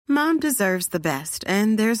Mom deserves the best,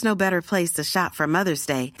 and there's no better place to shop for Mother's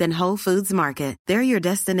Day than Whole Foods Market. They're your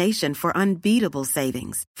destination for unbeatable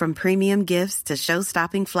savings, from premium gifts to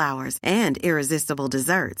show-stopping flowers and irresistible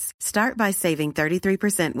desserts. Start by saving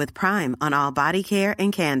 33% with Prime on all body care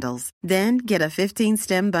and candles. Then get a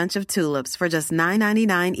 15-stem bunch of tulips for just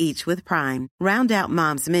 $9.99 each with Prime. Round out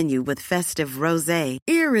Mom's menu with festive rosé,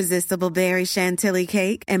 irresistible berry chantilly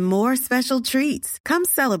cake, and more special treats. Come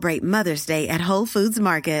celebrate Mother's Day at Whole Foods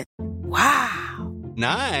Market. Wow.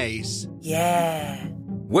 Nice. Yeah.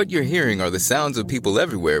 What you're hearing are the sounds of people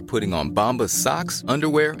everywhere putting on Bombas socks,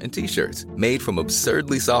 underwear, and T-shirts made from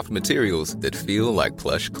absurdly soft materials that feel like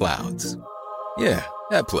plush clouds. Yeah,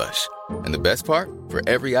 that plush. And the best part? For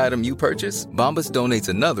every item you purchase, Bombas donates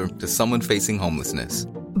another to someone facing homelessness.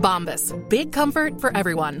 Bombas. Big comfort for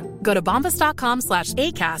everyone. Go to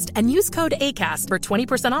bombas.com/ACAST and use code ACAST for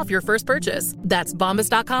 20% off your first purchase. That's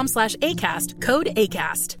bombas.com/ACAST. Code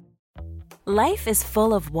ACAST. Life is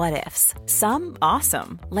full of what-ifs. Some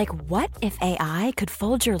awesome, like what if AI could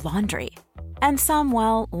fold your laundry? And some,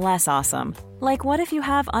 well, less awesome, like what if you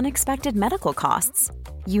have unexpected medical costs?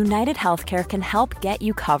 United Healthcare can help get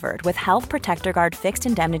you covered with Health Protector Guard fixed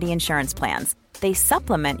indemnity insurance plans. They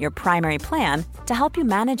supplement your primary plan to help you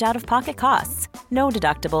manage out-of-pocket costs. No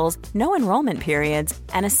deductibles, no enrollment periods,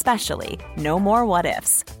 and especially no more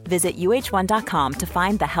what-ifs. Visit uh1.com to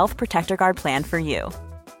find the Health Protector Guard plan for you.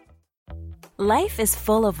 Life is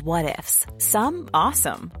full of what-ifs. Some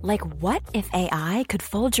awesome, like what if AI could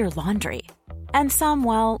fold your laundry? And some,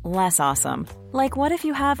 well, less awesome, like what if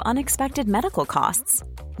you have unexpected medical costs?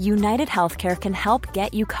 United Healthcare can help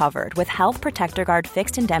get you covered with Health Protector Guard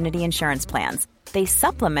fixed indemnity insurance plans. They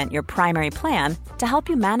supplement your primary plan to help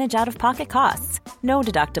you manage out-of-pocket costs. No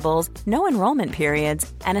deductibles, no enrollment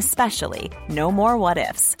periods, and especially no more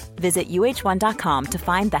what-ifs. Visit uh1.com to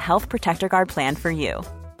find the Health Protector Guard plan for you.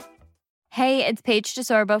 Hey, it's Paige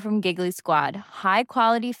DeSorbo from Giggly Squad. High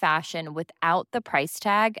quality fashion without the price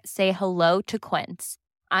tag. Say hello to Quince.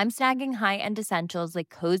 I'm snagging high-end essentials like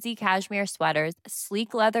cozy cashmere sweaters,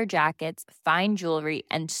 sleek leather jackets, fine jewelry,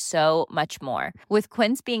 and so much more. With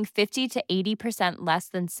Quince being 50 to 80% less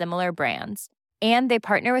than similar brands. And they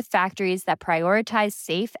partner with factories that prioritize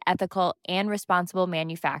safe, ethical, and responsible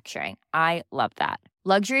manufacturing. I love that.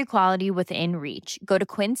 Luxury quality within reach. Go to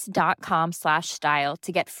quince.com/style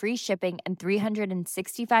to get free shipping and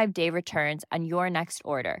 365-day returns on your next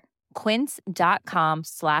order.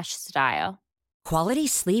 Quince.com/style. Quality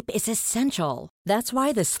sleep is essential. That's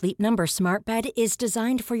why the Sleep Number Smart Bed is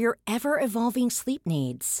designed for your ever-evolving sleep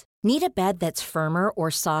needs. Need a bed that's firmer or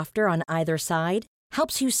softer on either side?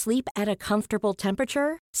 Helps you sleep at a comfortable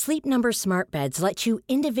temperature? Sleep Number Smart Beds let you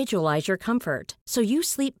individualize your comfort, so you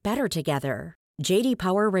sleep better together. J.D.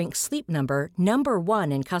 Power ranks Sleep Number number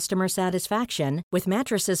 1 in customer satisfaction with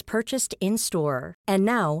mattresses purchased in-store. And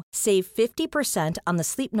now, save 50% on the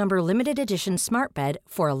Sleep Number Limited Edition Smart Bed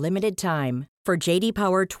for a limited time. For J.D.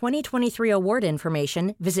 Power 2023 award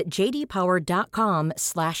information, visit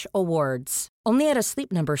jdpower.com/awards. Only at a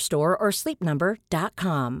Sleep Number store or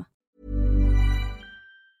sleepnumber.com.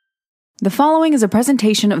 The following is a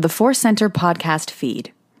presentation of the Force Center podcast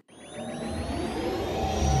feed.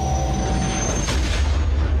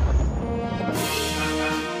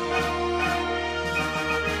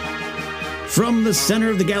 From the center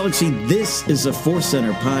of the galaxy, this is a Force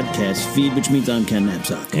Center podcast feed, which means I'm Ken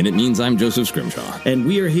Napzok. And it means I'm Joseph Scrimshaw. And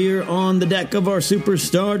we are here on the deck of our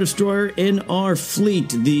Superstar Destroyer in our fleet,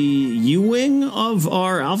 the U-Wing of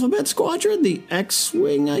our Alphabet Squadron, the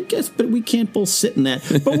X-Wing, I guess, but we can't both sit in that.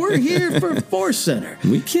 But we're here for Force Center.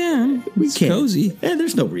 We can. It's cozy. And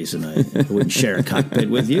there's no reason I wouldn't share a cockpit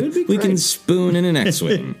with you. It'd be we great. can spoon in an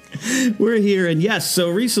X-Wing. We're here, and yes, so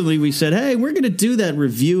recently we said, hey, we're going to do that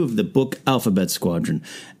review of the book Alphabet Squadron,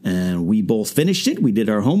 and we both finished it. We did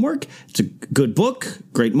our homework. It's a good book,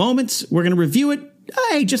 great moments. We're going to review it.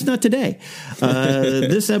 Hey, just not today.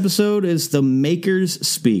 This episode is The Makers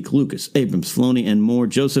Speak. Lucas, Abrams, Filoni, and more.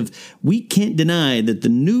 Joseph, we can't deny that the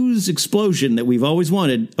news explosion that we've always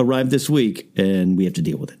wanted arrived this week, and we have to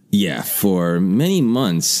deal with it. Yeah, for many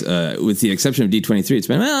months, with the exception of D23, it's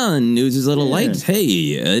been, well, news is a little light.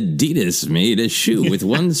 Hey, Adidas made a shoe with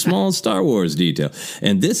one small Star Wars detail.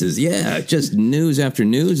 And this is, just news after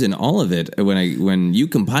news, and all of it, when you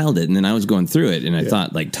compiled it, and then I was going through it, and I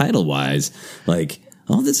thought, like, title-wise, like,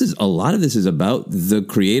 a lot of this is about the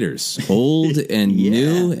creators, old and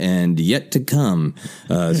new and yet to come.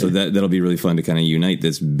 So that'll be really fun to kind of unite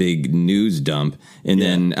this big news dump. And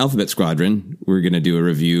then Alphabet Squadron, we're going to do a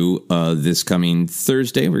review this coming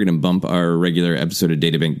Thursday. We're going to bump our regular episode of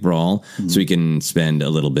Databank Brawl so we can spend a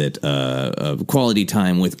little bit of quality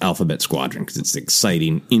time with Alphabet Squadron because it's an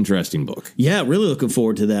exciting, interesting book. Yeah, really looking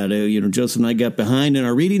forward to that. Joseph and I got behind in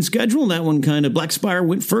our reading schedule, and that one kind of Black Spire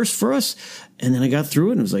went first for us. And then I got through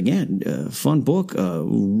it, and it was like, fun book,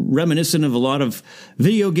 reminiscent of a lot of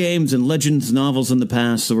video games and legends novels in the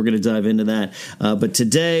past, so we're going to dive into that. But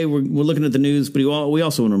today, we're looking at the news, but we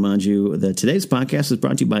also want to remind you that today's podcast is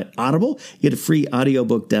brought to you by Audible. You get a free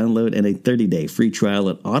audiobook download and a 30-day free trial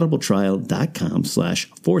at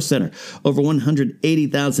audibletrial.com/4center. Over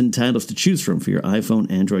 180,000 titles to choose from for your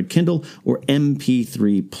iPhone, Android, Kindle, or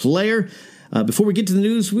MP3 player. Before we get to the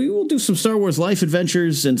news, we will do some Star Wars life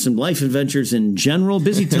adventures and some life adventures in general.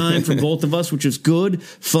 Busy time for both of us, which is good,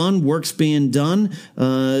 fun, work's being done.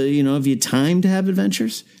 Have you time to have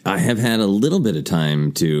adventures? I have had a little bit of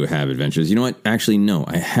time to have adventures. You know what? Actually, no,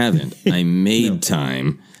 I haven't. I made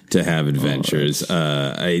time to have adventures.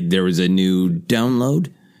 There was a new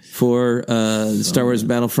download for Star Wars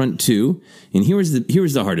Battlefront 2. And here was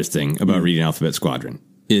the hardest thing about reading Alphabet Squadron.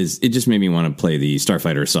 Is it just made me want to play the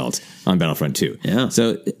Starfighter Assault on Battlefront 2. Yeah.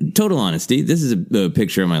 So, total honesty, this is a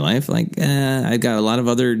picture of my life. Like, I've got a lot of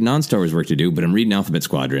other non-Star Wars work to do, but I'm reading Alphabet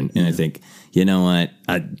Squadron, and I think, you know what,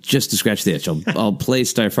 just to scratch the itch, I'll play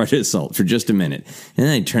Starfighter Assault for just a minute, and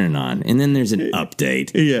then I turn it on, and then there's an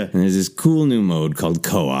update. Yeah. And there's this cool new mode called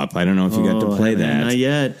Co-op. I don't know if you got to play that. Not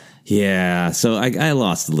yet. Yeah, so I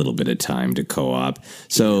lost a little bit of time to co-op.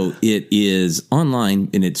 So it is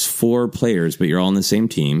online, and it's 4 players, but you're all on the same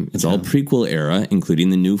team. It's all prequel era,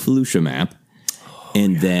 including the new Felucia map.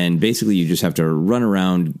 Then basically you just have to run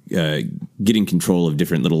around getting control of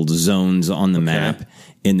different little zones on the map.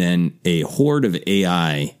 And then a horde of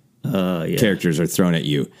AI characters are thrown at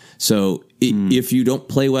you. So if you don't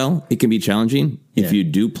play well, it can be challenging. Yeah. If you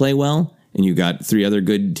do play well and you got 3 other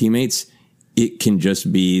good teammates, it can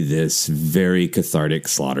just be this very cathartic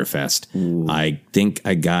slaughterfest. Ooh. I think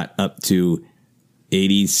I got up to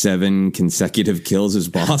 87 consecutive kills as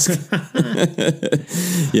Bosk.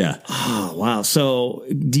 Yeah. Oh, wow. So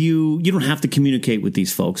you don't have to communicate with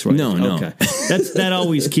these folks, right? No. Okay. That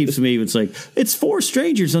always keeps me. It's like, it's 4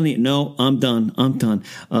 strangers on the, no, I'm done.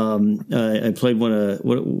 I played one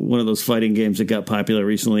of those fighting games that got popular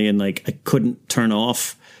recently, and like, I couldn't turn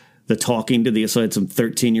off the talking to so I had some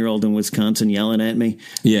 13-year-old in Wisconsin yelling at me.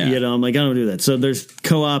 Yeah. I'm like, I don't do that. So there's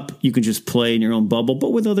co-op. You can just play in your own bubble,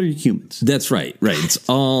 but with other humans. That's right. Right. It's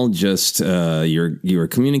all just, you're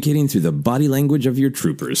communicating through the body language of your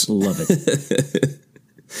troopers. Love it.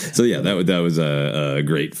 So yeah, that was a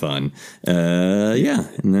great fun. And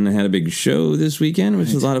then I had a big show this weekend,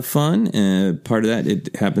 which was a lot of fun. Part of that,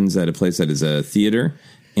 it happens at a place that is a theater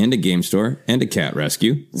and a game store and a cat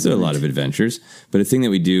rescue. So a lot of adventures. But a thing that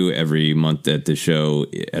we do every month at the show,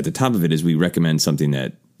 at the top of it, is we recommend something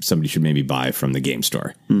that somebody should maybe buy from the game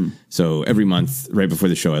store. So every month, right before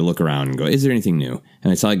the show, I look around and go, is there anything new?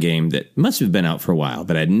 And I saw a game that must have been out for a while,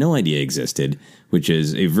 but I had no idea existed, which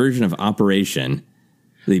is a version of Operation,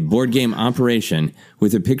 the board game Operation,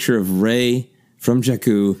 with a picture of Rey from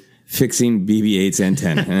Jakku fixing BB-8's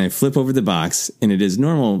antenna. And I flip over the box, and it is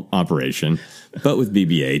normal Operation, but with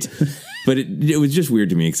BB-8. But it was just weird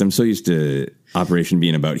to me because I'm so used to Operation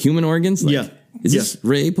being about human organs. Like, is this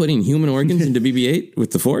Rey putting human organs into BB-8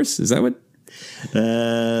 with the Force? Is that what?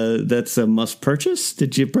 That's a must purchase.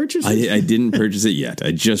 Did you purchase it? I didn't purchase it yet.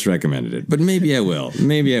 I just recommended it, but maybe I will.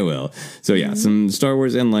 So yeah, some Star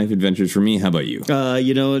Wars and life adventures for me. How about you?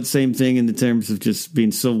 Same thing in the terms of just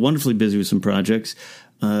being so wonderfully busy with some projects.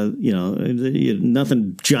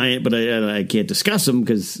 Nothing giant, but I can't discuss them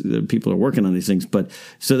because people are working on these things. But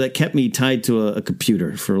so that kept me tied to a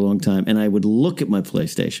computer for a long time, and I would look at my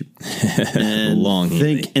PlayStation and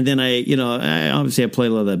think, and then I obviously I play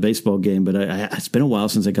a lot of that baseball game, but it's been a while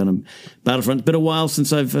since I got on Battlefront. It's been a while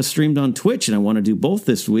since I've streamed on Twitch, and I want to do both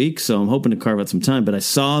this week, so I'm hoping to carve out some time. But I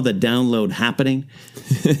saw the download happening,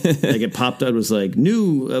 like it popped out. It was like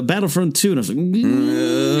new Battlefront 2, and I was like,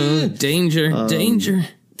 danger.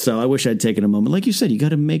 So I wish I'd taken a moment. Like you said, you got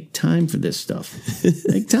to make time for this stuff.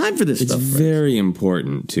 It's very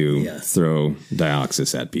important to throw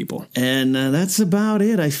Dioxis at people. And that's about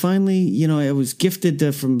it. I finally, I was gifted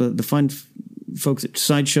from the fine folks at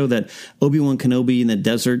Sideshow that Obi-Wan Kenobi in the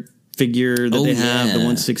desert figure that they have, the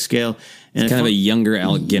 1/6 scale. And kind of a younger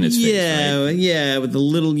Alec Guinness face, yeah, right? Yeah, with the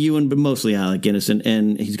little Ewan, but mostly Alec Guinness,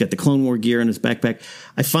 and he's got the Clone War gear in his backpack.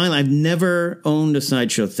 I've never owned a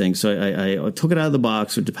Sideshow thing, so I took it out of the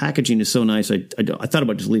box. The packaging is so nice. I thought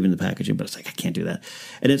about just leaving the packaging, but it's like, I can't do that.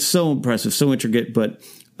 And it's so impressive, so intricate, but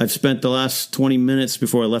I've spent the last 20 minutes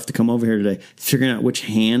before I left to come over here today figuring out which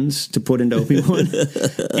hands to put into Obi-Wan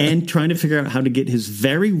and trying to figure out how to get his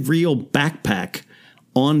very real backpack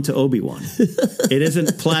onto Obi-Wan. It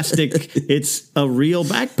isn't plastic. It's a real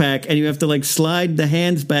backpack, and you have to like slide the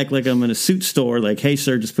hands back like I'm in a suit store. Like, hey,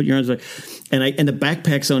 sir, just put your arms back. And the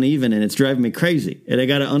backpack's uneven, and it's driving me crazy. And I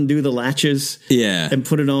got to undo the latches and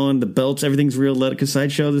put it on. The belts, everything's real. Letica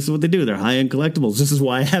Sideshow, this is what they do. They're high-end collectibles. This is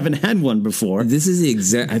why I haven't had one before. This is the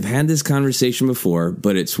exact... I've had this conversation before,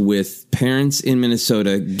 but it's with parents in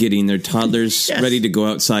Minnesota getting their toddlers ready to go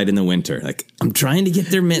outside in the winter. Like, I'm trying to get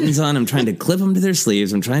their mittens on. I'm trying to clip them to their sleeves.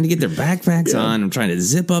 I'm trying to get their backpacks on. I'm trying to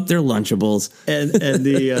zip up their Lunchables. And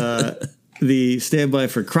the standby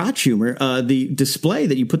for crotch humor, the display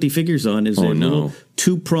that you put the figures on is a little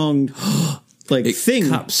two-pronged thing. It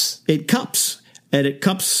cups. And it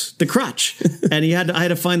cups the crotch. And I had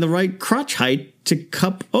to find the right crotch height to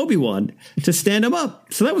cup Obi-Wan to stand him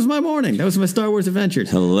up. So that was my morning. That was my Star Wars adventures.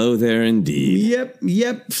 Hello there, indeed.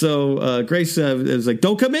 Yep. So Grace was like,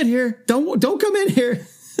 "Don't come in here. Don't come in here."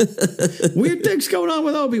 Weird things going on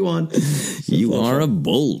with Obi-Wan. You are a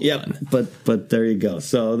bold one. But there you go.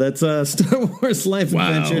 So that's Star Wars Life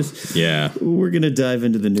Adventures. Yeah. We're going to dive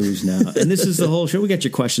into the news now. And this is the whole show. We got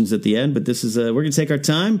your questions at the end, but this is we're going to take our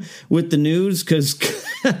time with the news because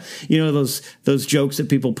those jokes that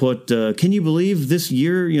people put, can you believe this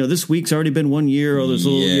year, this week's already been 1 year, or those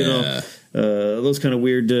little, those kind of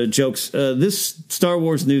weird jokes. This Star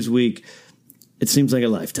Wars News Week, it seems like a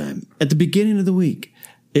lifetime. At the beginning of the week,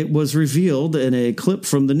 it was revealed in a clip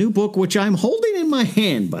from the new book, which I'm holding in my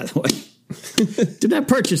hand, by the way. Did not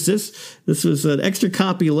purchase this. This was an extra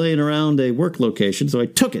copy laying around a work location, so I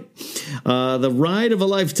took it. The Ride of a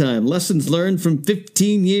Lifetime, Lessons Learned from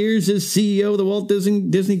 15 Years as CEO of the Walt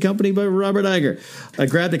Disney Company by Robert Iger. I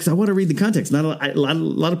grabbed it because I want to read the context. Not a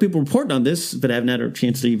lot of people reporting on this, but I haven't had a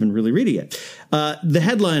chance to even really read it yet. The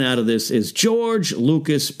headline out of this is George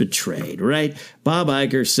Lucas betrayed, right? Bob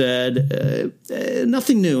Iger said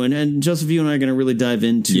nothing new. And Joseph, you and I are going to really dive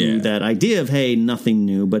into that idea of, hey, nothing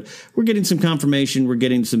new. But we're getting some confirmation. We're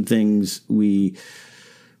getting some things we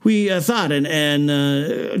thought,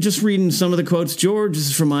 and just reading some of the quotes. George, this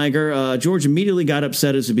is from Iger. George immediately got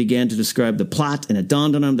upset as he began to describe the plot, and it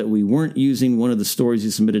dawned on him that we weren't using one of the stories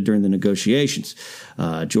he submitted during the negotiations.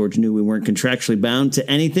 George knew we weren't contractually bound to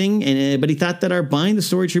anything, but he thought that our buying the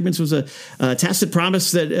story treatments was a tacit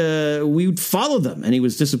promise that we would follow them, and he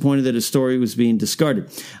was disappointed that his story was being discarded.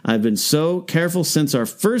 I've been so careful since our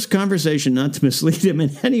first conversation not to mislead him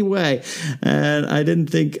in any way, and I didn't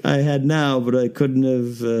think I had now, but I couldn't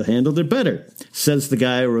have handled it better, says the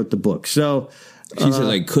guy who wrote the book. So she said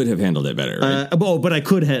I could have handled it better, right? But I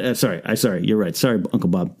could have. Sorry, you're right. Sorry, Uncle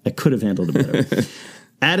Bob. I could have handled it better.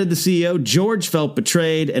 Added the CEO, George felt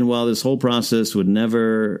betrayed, and while this whole process would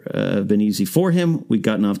never have been easy for him, we'd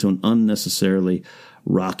gotten off to an unnecessarily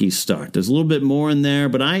rocky start. There's a little bit more in there,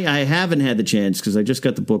 but I haven't had the chance because I just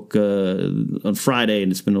got the book on Friday,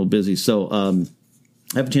 and it's been a little busy. So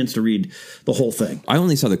I have a chance to read the whole thing. I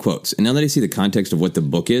only saw the quotes, and now that I see the context of what the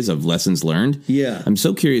book is, of lessons learned, I'm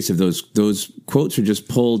so curious if those quotes are just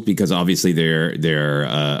pulled because obviously they're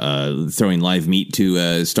throwing live meat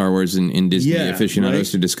to Star Wars and Disney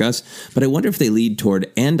aficionados to discuss. But I wonder if they lead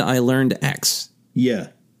toward "and I learned X." Yeah.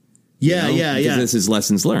 Because this is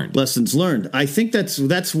lessons learned. Lessons learned. I think that's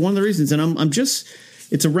one of the reasons, and I'm just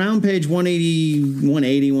it's around page 180,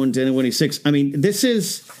 110, 186. I mean,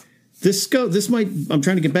 I'm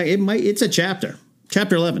trying to get back. It's a chapter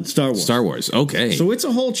 11, Star Wars. Okay. So it's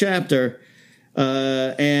a whole chapter.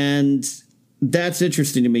 And that's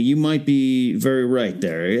interesting to me. You might be very right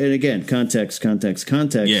there. And again, context.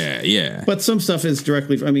 Yeah. But some stuff is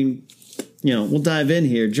directly, we'll dive in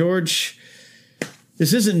here. George,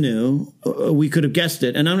 this isn't new. We could have guessed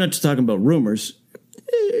it. And I'm not just talking about rumors.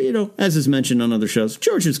 As is mentioned on other shows,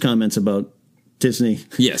 George's comments about Disney,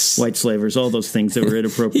 white slavers, all those things that were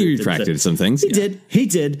inappropriate. He retracted some things. He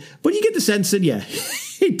did. But you get the sense that,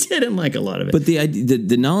 he didn't like a lot of it. But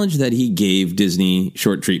the knowledge that he gave Disney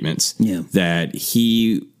short treatments, that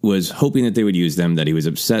he was hoping that they would use them, that he was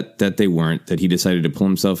upset that they weren't, that he decided to pull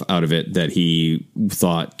himself out of it, that he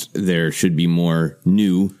thought there should be more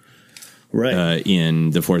new in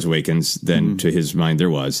The Force Awakens than to his mind there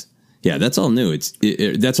was. Yeah, that's all new.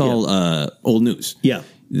 That's all old news. Yeah.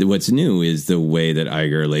 what's new is the way that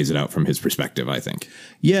Iger lays it out from his perspective, I think.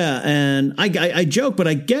 Yeah, and I joke, but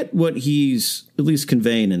I get what he's at least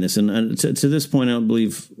conveying in this. And to this point, I don't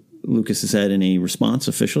believe Lucas has had any response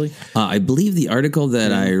officially. I believe the article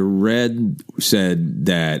that I read said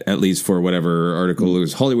that, at least for whatever article, it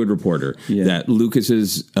was Hollywood Reporter, that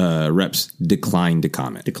Lucas's reps declined to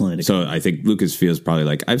comment. So I think Lucas feels probably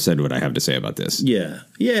like, I've said what I have to say about this. Yeah,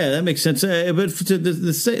 that makes sense. But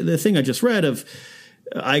the thing I just read of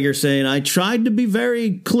Iger saying, I tried to be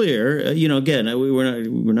very clear. Again,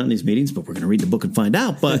 we're not in these meetings, but we're going to read the book and find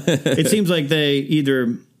out. But it seems like they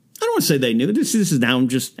either... I don't want to say they knew. This is now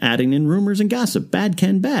just adding in rumors and gossip. Bad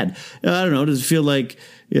can bad. I don't know. Does it feel like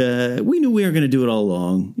we knew we were going to do it all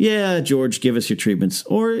along? Yeah, George, give us your treatments.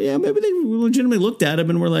 Or maybe they legitimately looked at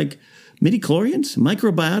him and were like, midi-chlorians?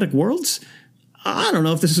 Microbiotic worlds? I don't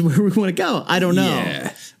know if this is where we want to go. I don't know.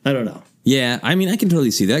 Yeah. I don't know. Yeah, I mean, I can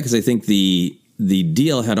totally see that because I think the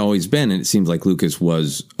deal had always been, and it seems like Lucas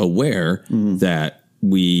was aware that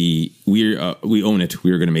we own it.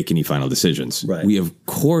 We were going to make any final decisions. Right. We of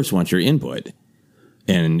course want your input,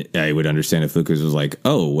 and I would understand if Lucas was like,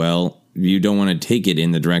 "Oh, well, you don't want to take it in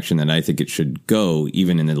the direction that I think it should go,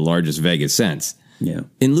 even in the largest, vaguest sense." Yeah.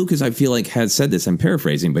 And Lucas, I feel like, has said this. I'm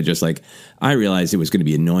paraphrasing, but just like I realized it was going to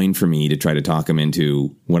be annoying for me to try to talk him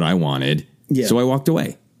into what I wanted, so I walked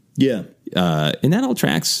away. Yeah. And that all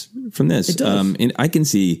tracks from this. It does. And I can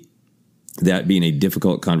see that being a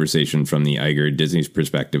difficult conversation from the Iger Disney's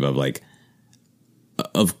perspective of like,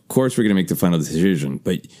 of course we're going to make the final decision,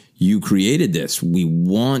 but you created this. We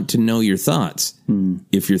want to know your thoughts.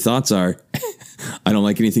 If your thoughts are, I don't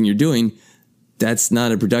like anything you're doing, that's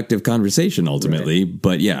not a productive conversation ultimately. Right.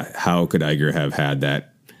 But yeah, how could Iger have had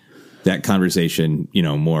that conversation,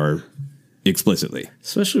 more explicitly,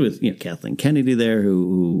 especially with Kathleen Kennedy there,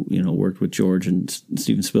 who worked with George and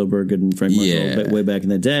Steven Spielberg and Frank Marshall way back in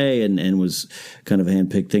the day, and was kind of a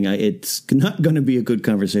handpicked thing. It's not going to be a good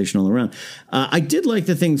conversation all around. I did like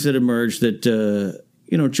the things that emerged that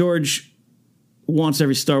George wants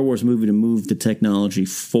every Star Wars movie to move the technology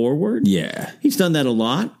forward. Yeah, he's done that a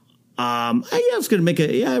lot. I was going to make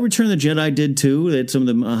Return of the Jedi did too. They had some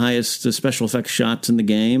of the highest special effects shots in the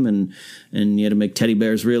game, and you had to make teddy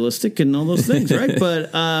bears realistic and all those things, right? But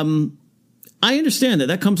I understand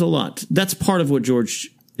that comes a lot. That's part of what George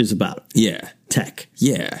is about. Yeah. Tech.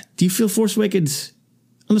 Yeah. Do you feel Force Awakens,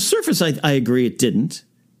 on the surface, I agree it didn't,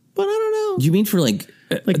 but I don't know. You mean for like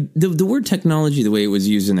the word technology, the way it was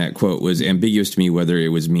used in that quote was ambiguous to me, whether it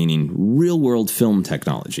was meaning real world film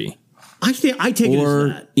technology. I take it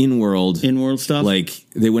as that. In-world stuff. Like,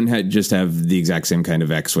 they wouldn't just have the exact same kind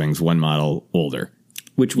of X-Wings, one model older.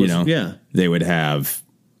 Which was, They would have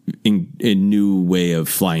a new way of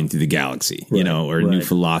flying through the galaxy, or a new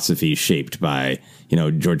philosophy shaped by,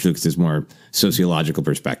 George Lucas's more sociological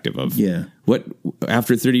perspective of what,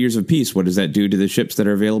 after 30 years of peace, what does that do to the ships that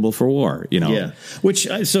are available for war, Yeah. Which,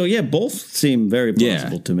 both seem very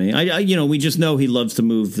plausible to me. We just know he loves to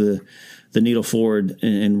move the needle forward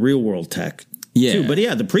in real world tech. Yeah. Too. But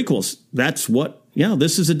the prequels, that's what,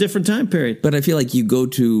 this is a different time period. But I feel like you go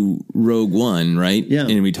to Rogue One, right? Yeah.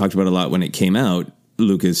 And we talked about it a lot when it came out.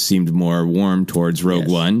 Lucas seemed more warm towards Rogue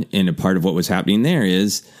One. And a part of what was happening there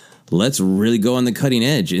is, let's really go on the cutting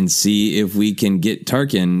edge and see if we can get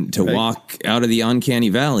Tarkin to walk out of the uncanny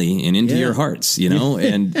valley and into your hearts,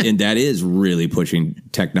 and that is really pushing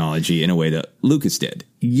technology in a way that Lucas did.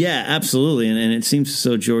 Yeah, absolutely. And it seems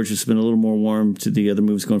so George has been a little more warm to the other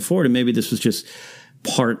moves going forward. And maybe this was just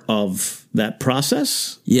part of that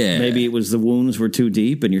process. Yeah. Maybe it was the wounds were too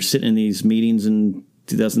deep and you're sitting in these meetings in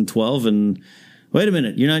 2012 and wait a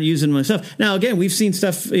minute, you're not using my stuff. Now, again, we've seen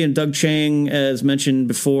stuff, Doug Chiang, as mentioned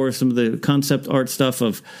before, some of the concept art stuff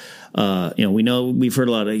of, we know we've heard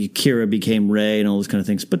a lot of Kira became Rey and all those kind of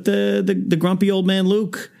things, but the grumpy old man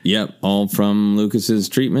Luke. Yep, all from Lucas's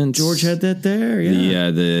treatments. George had that there,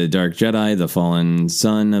 yeah. The Dark Jedi, the fallen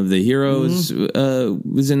son of the heroes,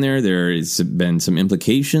 was in there. There's been some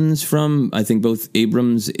implications from, I think, both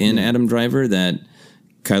Abrams and Adam Driver that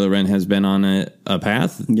Kylo Ren has been on a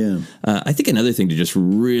path. Yeah. I think another thing to just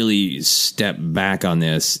really step back on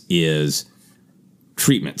this is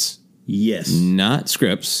treatments. Yes. Not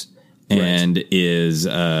scripts. And is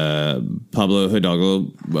Pablo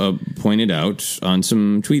Hidalgo pointed out on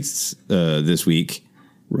some tweets this week.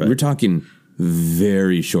 Right. We're talking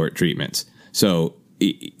very short treatments. So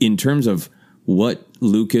in terms of what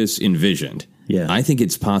Lucas envisioned, I think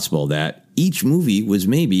it's possible that each movie was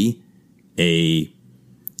maybe a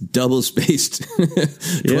double-spaced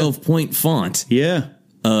 12-point font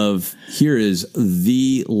of here is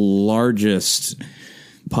the largest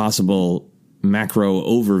possible macro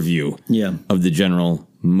overview of the general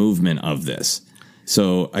movement of this.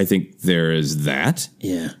 So I think there is that.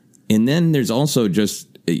 Yeah. And then there's also just,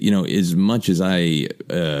 as much as I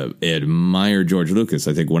admire George Lucas,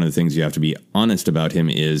 I think one of the things you have to be honest about him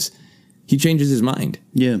is he changes his mind.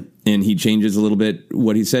 Yeah. And he changes a little bit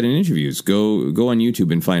what he said in interviews. Go on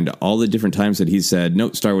YouTube and find all the different times that he said,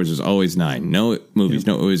 no, Star Wars was always 9. No movies.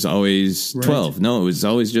 No, it was always 12. Right. No, it was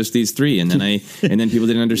always just these 3. And then people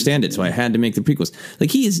didn't understand it. So I had to make the prequels.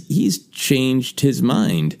 Like he's changed his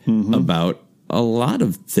mind about a lot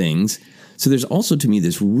of things. So there's also to me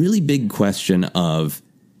this really big question of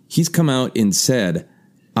he's come out and said,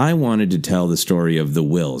 I wanted to tell the story of the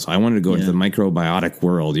Wills. I wanted to go into the microbiotic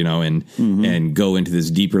world, and go into this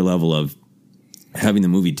deeper level of having the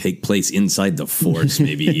movie take place inside the Force,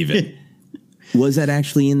 maybe even. Was that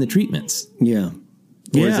actually in the treatments? Yeah.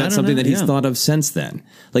 Or is that something that he's thought of since then?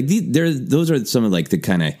 Like those are some of like the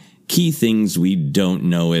kind of key things we don't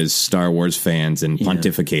know as Star Wars fans and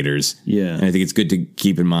pontificators. Yeah. And I think it's good to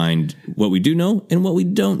keep in mind what we do know and what we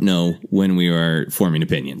don't know when we are forming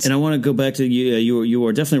opinions. And I want to go back to you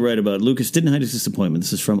are definitely right about Lucas didn't hide his disappointment.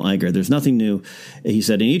 This is from Iger. There's nothing new. He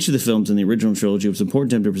said in each of the films in the original trilogy, it was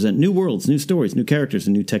important to him to present new worlds, new stories, new characters,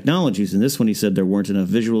 and new technologies. In this one, he said there weren't enough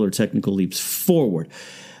visual or technical leaps forward.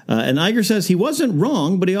 And Iger says he wasn't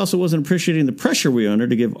wrong, but he also wasn't appreciating the pressure we were under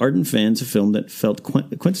to give ardent fans a film that felt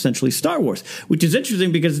quintessentially Star Wars, which is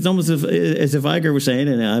interesting because it's almost as if Iger was saying,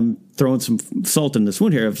 and I'm throwing some salt in this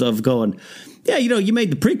wound here, of going, yeah, you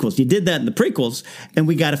made the prequels. You did that in the prequels, and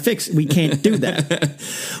we got to fix it. We can't do that.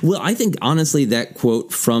 Well, I think, honestly, that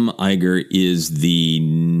quote from Iger is the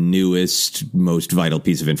newest, most vital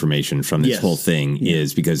piece of information from this whole thing,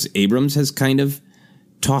 is because Abrams has kind of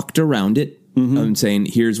talked around it. I'm saying,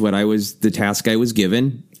 here's what the task I was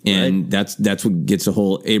given. And that's what gets the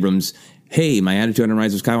whole Abrams, hey, my attitude on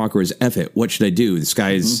Rise of Skywalker is F it. What should I do? The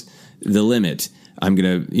sky's the limit. I'm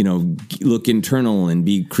going to, look internal and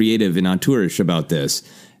be creative and auteurish about this.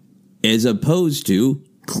 As opposed to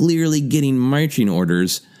clearly getting marching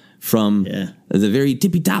orders from the very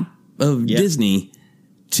tippy top of Disney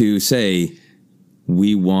to say,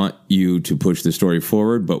 we want you to push the story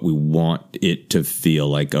forward, but we want it to feel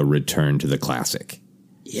like a return to the classic.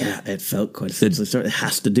 Yeah, it felt quintessentially Star Wars. It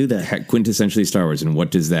has to do that. Quintessentially Star Wars. And what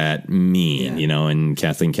does that mean? And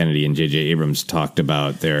Kathleen Kennedy and J.J. Abrams talked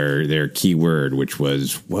about their key word, which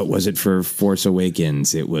was, what was it for Force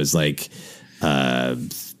Awakens? It was like, I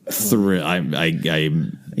can't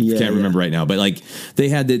remember right now, but like they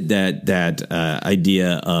had that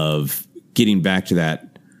idea of getting back to that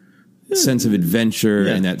sense of adventure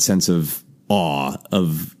and that sense of awe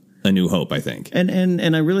of A New Hope, I think.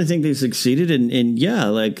 And I really think they succeeded. And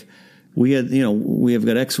like we had, we have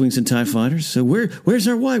got X-Wings and TIE Fighters. So where's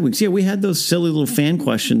our Y-Wings? Yeah, we had those silly little fan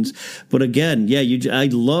questions. But again, I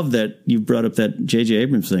love that you brought up that J.J.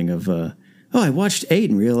 Abrams thing of, I watched 8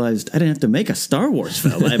 and realized I didn't have to make a Star Wars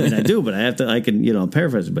film. I mean, I do, but I can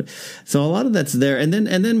paraphrase it. But so a lot of that's there. And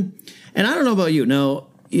I don't know about you. Now,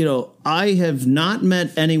 I have not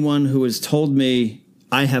met anyone who has told me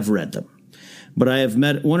I have read them, but I have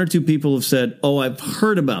met one or two people who have said, I've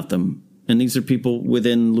heard about them. And these are people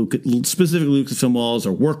within specifically Lucasfilm walls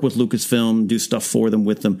or work with Lucasfilm, do stuff for them,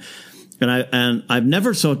 with them. And I've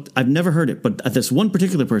never heard it. But this one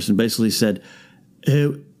particular person basically said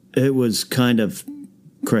it was kind of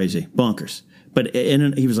crazy, bonkers. But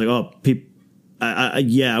he was like,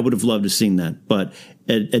 I would have loved to have seen that, but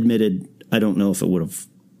admitted, I don't know if it would have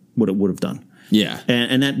done. Yeah.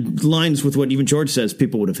 And that lines with what even George says,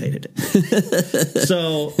 people would have hated it.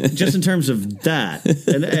 So just in terms of that,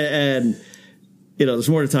 and there's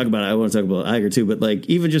more to talk about. I want to talk about Iger too, but like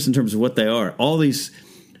even just in terms of what they are, all these,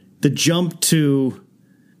 the jump to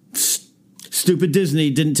stupid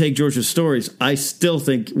Disney didn't take George's stories. I still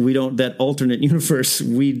think that alternate universe,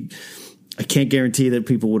 I can't guarantee that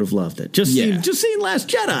people would have loved it. Just seeing Last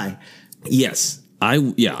Jedi. Yes. I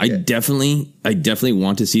definitely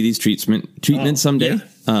want to see these treatments someday.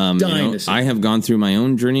 Yeah. I have gone through my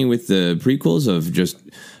own journey with the prequels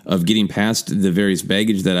of getting past the various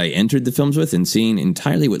baggage that I entered the films with and seeing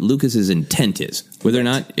entirely what Lucas's intent is. Whether or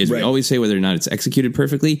not, as we always say, whether or not it's executed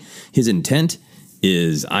perfectly, his intent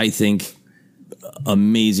is, I think,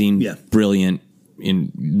 amazing, brilliant,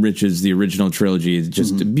 enriches the original trilogy. It's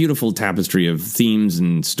just a beautiful tapestry of themes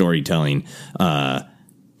and storytelling.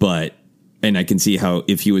 And I can see how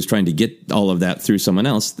if he was trying to get all of that through someone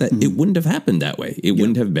else, that it wouldn't have happened that way. It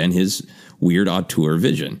wouldn't have been his weird auteur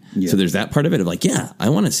vision. Yeah. So there's that part of it of like, I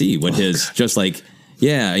want to see what his, just like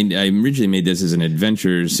Yeah, I originally made this as an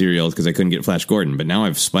adventure serial because I couldn't get Flash Gordon, but now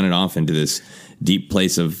I've spun it off into this deep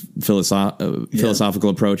place of philosophical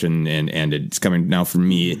approach, and it's coming now from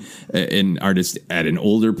me, an artist at an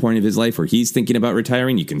older point of his life where he's thinking about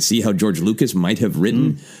retiring. You can see how George Lucas might have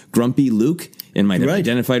written Grumpy Luke and might have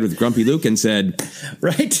identified with Grumpy Luke and said,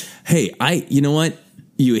 hey, you know what?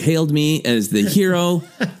 You hailed me as the hero.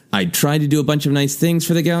 I tried to do a bunch of nice things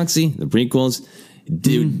for the galaxy, the prequels.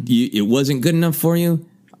 Dude, it wasn't good enough for you.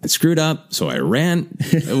 I screwed up, so I ran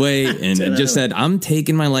away and just said, I'm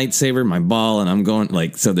taking my lightsaber, my ball, and I'm going,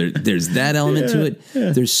 like, so there's that element to it.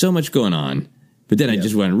 Yeah. There's so much going on. But then I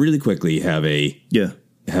just want to really quickly have a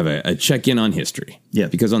check-in on history. Yeah.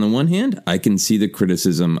 Because on the one hand, I can see the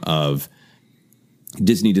criticism of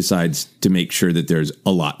Disney decides to make sure that there's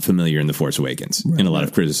a lot familiar in The Force Awakens. Right, and a lot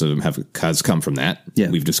of criticism has come from that. Yeah.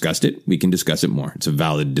 We've discussed it. We can discuss it more. It's a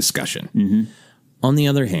valid discussion. Mm-hmm. On the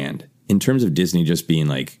other hand, in terms of Disney just being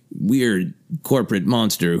like weird corporate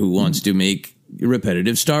monster who wants to make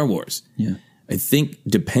repetitive Star Wars, I think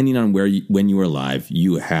depending on when you were alive,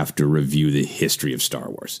 you have to review the history of Star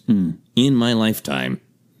Wars. In my lifetime,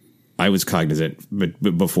 I was cognizant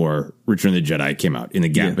before Return of the Jedi came out, in the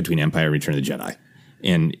gap between Empire and Return of the Jedi,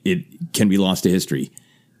 and it can be lost to history.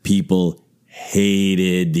 People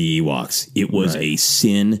hated the Ewoks. It was a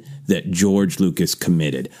sin that George Lucas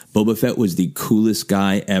committed. Boba Fett was the coolest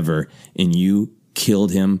guy ever, and you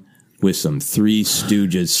killed him with some Three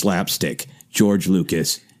Stooges slapstick. George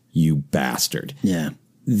Lucas, you bastard. Yeah.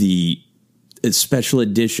 The special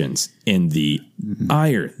editions and the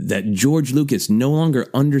ire that George Lucas no longer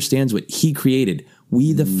understands what he created.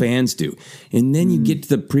 We, the fans, do. And then you get to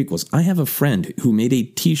the prequels. I have a friend who made a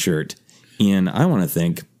T-shirt in, I want to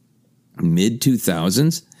think,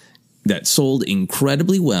 mid-2000s that sold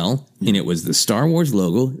incredibly well, and it was the Star Wars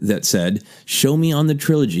logo that said, "Show me on the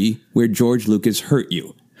trilogy where George Lucas hurt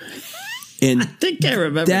you." And I think I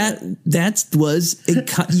remember that was you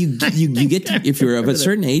get to, if you're of a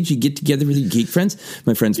certain age, you get together with your geek friends.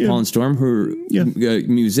 My friends Paul and Storm, who are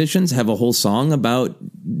musicians, have a whole song about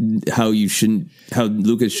how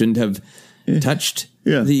Lucas shouldn't have touched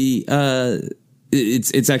the.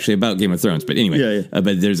 It's actually about Game of Thrones, but anyway.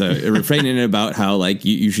 But there's a refrain in it about how like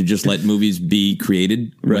you should just let movies be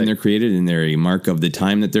created when they're created, and they're a mark of the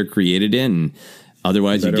time that they're created in.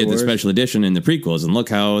 Otherwise, you get the special edition in the prequels, and look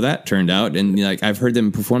how that turned out. And like I've heard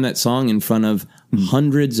them perform that song in front of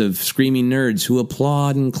hundreds of screaming nerds who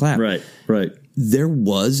applaud and clap. Right. There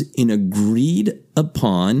was an agreed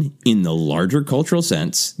upon in the larger cultural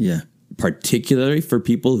sense, particularly for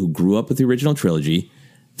people who grew up with the original trilogy,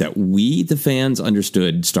 that we, the fans,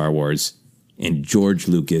 understood Star Wars, and George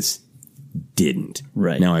Lucas didn't.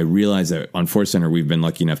 Right. Now, I realize that on Force Center, we've been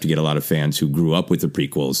lucky enough to get a lot of fans who grew up with the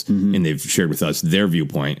prequels, and they've shared with us their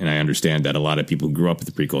viewpoint, and I understand that a lot of people who grew up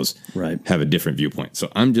with the prequels have a different viewpoint. So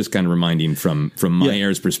I'm just kind of reminding from my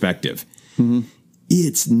era's perspective,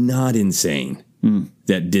 it's not insane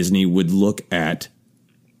that Disney would look at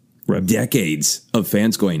decades of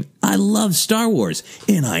fans going, I love Star Wars,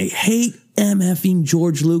 and I hate MFing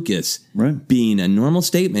George Lucas, being a normal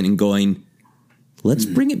statement and going, let's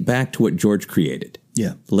bring it back to what George created.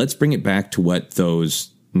 Yeah. Let's bring it back to what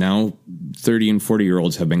those now 30 and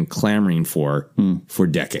 40-year-olds have been clamoring for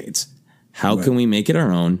decades. How can we make it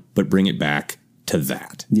our own, but bring it back to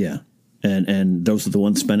that? Yeah. And those are the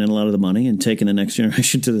ones spending a lot of the money and taking the next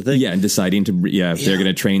generation to the thing. Yeah, and deciding to, if they're going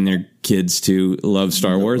to train their kids to love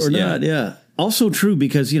Star Wars. Or not, Also true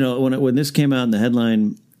because, when this came out in the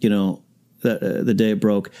headline, the day it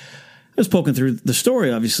broke, I was poking through the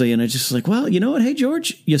story, obviously, and I just like, well, you know what? Hey,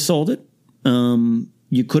 George, you sold it.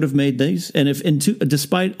 You could have made these. And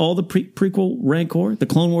despite all the prequel rancor, the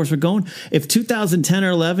Clone Wars were going, if 2010 or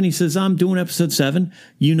 11, he says, I'm doing episode 7,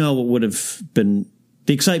 what would have been,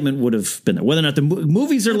 the excitement would have been there. Whether or not the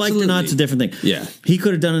movies are liked or not, it's a different thing. Yeah. He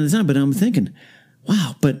could have done it at the time, but I'm thinking,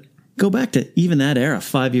 wow, but go back to even that era,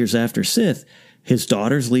 5 years after Sith. His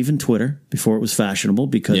daughter's leaving Twitter before it was fashionable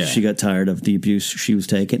because she got tired of the abuse she was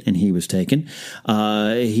taking and he was taking.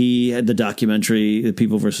 He had the documentary, The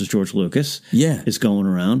People versus George Lucas, is going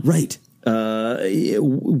around. Right.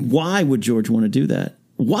 Why would George want to do that?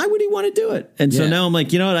 Why would he want to do it? And so now I'm like,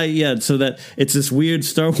 so that it's this weird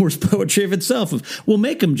Star Wars poetry of itself of, well,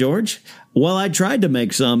 make them, George. Well, I tried to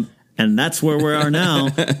make some, and that's where we are now.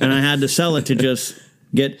 And I had to sell it to just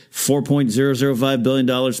get $4.005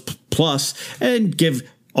 billion plus and give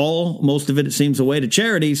most of it seems, away to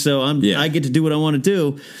charity. So I get to do what I want to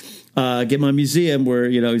do. Get my museum where,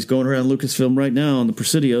 he's going around Lucasfilm right now on the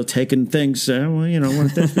Presidio taking things. I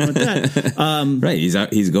want this, I want that. Right.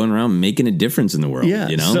 He's going around making a difference in the world. Yeah.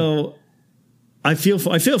 So I feel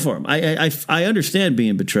for him. I understand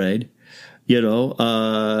being betrayed.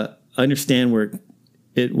 I understand where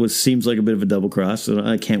it seems like a bit of a double cross. So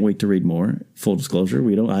I can't wait to read more. Full disclosure,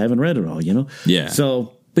 I haven't read it all. Yeah.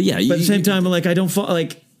 So, but at the same time, like I don't fall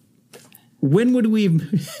like. When would we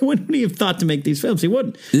have thought to make these films? He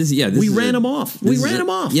wouldn't. We ran him off.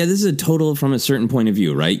 Yeah, this is a total from a certain point of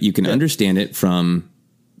view, right? You can understand it from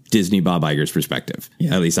Disney Bob Iger's perspective.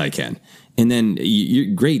 Yeah. At least I can. And then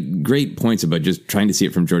you great points about just trying to see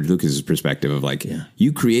it from George Lucas's perspective of like,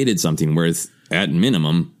 you created something worth at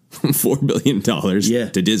minimum $4 billion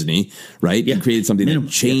to Disney, right? Yeah. You created something that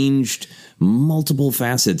changed multiple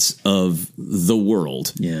facets of the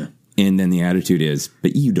world. Yeah. And then the attitude is,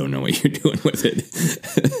 but you don't know what you're doing with it.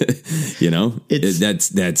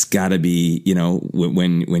 That's got to be,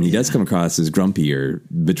 when he does come across as grumpy or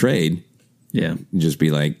betrayed. Yeah. Just be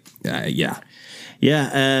like, yeah.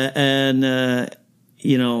 Yeah.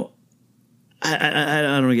 I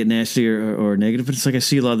don't want to get nasty or negative, but it's like I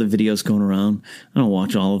see a lot of the videos going around. I don't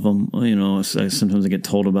watch all of them. Sometimes I get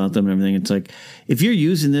told about them and everything. It's like, if you're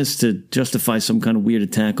using this to justify some kind of weird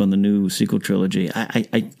attack on the new sequel trilogy,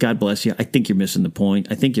 I God bless you. I think you're missing the point.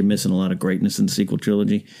 I think you're missing a lot of greatness in the sequel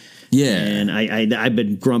trilogy. Yeah. And I've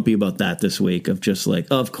been grumpy about that this week of just like,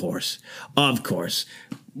 of course. And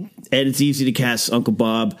it's easy to cast Uncle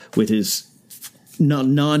Bob with his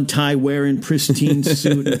non-tie wearing pristine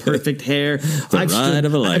suit and perfect hair.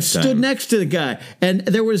 I've stood next to the guy and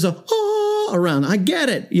there was a around. I get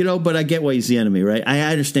it, but I get why he's the enemy, right? I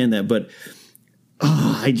understand that, but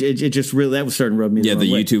it just really, that was starting to rub me the wrong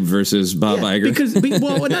way. YouTube versus Bob Iger. Because,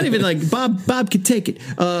 not even like Bob could take it.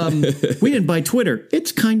 We didn't buy Twitter.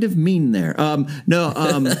 It's kind of mean there.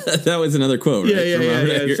 That was another quote, right?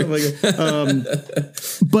 Yeah, something like that.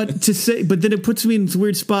 But then it puts me in this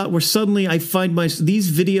weird spot where suddenly I find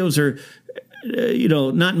these videos are,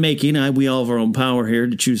 not making, we all have our own power here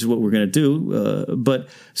to choose what we're going to do. But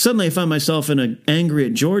suddenly I find myself in an angry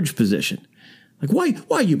at George position. Like,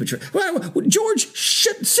 why are you betrayed? George,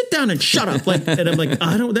 sit down and shut up. And I'm like,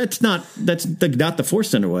 that's not the Force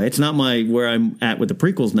Center way. It's not where I'm at with the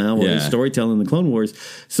prequels now or the storytelling in the Clone Wars.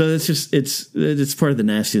 So it's just, it's part of the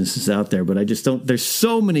nastiness that's out there. But I just don't, there's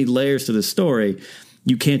so many layers to the story.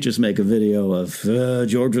 You can't just make a video of,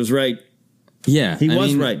 George was right. Yeah. He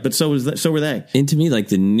was right, but so were they. And to me, like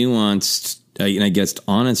the nuanced, and I guess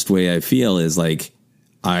honest way I feel is like,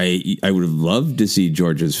 I would have loved to see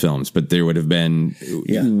George's films, but there would have been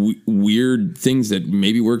weird things that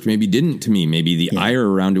maybe worked, maybe didn't to me. Maybe the ire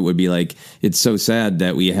around it would be like, it's so sad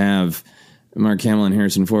that we have Mark Hamill and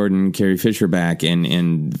Harrison Ford and Carrie Fisher back.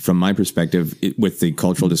 And from my perspective, with the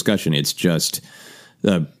cultural discussion, it's just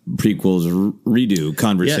the prequels redo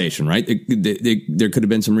conversation, right? There could have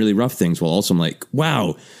been some really rough things. Well, also I'm like,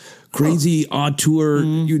 wow. Crazy auteur.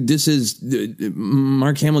 This is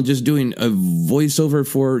Mark Hamill just doing a voiceover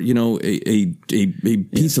for a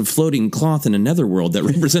piece of floating cloth in a netherworld that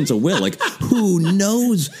represents a will. Like, who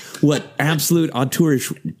knows what absolute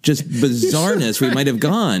auteurish just bizarreness we might have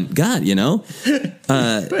got.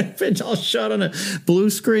 It's all shot on a blue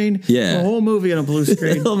screen. Yeah, the whole movie on a blue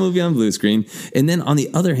screen. The whole movie on blue screen. And then on the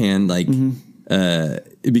other hand, like,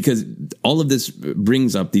 because all of this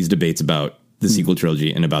brings up these debates about the sequel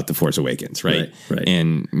trilogy and about The Force Awakens, right? Right.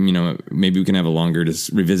 And, maybe we can have a longer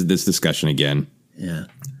revisit this discussion again. Yeah.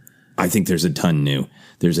 I think there's a ton new.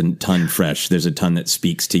 There's a ton fresh. There's a ton that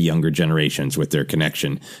speaks to younger generations with their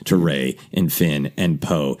connection to Rey and Finn and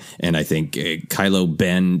Poe. And I think Kylo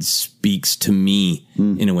Ben speaks to me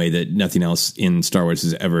in a way that nothing else in Star Wars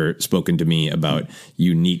has ever spoken to me about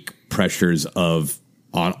unique pressures of,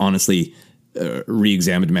 honestly,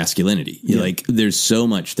 re-examined masculinity. Like, there's so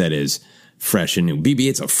much that is fresh and new.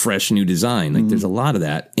 BB-8's a fresh new design. Like, there's a lot of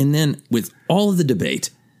that. And then with all of the debate,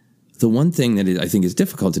 the one thing that I think is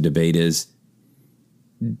difficult to debate is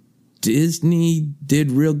Disney did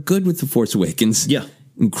real good with The Force Awakens. Yeah.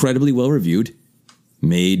 Incredibly well reviewed,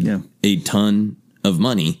 made a ton of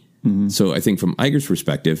money. So I think from Iger's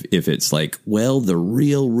perspective, if it's like, well, the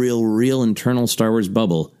real internal Star Wars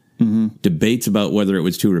bubble debates about whether it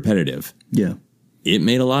was too repetitive. Yeah. It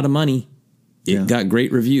made a lot of money. It got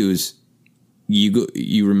great reviews.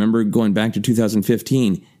 You remember going back to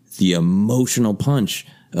 2015, the emotional punch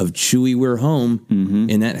of Chewie, we're home,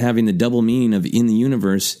 and that having the double meaning of in the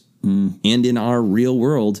universe and in our real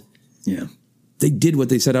world. Yeah. They did what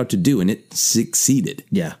they set out to do, and it succeeded.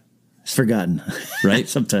 Yeah. It's forgotten. Right?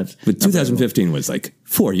 Sometimes. But 2015 was like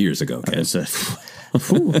 4 years ago, Ken.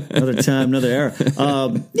 Another time, another era.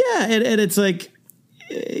 And it's like,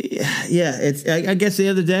 it's. I guess the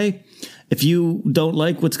other day, if you don't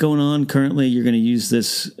like what's going on currently, you're going to use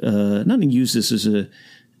this, not use this as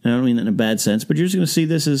I don't mean that in a bad sense, but you're just going to see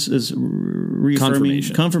this as reaffirming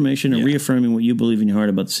confirmation and reaffirming what you believe in your heart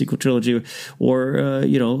about the sequel trilogy. Or,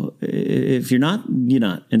 if you're not, you're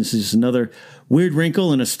not. And this is another weird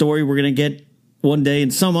wrinkle in a story we're going to get one day in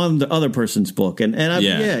some other person's book. And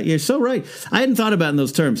you're so right. I hadn't thought about it in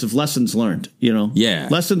those terms of lessons learned, Yeah.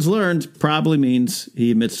 Lessons learned probably means he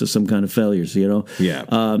admits to some kind of failures, Yeah.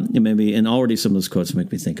 And already some of those quotes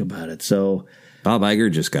make me think about it. So Bob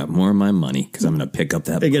Iger just got more of my money because I'm going to pick up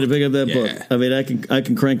that book. I got to pick up that book. I mean, I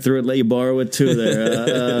can crank through it, let you borrow it too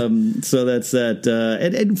there. So that's that.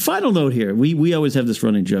 And final note here, we always have this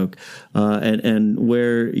running joke, and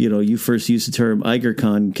where, you first used the term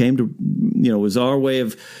IgerCon came to, was our way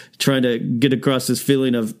of trying to get across this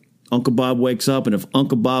feeling of Uncle Bob wakes up, and if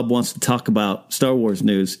Uncle Bob wants to talk about Star Wars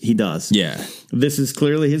news, he does. Yeah. This is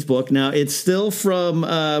clearly his book. Now, it's still from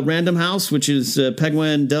Random House, which is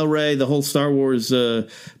Penguin, Del Rey, the whole Star Wars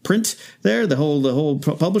print there, the whole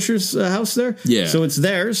publisher's house there. Yeah. So it's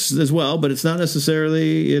theirs as well, but it's not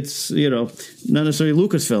necessarily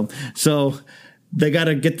Lucasfilm. So they got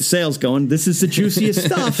to get the sales going. This is the juiciest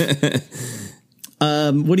stuff.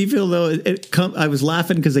 What do you feel, though? I was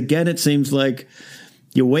laughing because, again, it seems like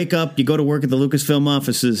you wake up, you go to work at the Lucasfilm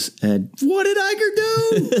offices, and what did Iger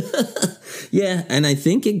do? Yeah, and I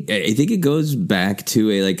think it goes back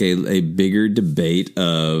to a bigger debate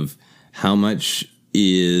of how much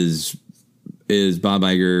is Bob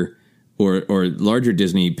Iger or larger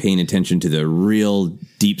Disney paying attention to the real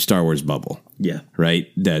deep Star Wars bubble. Yeah,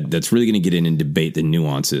 right. That's really going to get in and debate the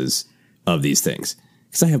nuances of these things.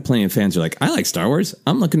 Because I have plenty of fans who are like, I like Star Wars.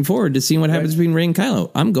 I'm looking forward to seeing what happens between Rey and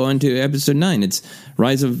Kylo. I'm going to episode 9. It's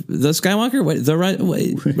Rise of the Skywalker.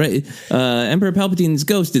 Emperor Palpatine's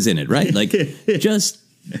ghost is in it, right? Like, just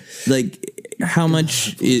like how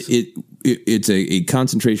much it's a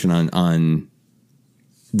concentration on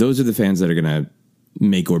those are the fans that are going to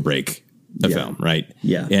make or break a film, right?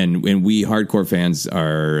 Yeah. And when we hardcore fans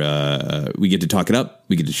are, we get to talk it up,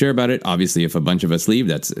 we get to share about it. Obviously, if a bunch of us leave,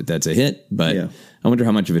 that's a hit. But I wonder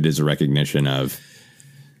how much of it is a recognition of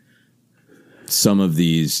some of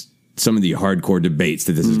the hardcore debates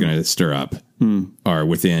that this is going to stir up are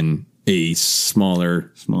within a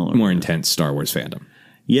smaller, more intense Star Wars fandom.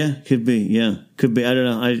 Yeah, could be. Yeah, could be. I don't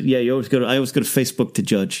know. I always go to Facebook to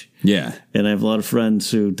judge. Yeah, and I have a lot of friends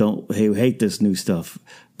who hate this new stuff,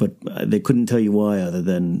 but they couldn't tell you why other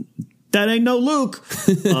than that ain't no Luke.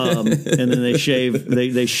 And then they shave.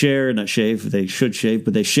 They share, not shave. They should shave,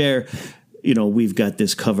 but they share. We've got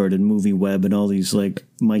this covered in Movie Web and all these like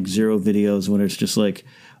Mike Zero videos when it's just like,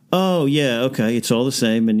 oh, yeah, okay, it's all the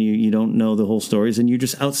same, and you don't know the whole stories, and you're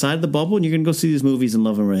just outside of the bubble, and you're going to go see these movies and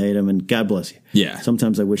love them or hate them, and God bless you. Yeah.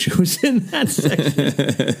 Sometimes I wish it was in that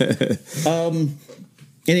section.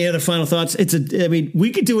 Any other final thoughts?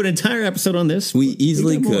 We could do an entire episode on this. We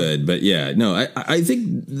easily could, but yeah, no, I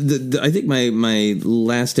think my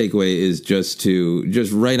last takeaway is just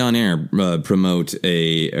right on air promote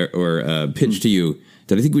or pitch to you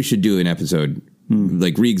that I think we should do an episode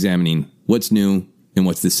like re-examining what's new and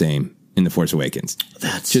what's the same in The Force Awakens.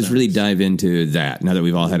 Really dive into that now that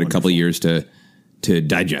we've all had a couple of years to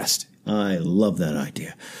digest. I love that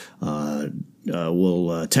idea.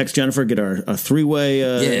 We'll text Jennifer, get our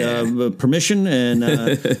three-way permission, and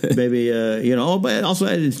maybe but also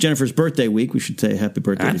it's Jennifer's birthday week. We should say happy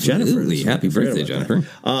birthday to Jennifer. Absolutely, happy birthday, Jennifer.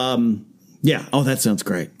 Yeah. Oh, that sounds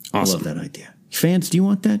great. Awesome. I love that idea. Fans, do you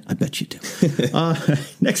want that? I bet you do.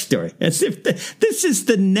 Next story. As if this is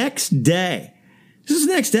the next day. This is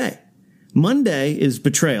the next day. Monday is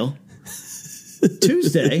Betrayal.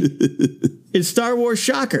 Tuesday is Star Wars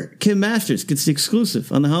Shocker. Kim Masters gets the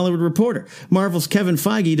exclusive on The Hollywood Reporter. Marvel's Kevin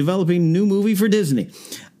Feige developing new movie for Disney.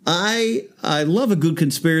 I love a good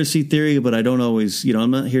conspiracy theory, but I don't always,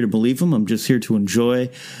 I'm not here to believe them. I'm just here to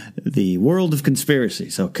enjoy the world of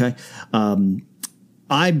conspiracies, okay? I'm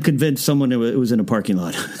convinced someone who was in a parking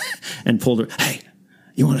lot and pulled her, hey,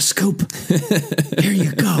 you want a scoop? Here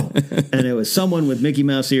you go. And it was someone with Mickey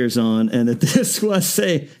Mouse ears on, and that this was,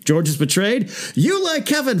 George is betrayed. You like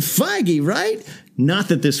Kevin Feige, right? Not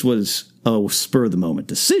that this was a spur-of-the-moment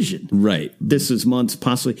decision. Right. This is months,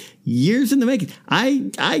 possibly years in the making.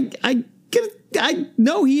 I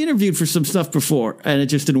know he interviewed for some stuff before, and it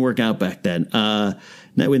just didn't work out back then.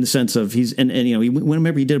 In the sense of he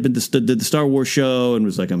remember he did the Star Wars show and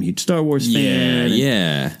was like, I'm a huge Star Wars fan.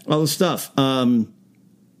 Yeah. All this stuff.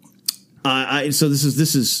 So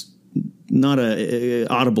this is not a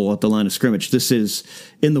audible at the line of scrimmage. This is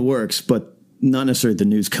in the works, but not necessarily the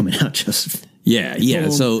news coming out just Yeah.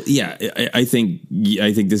 Boom. So I think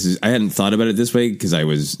this is. I hadn't thought about it this way because I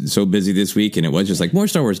was so busy this week, and it was just like more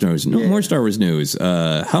Star Wars news, more Star Wars news. How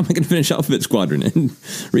am I going to finish Alphabet Squadron and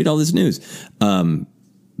read all this news?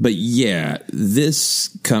 But yeah,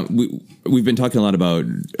 we've been talking a lot about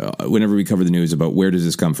whenever we cover the news about where does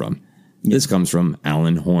this come from. Yeah. This comes from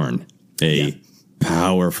Alan Horn, a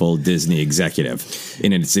powerful Disney executive,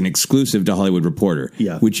 and it's an exclusive to Hollywood Reporter,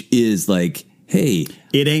 which is like, hey,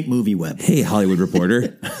 it ain't Movie Web. Hey, Hollywood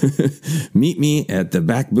Reporter, meet me at the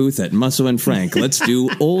back booth at Musso and Frank. Let's do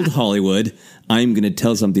old Hollywood. I'm going to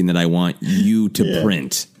tell something that I want you to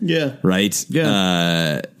print. Yeah. Right?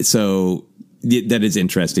 Yeah. So that is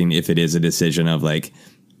interesting if it is a decision of like,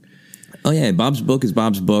 oh yeah, Bob's book is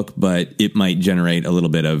Bob's book, but it might generate a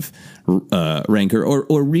little bit of rancor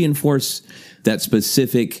or reinforce that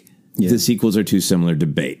specific the sequels are too similar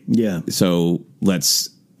debate. Yeah. So let's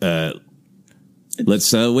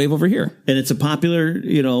wave over here. And it's a popular,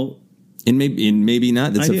 and maybe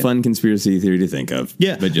not. That's a fun conspiracy theory to think of.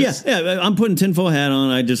 Yeah. But just, I'm putting tinfoil hat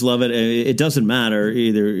on. I just love it. It doesn't matter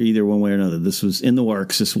either one way or another. This was in the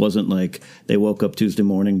works. This wasn't like they woke up Tuesday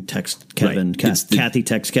morning, text Kevin, Kathy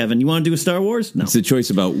text Kevin, you want to do a Star Wars? No. It's a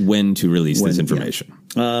choice about when to release this information.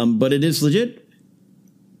 Yeah. But it is legit.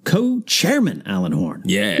 Co-chairman Alan Horn.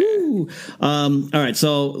 Yeah. All right.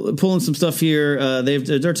 So pulling some stuff here.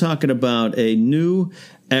 They're talking about a new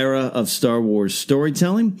era of Star Wars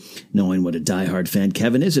storytelling. Knowing what a diehard fan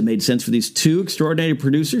Kevin is, it made sense for these two extraordinary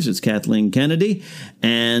producers. It's Kathleen Kennedy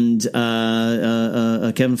and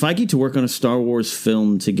Kevin Feige to work on a Star Wars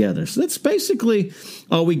film together. So that's basically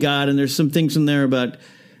all we got. And there's some things in there about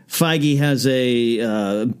Feige has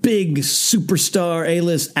a big superstar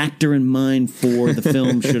A-list actor in mind for the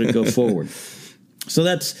film should it go forward. So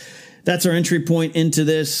that's our entry point into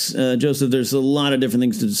this. Joseph, there's a lot of different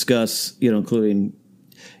things to discuss, including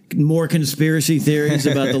more conspiracy theories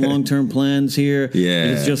about the long-term plans here. Yeah.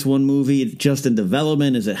 It's just one movie. It's just in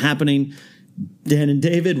development. Is it happening? Dan and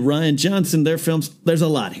David, Rian Johnson, their films. There's a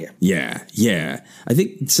lot here. Yeah. I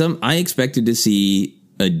think I expected to see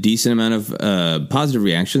a decent amount of positive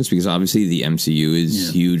reactions because obviously the MCU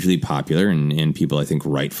is hugely popular and people, I think,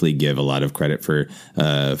 rightfully give a lot of credit for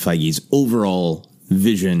Feige's overall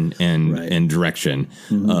vision and direction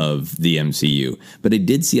of the MCU. But I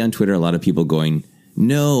did see on Twitter a lot of people going,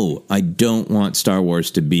 no, I don't want Star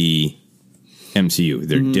Wars to be MCU.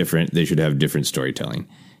 They're different. They should have different storytelling.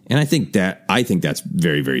 And I think that's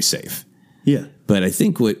very, very safe. Yeah. But I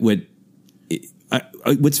think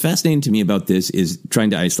what's fascinating to me about this is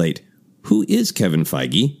trying to isolate who is Kevin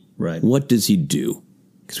Feige? Right. What does he do?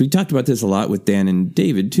 Because we talked about this a lot with Dan and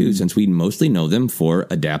David, too, since we mostly know them for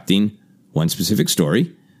adapting one specific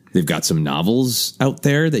story. They've got some novels out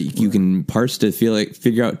there that you can parse to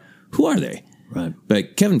figure out who are they. Right.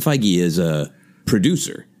 But Kevin Feige is a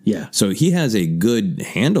producer. Yeah. So he has a good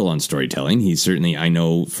handle on storytelling. He's certainly, I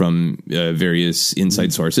know from various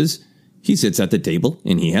inside sources, he sits at the table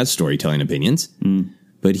and he has storytelling opinions.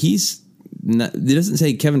 But it doesn't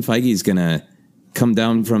say Kevin Feige is going to come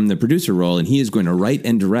down from the producer role and he is going to write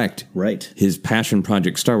and direct his passion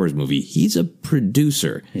project Star Wars movie. He's a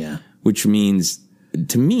producer. Yeah. Which means,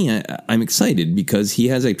 to me, I'm excited because he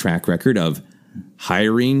has a track record of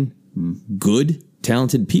hiring good,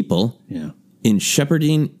 talented people in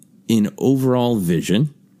shepherding in overall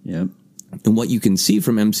vision. Yeah. And what you can see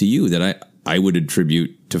from MCU that I would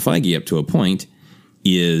attribute to Feige up to a point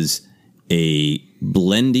is a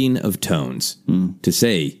blending of tones to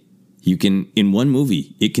say you can, in one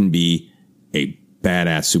movie, it can be a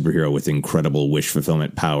badass superhero with incredible wish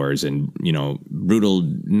fulfillment powers and, brutal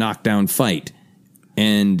knockdown fight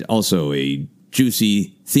and also a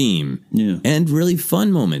juicy theme and really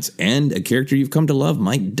fun moments and a character you've come to love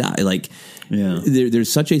might die.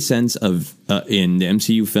 There's such a sense of in the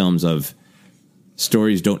MCU films of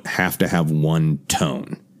stories don't have to have one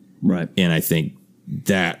tone. Right. And I think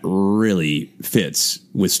that really fits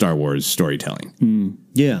with Star Wars storytelling.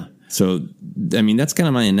 Yeah. So, I mean, that's kind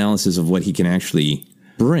of my analysis of what he can actually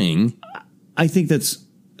bring. I think that's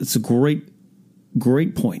a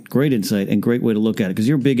great point, great insight, and great way to look at it because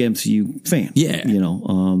you're a big MCU fan. Yeah.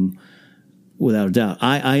 Without a doubt.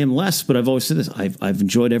 I am less, but I've always said this. I've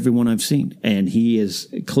enjoyed everyone I've seen, and he has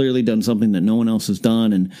clearly done something that no one else has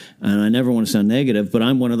done, and I never want to sound negative, but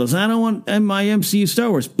I'm one of those, I don't want my MCU Star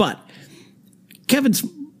Wars, but Kevin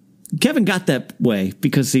got that way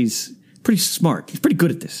because he's pretty smart. He's pretty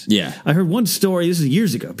good at this. Yeah. I heard one story, this is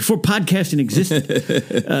years ago, before podcasting existed.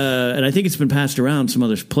 And I think it's been passed around some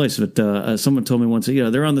other place, but someone told me once,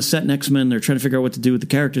 they're on the set in X-Men, they're trying to figure out what to do with the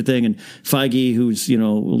character thing, and Feige, who's,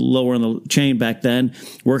 lower on the chain back then,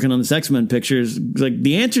 working on this X-Men picture, is like,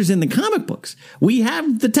 the answer's in the comic books. We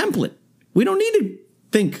have the template. We don't need to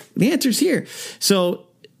think. The answer's here. So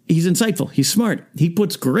he's insightful. He's smart. He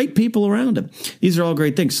puts great people around him. These are all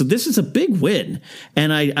great things. So this is a big win.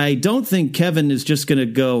 And I don't think Kevin is just going to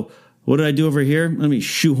go, what did I do over here? Let me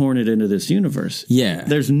shoehorn it into this universe. Yeah.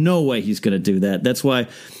 There's no way he's going to do that. That's why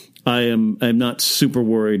I'm not super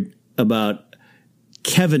worried about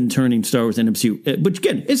Kevin turning Star Wars into MCU, which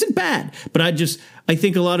again isn't bad. But I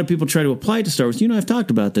think a lot of people try to apply it to Star Wars. I've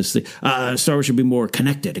talked about this. Star Wars should be more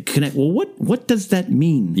connected. Well, what does that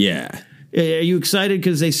mean? Yeah. Are you excited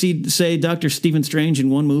because they say Dr. Stephen Strange in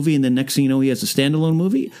one movie and then next thing you know he has a standalone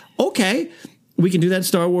movie? Okay, we can do that in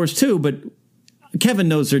Star Wars too, but Kevin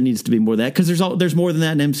knows there needs to be more of that because there's more than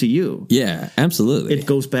that in MCU. Yeah, absolutely. It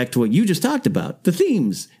goes back to what you just talked about, the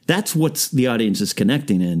themes. That's what the audience is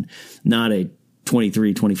connecting in, not a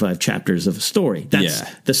 23, 25 chapters of a story. That's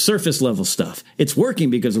the surface level stuff. It's working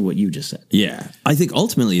because of what you just said. Yeah. I think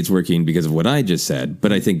ultimately it's working because of what I just said,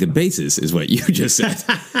 but I think the basis is what you just said,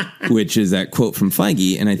 which is that quote from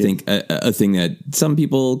Feige. And I think a thing that some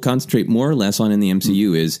people concentrate more or less on in the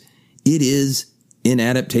MCU is it is an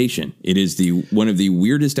adaptation. It is one of the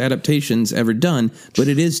weirdest adaptations ever done, but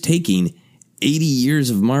it is taking 80 years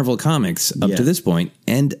of Marvel comics up to this point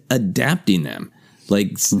and adapting them.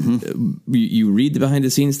 Like you read the behind the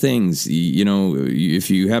scenes things, if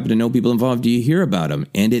you happen to know people involved, you hear about them.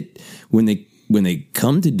 And when they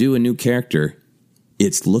come to do a new character,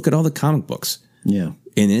 it's look at all the comic books. Yeah.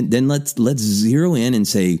 And then let's zero in and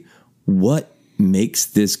say, what makes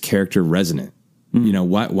this character resonant?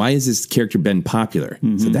 Why has this character been popular?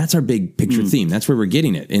 So that's our big picture theme. That's where we're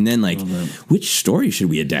getting it. And then which story should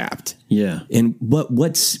we adapt? Yeah. And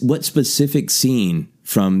what specific scene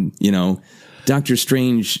from, Doctor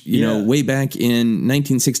Strange, way back in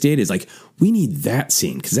 1968 is like, we need that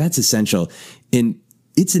scene because that's essential. And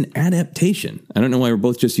it's an adaptation. I don't know why we're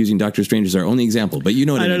both just using Doctor Strange as our only example, but you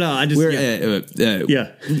know what I mean. Don't know. I just,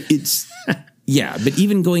 it's, but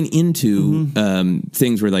even going into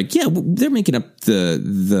things where they're making up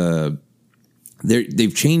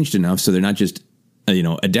they've changed enough so they're not just,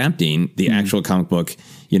 adapting the actual comic book,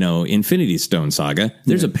 Infinity Stone Saga.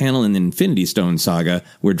 There's a panel in the Infinity Stone Saga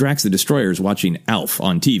where Drax the Destroyer is watching Alf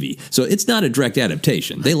on TV. So it's not a direct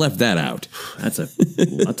adaptation. They left that out. That's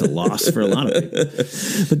a loss for a lot of people.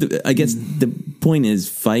 But I guess the point is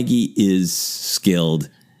Feige is skilled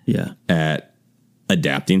at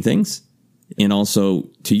adapting things. And also,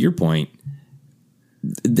 to your point,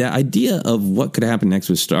 the idea of what could happen next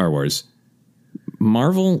with Star Wars,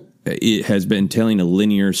 Marvel has been telling a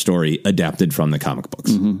linear story adapted from the comic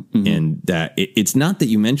books. And that it's not that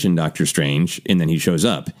you mention Doctor Strange and then he shows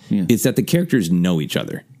up. Yeah. It's that the characters know each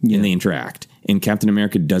other and they interact. And Captain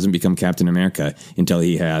America doesn't become Captain America until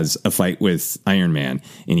he has a fight with Iron Man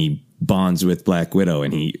and he bonds with Black Widow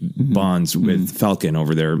and he bonds with Falcon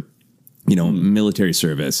over their military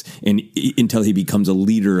service and until he becomes a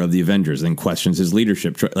leader of the Avengers and questions his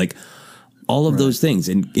leadership. Like all of those things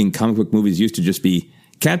in comic book movies used to just be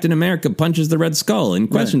Captain America punches the Red Skull and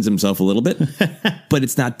questions himself a little bit, but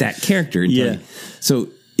it's not that character. So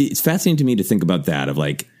it's fascinating to me to think about that of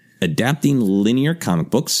adapting linear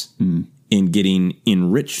comic books and getting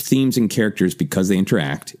enriched themes and characters because they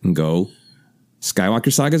interact and go,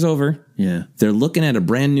 Skywalker Saga's over. Yeah. They're looking at a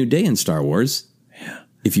brand new day in Star Wars. Yeah.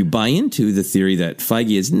 If you buy into the theory that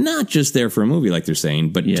Feige is not just there for a movie like they're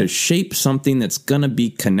saying, but to shape something that's going to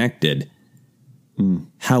be connected,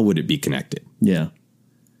 how would it be connected? Yeah.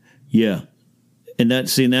 Yeah. And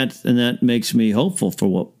that makes me hopeful for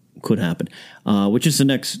what could happen, which is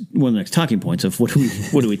one of the next talking points of what do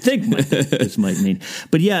we think this might mean.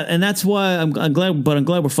 But yeah, and that's why I'm glad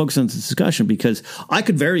we're focused on this discussion because I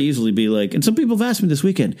could very easily be like, and some people have asked me this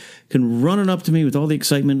weekend, can run it up to me with all the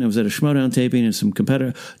excitement. I was at a Schmodown taping and some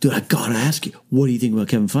competitor, dude, I gotta ask you, what do you think about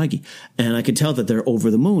Kevin Feige? And I can tell that they're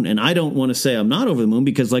over the moon. And I don't want to say I'm not over the moon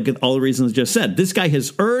because all the reasons I just said, this guy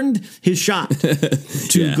has earned his shot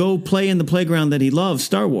to go play in the playground that he loves,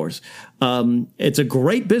 Star Wars. It's a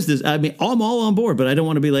great business. I mean, I'm all on board, but I don't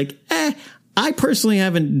want to be like, I personally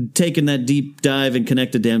haven't taken that deep dive and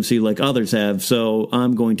connected to MCU like others have, so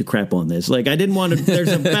I'm going to crap on this. I didn't want to,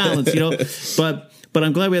 there's a balance, but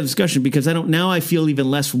I'm glad we had a discussion because now I feel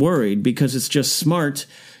even less worried because it's just smart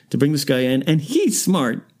to bring this guy in and he's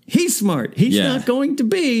smart. He's not going to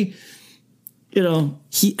be You know,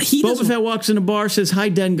 he Boba Fett walks in a bar, says, hi,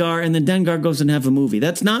 Dengar, and then Dengar goes and have a movie.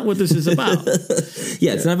 That's not what this is about.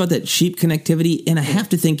 It's not about that cheap connectivity, and I have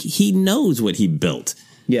to think he knows what he built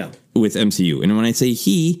with MCU. And when I say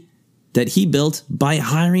that he built by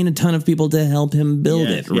hiring a ton of people to help him build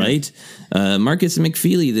it, right? Marcus and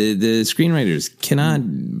McFeely, the screenwriters, cannot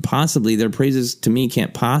possibly, their praises to me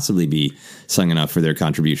can't possibly be sung enough for their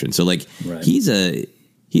contribution. So, like, he's a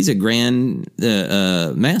grand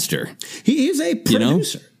master. He is a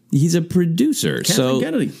producer. He's a producer. Catherine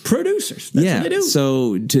Kennedy, producers. That's what they do.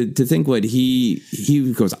 So to think what he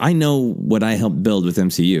goes, I know what I helped build with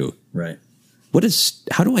MCU. Right.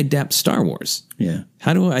 How do I adapt Star Wars? Yeah.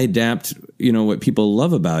 How do I adapt, what people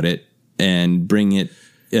love about it and bring it,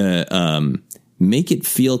 make it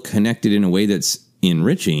feel connected in a way that's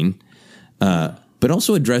enriching, but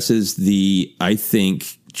also addresses the, I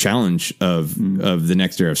think, challenge of the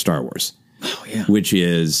next era of Star Wars. Oh, yeah. Which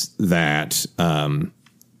is that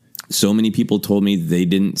so many people told me they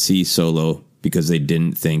didn't see Solo because they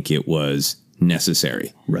didn't think it was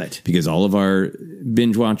necessary. Right. Because all of our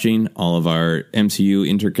binge watching, all of our MCU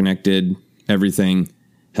interconnected, everything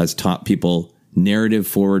has taught people narrative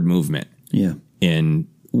forward movement. Yeah. And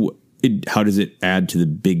how does it add to the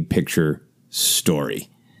big picture story?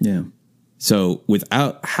 Yeah. So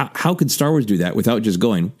how could Star Wars do that without just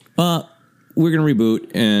going, we're going to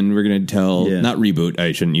reboot and we're going to tell, not reboot,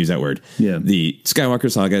 I shouldn't use that word. Yeah. The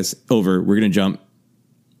Skywalker saga is over. We're going to jump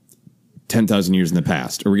 10,000 years in the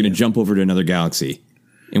past, or we're going to jump over to another galaxy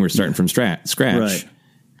and we're starting from scratch. Right.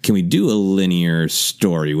 Can we do a linear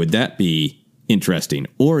story? Would that be interesting?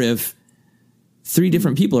 Or if 3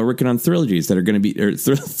 different people are working on trilogies that are going to be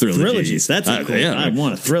trilogies. That's cool. I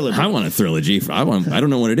want a trilogy. I want a trilogy. I don't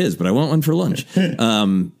know what it is, but I want one for lunch.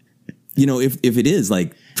 If it is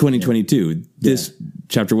like 2022, this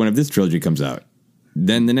chapter 1 of this trilogy comes out,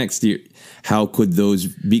 then the next year, how could those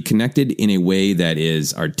be connected in a way that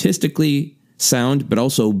is artistically sound, but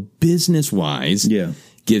also business wise? Yeah.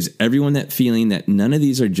 Gives everyone that feeling that none of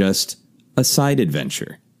these are just a side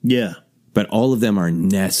adventure. Yeah. But all of them are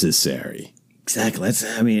necessary. Exactly.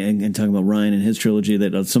 And talking about Ryan and his trilogy,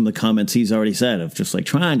 that some of the comments he's already said of just like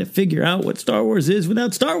trying to figure out what Star Wars is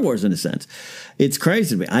without Star Wars, in a sense. It's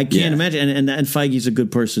crazy to me. I can't imagine. And Feige's a good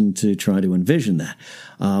person to try to envision that.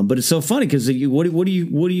 But it's so funny because what do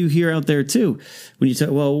you hear out there too when you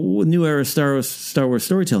talk, new era Star Wars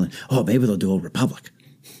storytelling? Oh, maybe they'll do Old Republic.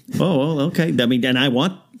 Oh, well, okay. I mean, and I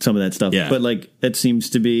want some of that stuff, but like that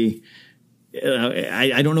seems to be.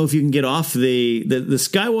 I don't know if you can get off the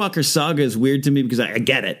Skywalker saga is weird to me because I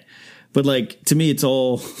get it, but like to me it's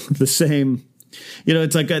all the same.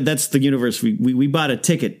 It's like that's the universe. We bought a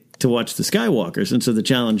ticket to watch the Skywalkers, and so the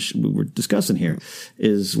challenge we were discussing here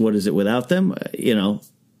is what is it without them? You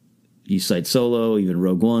cite Solo, even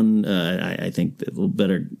Rogue One. I think a little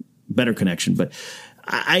better connection, but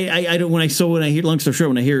I don't. When I hear, long story short,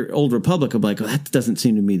 when I hear Old Republic, I'm like, that doesn't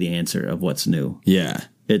seem to be the answer of what's new. Yeah,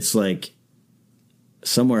 it's like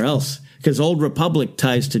somewhere else, because Old Republic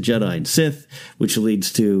ties to Jedi and Sith, which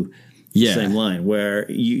leads to the same line. Where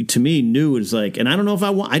to me, new is like, and I don't know if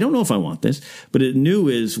I want this, but new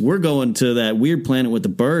is we're going to that weird planet with the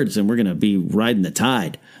birds, and we're going to be riding the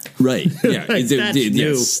tide. Right. Yeah. Like, that's new.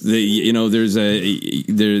 Yes. There's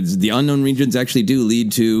the unknown regions actually do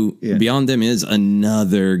lead to beyond them is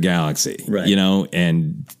another galaxy. Right.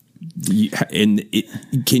 Can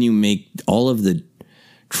you make all of the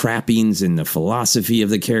trappings and the philosophy of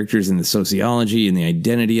the characters and the sociology and the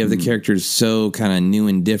identity of the characters so kind of new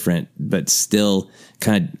and different, but still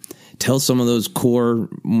kind of tell some of those core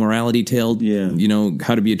morality tale,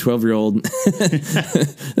 how to be a 12-year-old.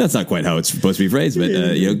 That's not quite how it's supposed to be phrased, but,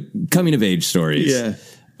 coming of age stories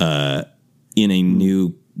in a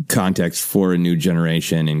new context for a new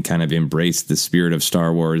generation, and kind of embrace the spirit of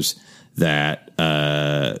Star Wars that,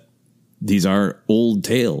 these are old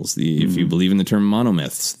tales. If you believe in the term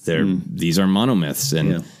monomyths, these are monomyths.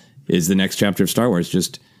 And is the next chapter of Star Wars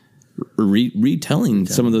just retelling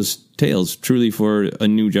some of those tales truly for a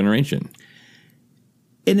new generation?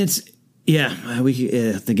 And it's,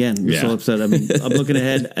 again, we're so upset. I mean, I'm looking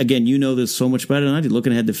ahead. Again, this so much better than I do.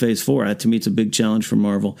 Looking ahead to Phase 4. To me, it's a big challenge for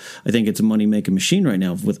Marvel. I think it's a money-making machine right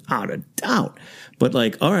now, without a doubt. But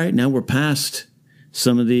like, all right, now we're past...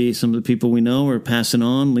 Some of the people we know are passing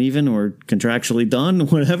on, leaving, or contractually done,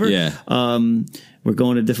 whatever. Yeah. We're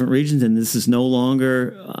going to different regions, and this is no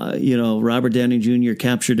longer, Robert Downey Jr.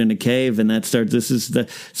 captured in a cave, and so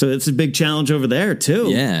it's a big challenge over there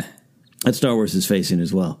too. Yeah. That Star Wars is facing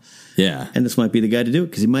as well. Yeah. And this might be the guy to do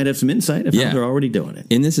it because he might have some insight of how they're already doing it.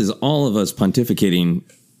 And this is all of us pontificating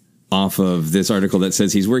off of this article that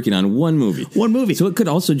says he's working on one movie. One movie. So it could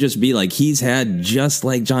also just be like he's had, just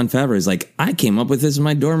like Jon Favreau is like, I came up with this in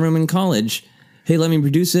my dorm room in college. Hey, let me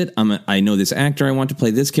produce it. I know this actor. I want to play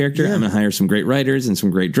this character. I'm going to hire some great writers and some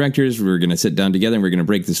great directors. We're going to sit down together and we're going to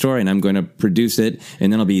break the story and I'm going to produce it.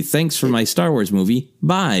 And then I'll be, thanks for my Star Wars movie.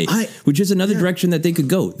 Bye. Which is another direction that they could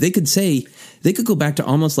go. They could go back to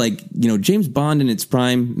almost like, James Bond in its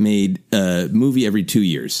prime made a movie every 2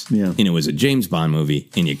 years. Yeah. And it was a James Bond movie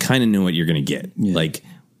and you kind of knew what you're going to get. Yeah. Like,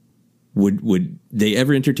 would they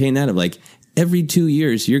ever entertain that of like every 2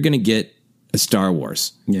 years you're going to get a Star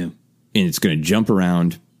Wars? Yeah. And it's going to jump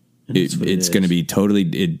around. It's going to be totally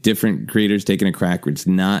different creators taking a crack. It's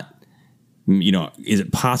not, is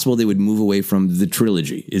it possible they would move away from the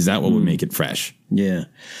trilogy? Is that what would make it fresh? Yeah.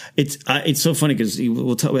 It's so funny because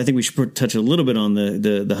I think we should touch a little bit on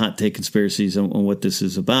the hot take conspiracies on what this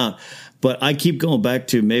is about. But I keep going back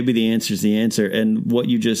to maybe the answer is the answer. And what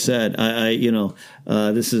you just said,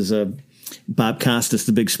 this is Bob Costas,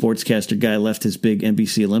 the big sportscaster guy, left his big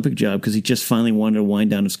NBC Olympic job because he just finally wanted to wind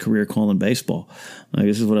down his career calling baseball. Like,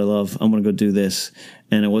 this is what I love. I'm going to go do this.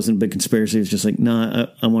 And it wasn't a big conspiracy. It was just like, nah,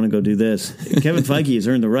 I want to go do this. Kevin Feige has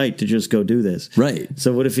earned the right to just go do this. Right.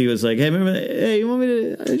 So what if he was like, hey, you want me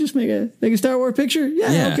to just make a Star Wars picture?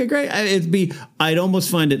 Yeah. Okay, great. I'd almost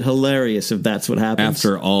find it hilarious if that's what happens.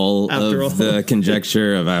 After all the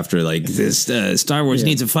conjecture of this Star Wars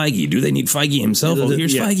needs a Feige. Do they need Feige himself? Oh,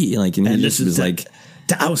 here's Feige. And this is like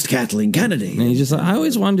to oust Kathleen Kennedy. And he's just like, I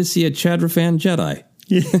always wanted to see a Chad Rafan Jedi.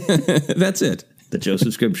 That's it. The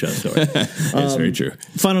Joseph Scrimshaw story. That's very true.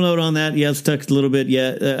 Final note on that. Yes, touched a little bit.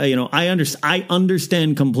 I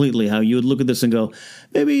understand completely how you would look at this and go,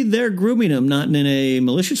 maybe they're grooming him, not in a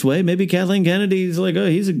malicious way. Maybe Kathleen Kennedy's like, oh,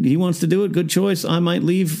 he wants to do it. Good choice. I might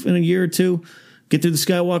leave in a year or two, get through the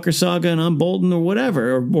Skywalker saga, and I'm Bolton or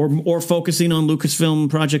whatever, or focusing on Lucasfilm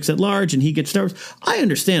projects at large, and he gets Star Wars. I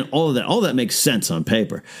understand all of that. All that makes sense on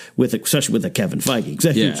paper, especially with a Kevin Feige.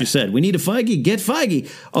 Exactly what you said. We need a Feige. Get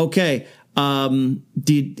Feige. Okay. Do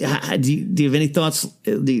you have any thoughts?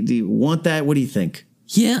 Do you want that? What do you think?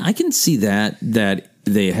 Yeah, I can see that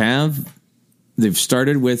they've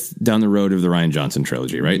started with down the road of the Rian Johnson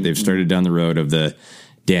trilogy, right? Mm-hmm. They've started down the road of the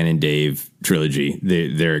Dan and Dave trilogy.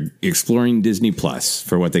 They're exploring Disney Plus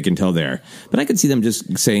for what they can tell there. But I could see them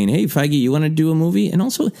just saying, hey, Feige, you want to do a movie? And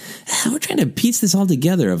also, we're trying to piece this all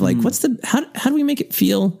together of like, how do we make it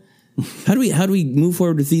feel? How do we move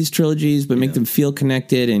forward with these trilogies, but make them feel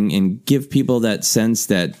connected and give people that sense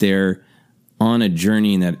that they're on a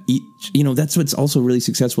journey and that that's what's also really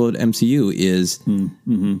successful at MCU is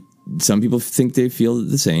some people think they feel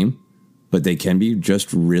the same, but they can be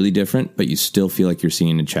just really different, but you still feel like you're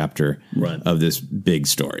seeing a chapter of this big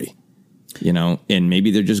story. And maybe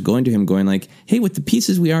they're just going to him going like, hey, with the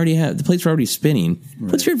pieces we already have, the plates are already spinning.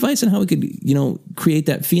 What's your advice on how we could, create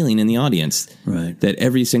that feeling in the audience that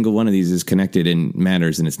every single one of these is connected and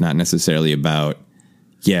matters. And it's not necessarily about,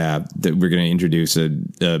 that we're going to introduce a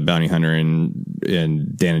bounty hunter in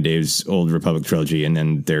Dan and Dave's Old Republic trilogy. And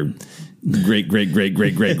then their great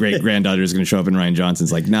granddaughter is going to show up in Rian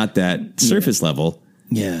Johnson's, like, not that surface level.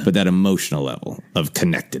 Yeah. But that emotional level of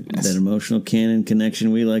connectedness. That emotional canon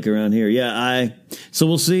connection we like around here. Yeah, so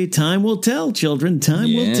we'll see. Time will tell, children.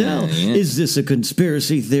 Time will tell. Yeah. Is this a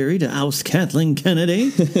conspiracy theory to oust Kathleen Kennedy?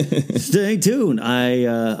 Stay tuned.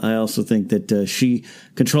 I also think that she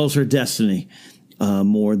controls her destiny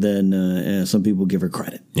more than some people give her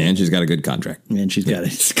credit. Yeah, and she's got a good contract. And she's got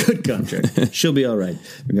a good contract. She'll be all right,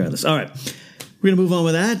 regardless. All right. We're going to move on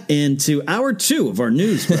with that into hour 2 of our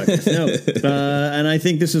news breakfast. And I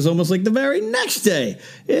think this is almost like the very next day.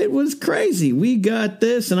 It was crazy. We got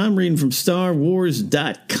this, and I'm reading from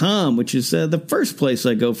StarWars.com, which is the first place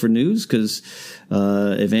I go for news, because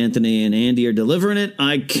if Anthony and Andy are delivering it,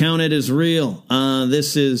 I count it as real.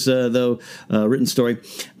 This is, though, a written story.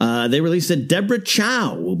 They released that Deborah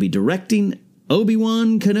Chow will be directing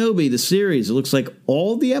Obi-Wan Kenobi, the series. It looks like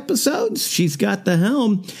all the episodes, she's got the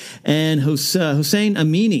helm. And Hossein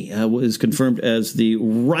Amini was confirmed as the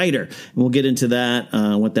writer. And we'll get into that,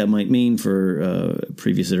 what that might mean for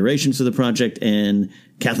previous iterations of the project, and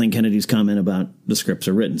Kathleen Kennedy's comment about the scripts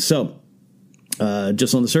are written. So,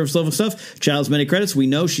 just on the surface level stuff, Chow's many credits. We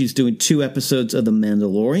know she's doing 2 episodes of The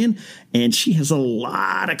Mandalorian, and she has a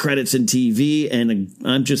lot of credits in TV, and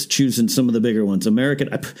I'm just choosing some of the bigger ones.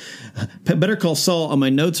 Better Call Saul. On my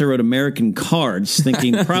notes, I wrote American Cards,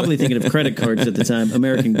 probably thinking of credit cards at the time.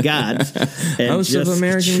 American Gods. House of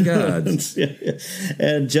American Gods.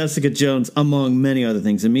 And Jessica Jones, among many other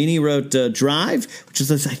things. Amini wrote Drive, which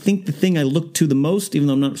is, I think, the thing I look to the most, even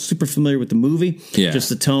though I'm not super familiar with the movie. Yeah. Just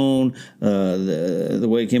the tone, the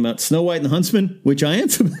way it came out, Snow White and the Huntsman, which I am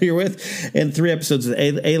familiar with, and 3 episodes of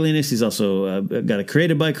Alienist. He's also got a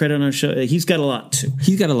created by credit on our show. He's got a lot too.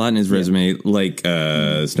 He's got a lot in his resume, like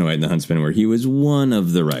Snow White and the Huntsman, where he was one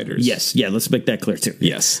of the writers. Yes, yeah, let's make that clear too.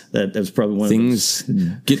 Yes. That was probably one Things of those.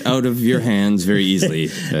 get out of your hands very easily.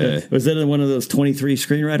 Was that in one of those 23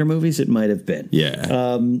 screenwriter movies? It might have been.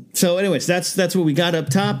 Yeah. So anyways, that's what we got up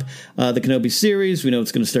top. The Kenobi series, we know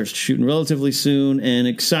it's going to start shooting relatively soon, and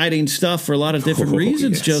exciting stuff for a lot of different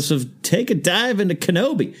reasons. Yes. Joseph, take a dive into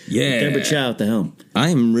Kenobi. Yeah. Deborah Chow at the helm. I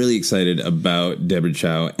am really excited about Deborah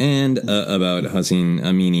Chow and about Hossein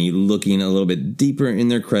Amini looking a little bit deeper in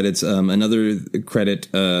their credits. Another credit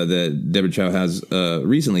that Deborah Chow has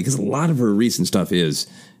recently, because a lot of her recent stuff is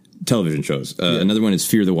television shows. Another one is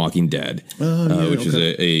Fear the Walking Dead, which is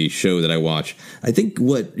a show that I watch. I think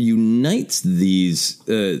what unites these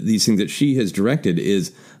things that she has directed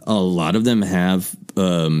is a lot of them have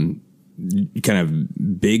kind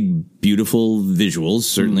of big, beautiful visuals.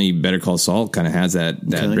 Certainly Better Call Saul kind of has that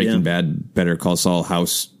Breaking Bad, Better Call Saul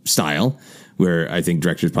house style, where I think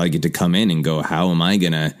directors probably get to come in and go, how am I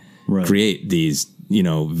going to create these,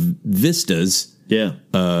 vistas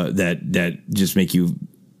that just make you,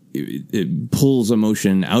 it pulls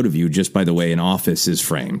emotion out of you just by the way an office is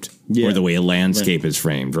framed or the way a landscape is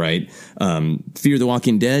framed, right? Fear the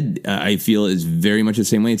Walking Dead, I feel, is very much the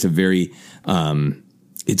same way. It's a very,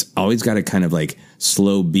 it's always got a kind of like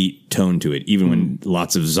slow beat tone to it, even when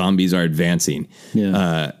lots of zombies are advancing.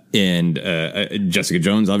 And Jessica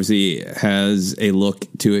Jones obviously has a look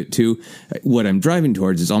to it too. What I'm driving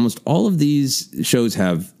towards is almost all of these shows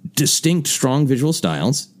have distinct, strong visual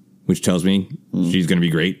styles, which tells me she's going to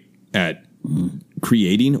be great at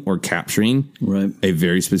creating or capturing a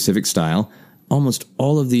very specific style. Almost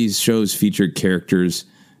all of these shows feature characters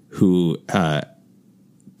who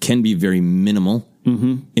can be very minimal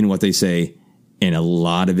in what they say, and a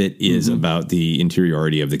lot of it is about the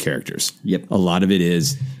interiority of the characters. A lot of it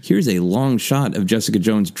is, here's a long shot of Jessica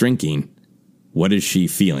Jones drinking. What is she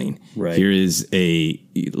feeling? Here is a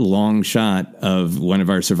long shot of one of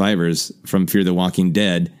our survivors from Fear the Walking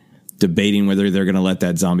Dead debating whether they're going to let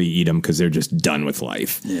that zombie eat them because they're just done with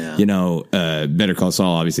life. Better Call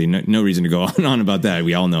Saul, obviously, no reason to go on and on about that.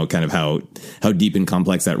 We all know kind of how deep and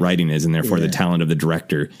complex that writing is, and therefore the talent of the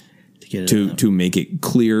director to make it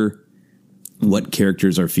clear what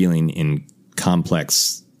characters are feeling in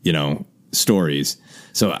complex, stories.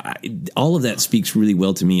 So all of that speaks really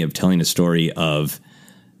well to me of telling a story of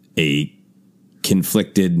a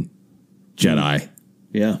conflicted Jedi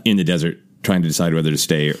in the desert, trying to decide whether to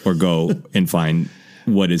stay or go and find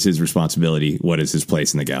what is his responsibility, what is his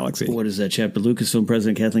place in the galaxy. What is that chapter? Lucasfilm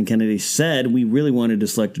President Kathleen Kennedy said, we really wanted to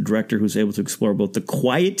select a director who's able to explore both the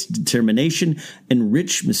quiet determination and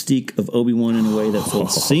rich mystique of Obi-Wan in a way that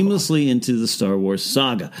folds seamlessly into the Star Wars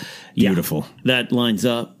saga. Beautiful. That lines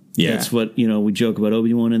up. That's what, we joke about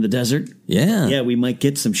Obi-Wan in the desert. Yeah, we might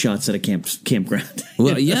get some shots at a campground.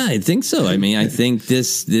 Well, yeah, I think so. I mean, I think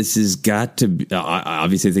this has got to be,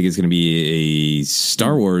 obviously I think it's going to be a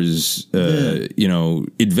Star Wars,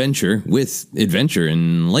 adventure with adventure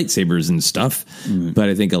and lightsabers and stuff. But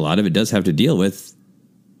I think a lot of it does have to deal with,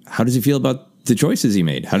 how does he feel about the choices he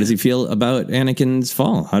made? How does he feel about Anakin's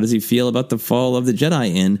fall? How does he feel about the fall of the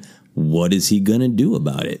Jedi? And what is he going to do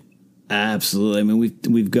about it? Absolutely. I mean,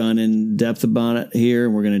 we've gone in depth about it here.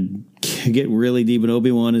 We're going to get really deep in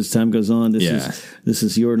Obi-Wan as time goes on. This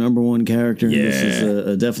is your number one character. This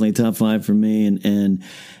is definitely top 5 for me. And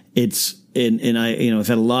it's and I I've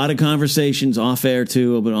had a lot of conversations off air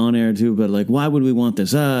too, but on air too. But like, why would we want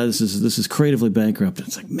this? This is creatively bankrupt.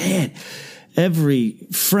 It's like, man, every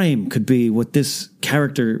frame could be what this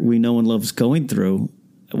character we know and love is going through.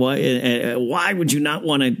 Why would you not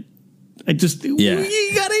want to? You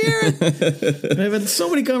gotta hear it. I've had so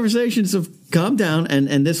many conversations of calm down,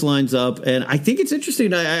 and this lines up, and I think it's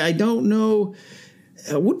interesting. I don't know.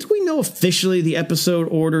 What do we know officially the episode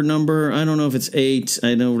order number? I don't know if it's 8.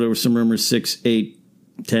 I know there were some rumors 6, 8,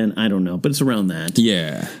 10. I don't know, but it's around that.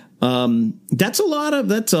 Yeah. That's a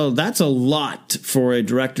lot for a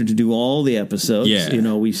director to do all the episodes.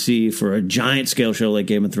 We see for a giant scale show like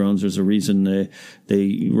Game of Thrones, there's a reason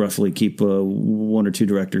they roughly keep 1 or 2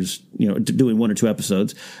 directors, doing 1 or 2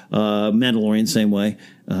 episodes. Mandalorian, same way.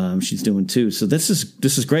 She's doing 2. So this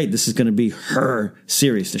is great. This is going to be her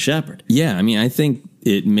series to shepherd. Yeah. I mean, I think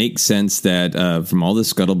it makes sense that, from all the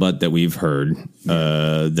scuttlebutt that we've heard,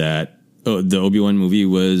 that the Obi-Wan movie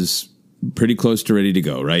was pretty close to ready to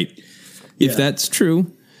go, right? If that's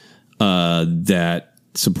true, that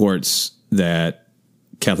supports that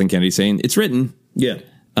Kathleen Kennedy saying it's written.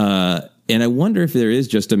 And I wonder if there is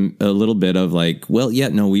just a little bit of like, well, yeah,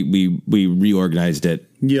 no, we reorganized it.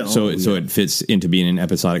 Yeah. So it fits into being an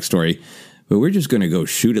episodic story, but we're just going to go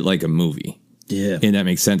shoot it like a movie. Yeah. And that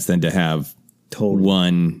makes sense then to have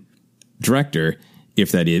one director,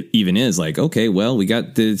 if that even is like, okay, well, we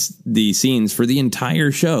got the scenes for the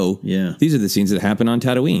entire show. Yeah. These are the scenes that happen on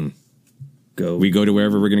Tatooine. We go to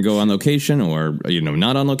wherever we're going to go on location or,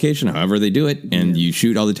 not on location, however they do it. And you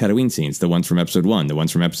shoot all the Tatooine scenes, the ones from episode 1, the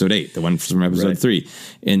ones from episode 8, the ones from episode 3.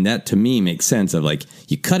 And that to me makes sense of like,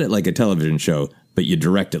 you cut it like a television show, but you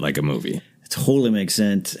direct it like a movie. It totally makes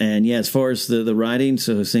sense. And yeah, as far as the writing,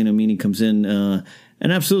 so Hossein Amini comes in, and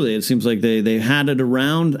absolutely, it seems like they had it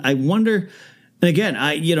around. I wonder. And again,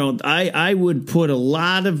 I would put a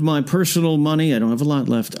lot of my personal money, I don't have a lot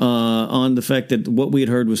left, on the fact that what we had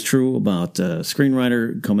heard was true about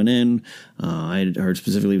screenwriter coming in. I had heard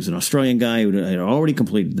specifically it was an Australian guy who had already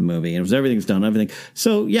completed the movie, and it was everything's done, everything.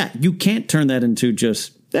 So yeah, you can't turn that into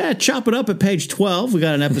just chop it up at page 12. We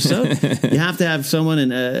got an episode. You have to have someone,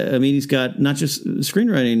 and he's got not just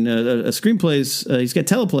screenwriting, screenplays. He's got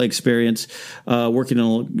teleplay experience, working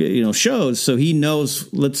on shows, so he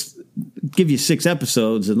knows. Let's give you 6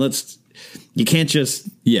 episodes, and you can't just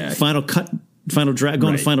final draft, go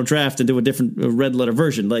into final draft and do a different red letter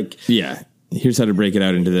version. Here's how to break it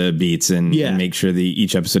out into the beats and make sure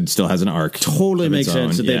each episode still has an arc. Totally makes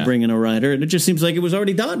sense that they bring in a writer, and it just seems like it was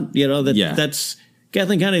already done. That's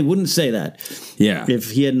Kathleen Kennedy wouldn't say that. Yeah,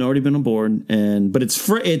 if he hadn't already been on board, but it's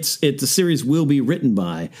the series will be written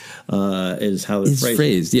by is how it's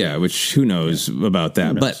phrased. Yeah, which who knows about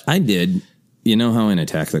that? But I did. You know how in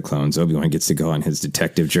Attack of the Clones, Obi-Wan gets to go on his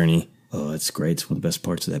detective journey? Oh, it's great. It's one of the best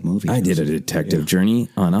parts of that movie. I did a detective journey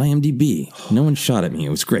on IMDb. No one shot at me.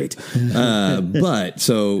 It was great. But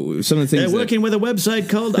so some of the things... They're working with a website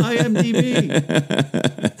called IMDb.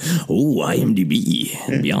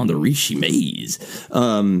 IMDb. Beyond the Rishi Maze.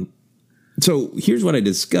 So here's what I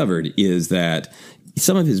discovered is that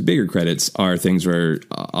some of his bigger credits are things where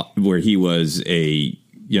he was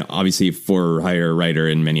obviously for hire writer,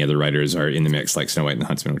 and many other writers are in the mix, like Snow White and the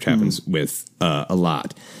Huntsman, which happens with a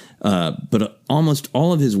lot. But almost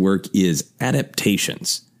all of his work is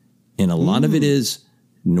adaptations, and a lot of it is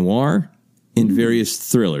noir and various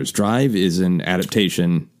thrillers. Drive is an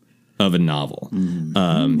adaptation of a novel.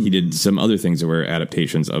 He did some other things that were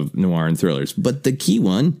adaptations of noir and thrillers, but the key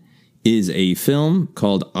one is a film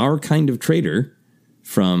called Our Kind of Traitor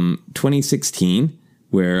from 2016.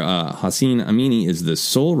 Where Hossein Amini is the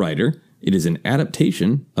sole writer. It is an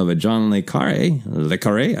adaptation of a John Le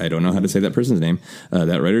Carré. I don't know how to say that person's name.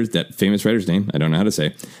 That famous writer's name, I don't know how to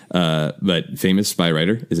say. But famous spy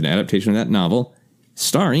writer is an adaptation of that novel,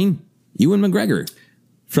 starring Ewan McGregor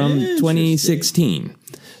from 2016.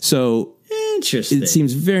 So interesting. It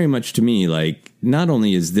seems very much to me like not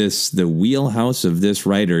only is this the wheelhouse of this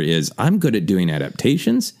writer is I'm good at doing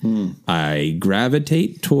adaptations. I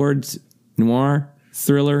gravitate towards noir,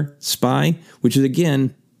 thriller, spy, which is,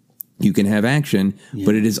 again, you can have action,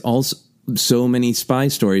 but it is also so many spy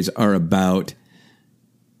stories are about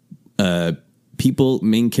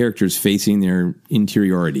main characters facing their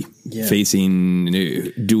interiority, facing,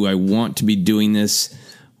 do I want to be doing this?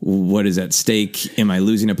 What is at stake? Am I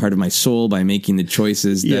losing a part of my soul by making the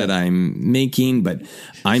choices that I'm making? But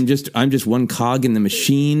I'm just one cog in the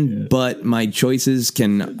machine, but my choices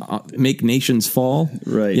can make nations fall.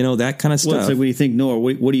 Right. That kind of stuff. Well, it's like when you think Noah,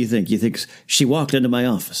 what do you think? You think she walked into my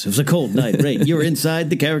office. It was a cold night. Right. You were inside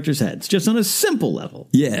the character's heads, just on a simple level.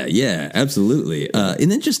 Yeah, absolutely.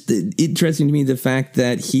 And then just interesting to me, the fact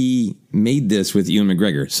that he made this with Ewan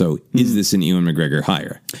McGregor. So is this an Ewan McGregor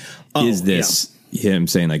hire? Is this... him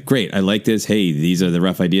saying like, great, I like this. Hey, these are the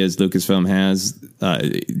rough ideas Lucasfilm has.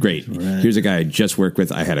 Great. Right. Here's a guy I just worked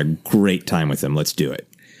with. I had a great time with him. Let's do it.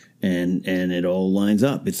 And it all lines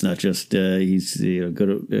up. It's not just he's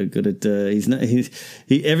good at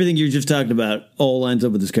everything you're just talking about all lines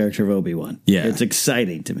up with this character of Obi-Wan. Yeah, it's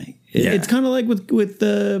exciting to me. It's kind of like with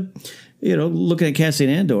looking at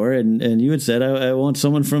Cassian Andor, and you had said, I want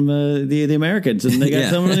someone from the Americans, and they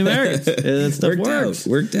got someone from the Americans. That stuff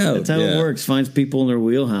worked out. That's how it works. Finds people in their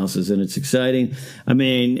wheelhouses, and it's exciting. I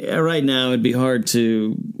mean, right now it'd be hard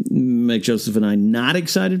to make Joseph and I not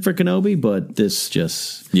excited for Kenobi, but this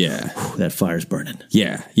just that fire's burning.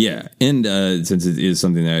 Yeah. And since it is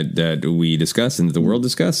something that we discuss and that the world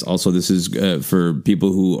discuss, also this is for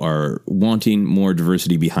people who are wanting more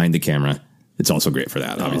diversity behind the camera. It's also great for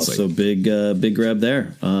that, obviously. So big grab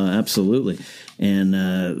there. Absolutely.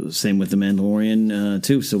 And same with The Mandalorian,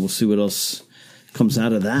 too. So we'll see what else comes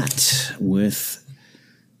out of that with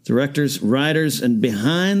directors, writers, and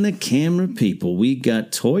behind the camera people. We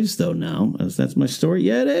got toys, though, now. That's my story?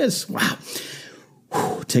 Yeah, it is. Wow.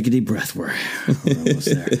 Whew, take a deep breath. We're almost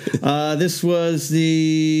there. This was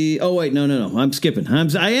the... Oh, wait, no. I'm skipping.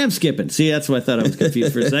 I am skipping. See, that's why I thought I was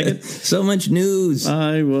confused for a second. So much news.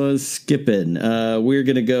 I was skipping. We're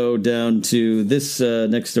going to go down to this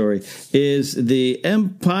next story is the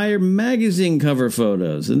Empire Magazine cover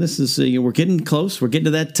photos. And this is, we're getting close. We're getting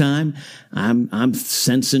to that time. I'm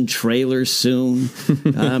sensing trailers soon.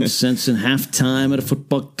 I'm sensing halftime at a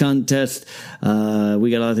football contest. We got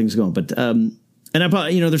a lot of things going. But... And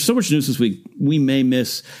there's so much news this week. We may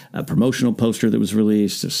miss a promotional poster that was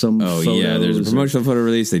released. There's there's a promotional photo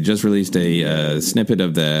release. They just released a snippet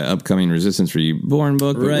of the upcoming Resistance Reborn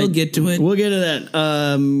book. Right. We'll get to it. We'll get to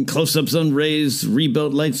that. Close-ups on Rey's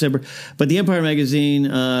rebuilt lightsaber. But the Empire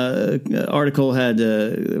Magazine article had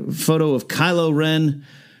a photo of Kylo Ren.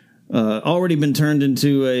 Already been turned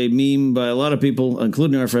into a meme by a lot of people,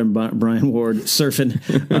 including our friend Brian Ward, surfing.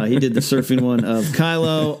 He did the surfing one of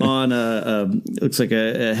Kylo on looks like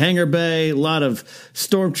a hangar bay, a lot of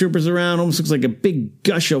stormtroopers around, almost looks like a big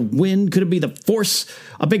gush of wind. Could it be the Force,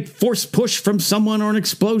 a big Force push from someone or an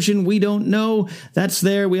explosion? We don't know. That's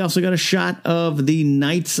there. We also got a shot of the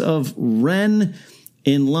Knights of Ren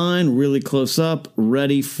in line, really close up,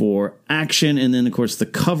 ready for action. And then, of course, the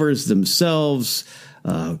covers themselves,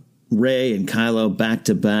 Rey and Kylo back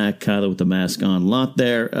to back, Kylo with the mask on, lot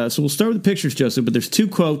there. So we'll start with the pictures, Joseph, but there's two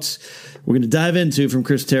quotes we're going to dive into from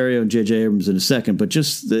Chris Terrio and J.J. Abrams in a second, but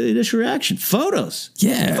just the initial reaction. Photos.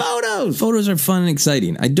 Yeah. Photos. Photos are fun and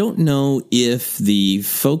exciting. I don't know if the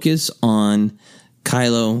focus on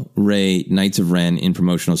Kylo, Rey, Knights of Ren in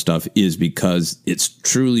promotional stuff is because it's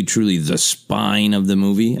truly, truly the spine of the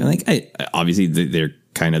movie. I think obviously they're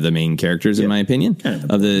kind of the main characters, in my opinion,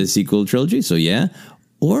 of the sequel trilogy. So, yeah.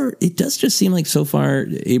 Or it does just seem like so far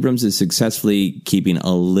Abrams is successfully keeping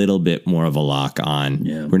a little bit more of a lock on.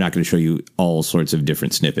 Yeah. We're not going to show you all sorts of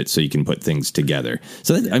different snippets so you can put things together.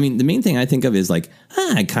 So, the main thing I think of is like,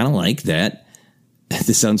 I kind of like that.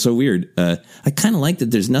 This sounds so weird. I kind of like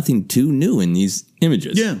that there's nothing too new in these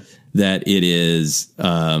images. Yeah. That it is,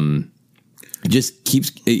 just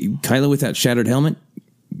keeps Kylo with that shattered helmet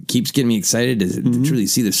keeps getting me excited to truly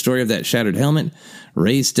see the story of that shattered helmet.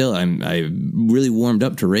 Rey still, I really warmed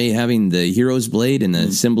up to Rey having the hero's blade and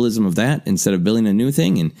the symbolism of that instead of building a new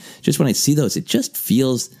thing. And just when I see those, it just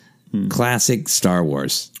feels classic Star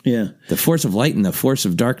Wars. Yeah. The force of light and the force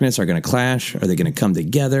of darkness are going to clash. Are they going to come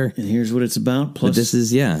together? And here's what it's about. Plus, but this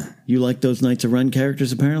is, you like those Knights of Ren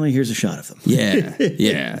characters, apparently? Here's a shot of them. Yeah.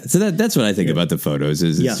 Yeah. So that's what I think about the photos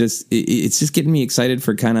is it's just getting me excited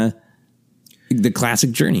for kind of the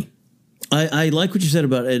classic journey. I like what you said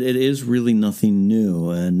about it. It is really nothing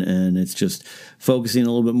new, and it's just focusing a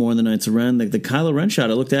little bit more on the Knights of Ren. The Kylo Ren shot,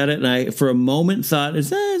 I looked at it, and I, for a moment, thought, is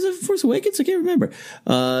it Force Awakens? I can't remember.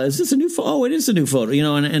 Is this a new photo? Oh, it is a new photo.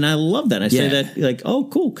 And I love that. I say that, like, oh,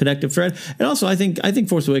 cool, connective thread. And also, I think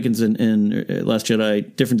Force Awakens and Last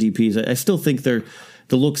Jedi, different DPs, I still think the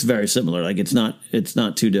look's very similar. Like, it's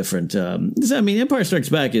not too different. Empire Strikes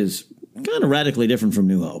Back is kind of radically different from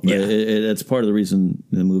New Hope. Yeah. That's part of the reason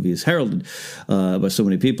the movie is heralded by so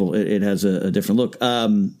many people. It has a different look.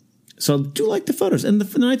 So I do like the photos. And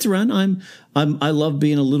the Knights of Ren, I love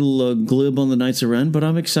being a little glib on the Knights of Ren, but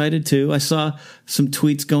I'm excited too. I saw some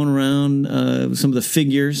tweets going around, some of the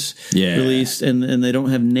figures released, and they don't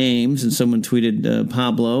have names. And someone tweeted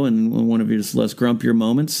Pablo, and one of your less grumpier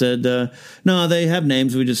moments said, no, they have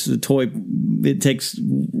names. We just,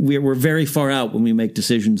 we're very far out when we make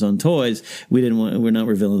decisions on toys. We're not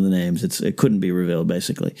revealing the names. It couldn't be revealed,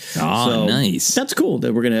 basically. Oh, so nice. That's cool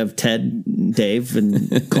that we're going to have Ted, Dave,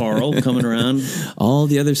 and Carl coming around. All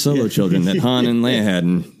the other solo children that Han and Leia had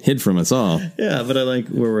and hid from us all. Yeah, but I like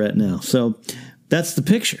where we're at now. So that's the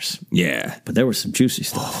pictures. Yeah. But there was some juicy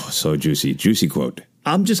stuff. Oh, so juicy. Juicy quote.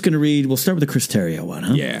 I'm just going to read. We'll start with the Chris Terrio one,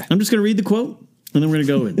 huh? Yeah. I'm just going to read the quote, and then we're going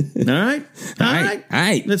to go in. All right? All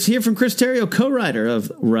right. Let's hear from Chris Terrio, co-writer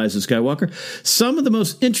of Rise of Skywalker. Some of the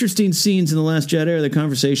most interesting scenes in The Last Jedi are the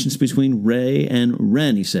conversations between Rey and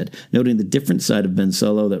Ren, he said, noting the different side of Ben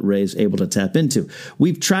Solo that Rey is able to tap into.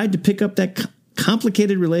 We've tried to pick up that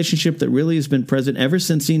complicated relationship that really has been present ever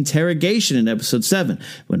since the interrogation in Episode 7.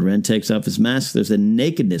 When Ren takes off his mask, there's a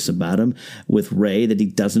nakedness about him with Rey that he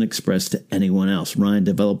doesn't express to anyone else. Ryan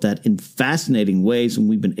developed that in fascinating ways, and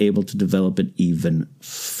we've been able to develop it even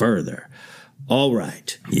further. All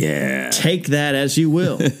right. Yeah. Take that as you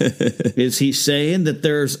will. Is he saying that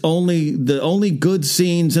there's the only good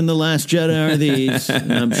scenes in The Last Jedi are these?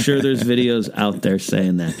 I'm sure there's videos out there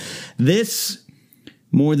saying that. This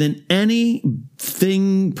more than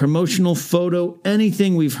anything, promotional photo,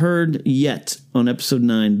 anything we've heard yet on episode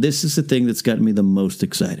 9, this is the thing that's gotten me the most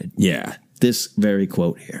excited. Yeah. This very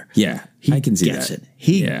quote here. Yeah. I can see that.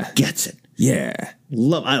 He gets it. Yeah.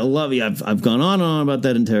 I love you. I've gone on and on about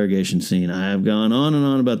that interrogation scene. I have gone on and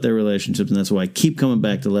on about their relationships, and that's why I keep coming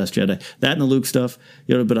back to Last Jedi. That and the Luke stuff,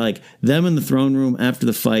 but like them in the throne room after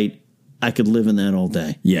the fight, I could live in that all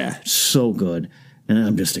day. Yeah. So good. And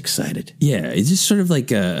I'm just excited. Yeah, it's just sort of like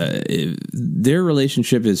their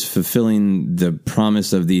relationship is fulfilling the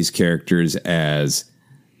promise of these characters as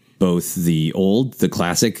both the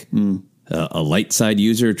classic, a light side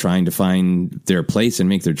user trying to find their place and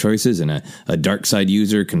make their choices, and a dark side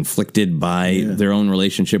user conflicted by their own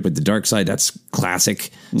relationship with the dark side. That's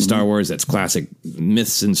classic Star Wars. That's classic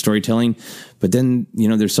myths and storytelling. But then,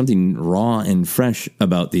 there's something raw and fresh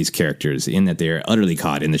about these characters in that they are utterly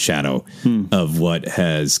caught in the shadow of what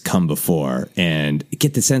has come before, and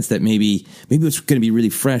get the sense that maybe what's going to be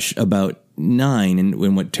really fresh about 9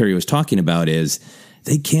 and what Terry was talking about is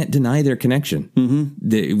they can't deny their connection.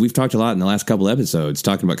 We've talked a lot in the last couple episodes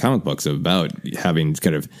talking about comic books about having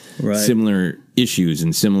kind of similar issues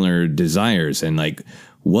and similar desires. And like,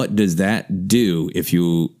 what does that do if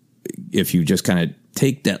you just kind of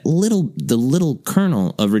take the little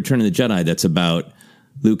kernel of Return of the Jedi that's about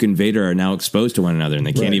Luke and Vader are now exposed to one another, and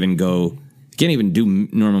they can't even do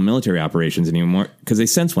normal military operations anymore because they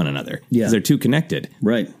sense one another because they're too connected.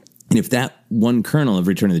 Right. And if that one kernel of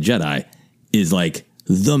Return of the Jedi is like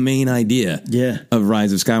the main idea of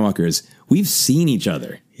Rise of Skywalker is we've seen each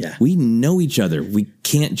other. Yeah. We know each other. We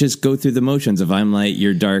can't just go through the motions of I'm light,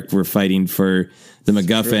 you're dark, we're fighting for the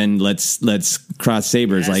MacGuffin, let's cross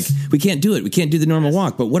sabers. Like, we can't do it. We can't do the normal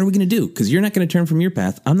walk. But what are we going to do? Because you're not going to turn from your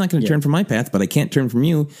path. I'm not going to turn from my path, but I can't turn from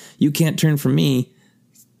you. You can't turn from me.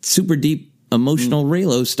 Super deep emotional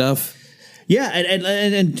Reylo stuff. Yeah,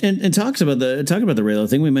 and talking about the Reylo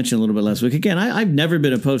thing we mentioned a little bit last week. Again, I've never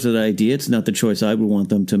been opposed to that idea. It's not the choice I would want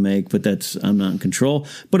them to make, but I'm not in control.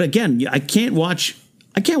 But again, I can't watch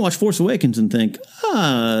Force Awakens and think,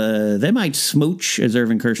 they might smooch, as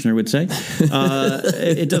Irvin Kershner would say.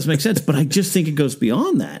 It does make sense, but I just think it goes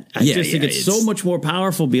beyond that. I just think it's so much more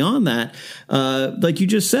powerful beyond that. Like you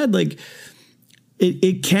just said, like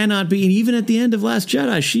it cannot be. And even at the end of Last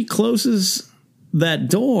Jedi, she closes that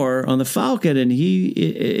door on the Falcon, and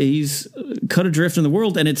he's cut adrift in the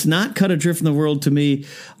world. And it's not cut adrift in the world to me,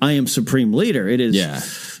 I am supreme leader. It is, I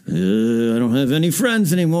don't have any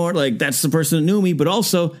friends anymore. Like, that's the person that knew me, but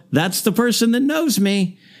also that's the person that knows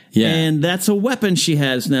me. Yeah. And that's a weapon she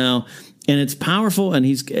has now. And it's powerful, and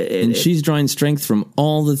she's drawing strength from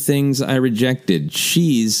all the things I rejected.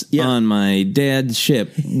 She's on my dad's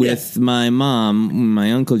ship with my mom.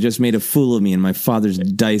 My uncle just made a fool of me, and my father's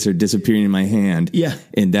dice are disappearing in my hand. Yeah.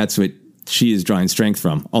 And that's what she is drawing strength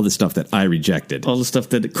from. All the stuff that I rejected. All the stuff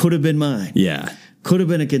that could have been mine. Yeah. Could have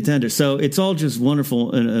been a contender. So it's all just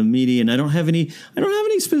wonderful and meaty, and I don't have any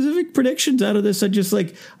specific predictions out of this. I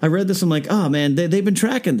read this, I'm like, oh man, they've been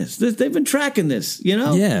tracking this. They've been tracking this,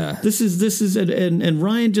 Yeah. This is and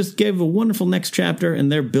Ryan just gave a wonderful next chapter,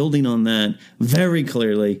 and they're building on that very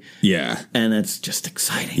clearly. Yeah. And that's just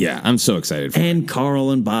exciting. Yeah, I'm so excited for it.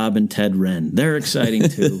 Carl and Bob and Ted Wren. They're exciting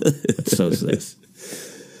too. So is this.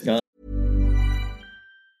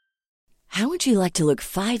 How would you like to look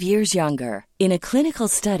 5 years younger? In a clinical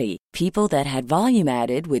study, people that had volume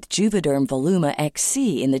added with Juvederm Voluma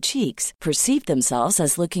XC in the cheeks perceived themselves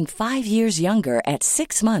as looking 5 years younger at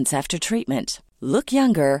 6 months after treatment. Look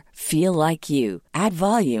younger, feel like you. Add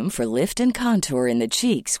volume for lift and contour in the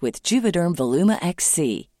cheeks with Juvederm Voluma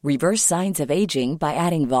XC. Reverse signs of aging by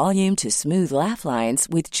adding volume to smooth laugh lines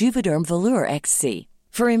with Juvederm Volure XC.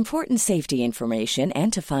 For important safety information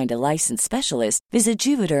and to find a licensed specialist, visit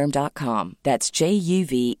Juvederm.com. That's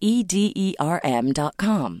JUVEDERM.com.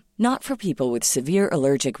 Not for people with severe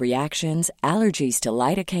allergic reactions, allergies to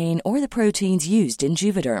lidocaine, or the proteins used in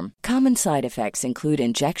Juvederm. Common side effects include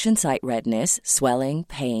injection site redness, swelling,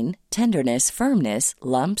 pain, tenderness, firmness,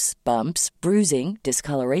 lumps, bumps, bruising,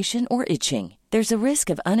 discoloration, or itching. There's a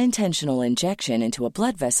risk of unintentional injection into a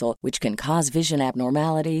blood vessel, which can cause vision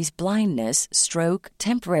abnormalities, blindness, stroke,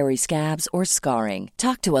 temporary scabs, or scarring.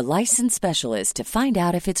 Talk to a licensed specialist to find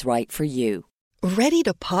out if it's right for you. Ready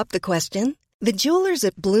to pop the question? The jewelers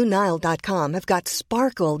at BlueNile.com have got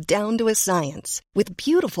sparkle down to a science with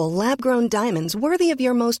beautiful lab-grown diamonds worthy of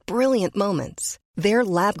your most brilliant moments. Their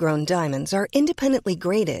lab-grown diamonds are independently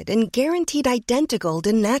graded and guaranteed identical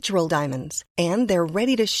to natural diamonds, and they're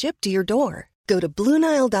ready to ship to your door. Go to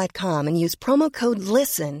BlueNile.com and use promo code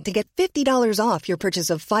LISTEN to get $50 off your purchase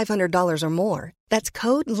of $500 or more. That's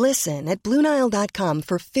code LISTEN at BlueNile.com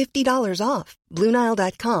for $50 off.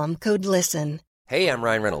 BlueNile.com, code LISTEN. Hey, I'm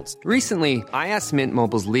Ryan Reynolds. Recently, I asked Mint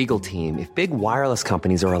Mobile's legal team if big wireless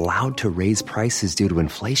companies are allowed to raise prices due to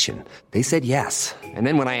inflation. They said yes. And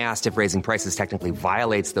then when I asked if raising prices technically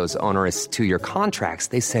violates those onerous 2-year contracts,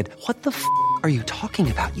 they said, "What the f*** are you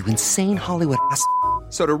talking about, you insane Hollywood ass?"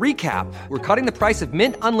 So to recap, we're cutting the price of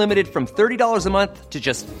Mint Unlimited from $30 a month to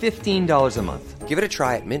just $15 a month. Give it a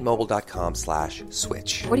try at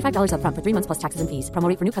mintmobile.com/switch. $45 up front for 3 months plus taxes and fees. Promo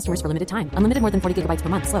rate for new customers for limited time. Unlimited more than 40 gigabytes per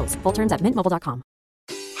month. Slows full terms at mintmobile.com.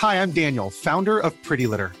 Hi, I'm Daniel, founder of Pretty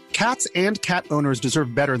Litter. Cats and cat owners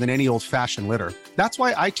deserve better than any old-fashioned litter. That's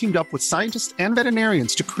why I teamed up with scientists and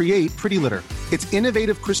veterinarians to create Pretty Litter. Its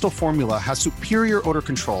innovative crystal formula has superior odor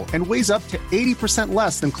control and weighs up to 80%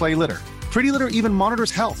 less than clay litter. Pretty Litter even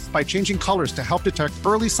monitors health by changing colors to help detect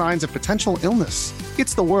early signs of potential illness.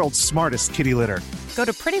 It's the world's smartest kitty litter. Go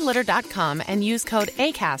to prettylitter.com and use code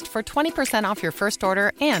ACAST for 20% off your first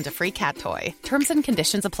order and a free cat toy. Terms and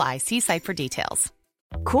conditions apply. See site for details.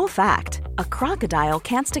 Cool fact, a crocodile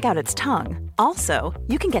can't stick out its tongue. Also,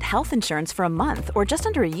 you can get health insurance for a month or just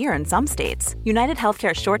under a year in some states. United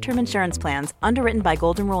Healthcare short-term insurance plans, underwritten by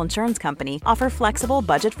Golden Rule Insurance Company, offer flexible,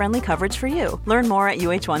 budget-friendly coverage for you. Learn more at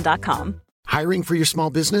uh1.com. Hiring for your small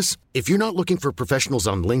business? If you're not looking for professionals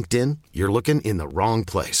on LinkedIn, you're looking in the wrong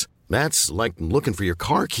place. That's like looking for your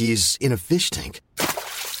car keys in a fish tank.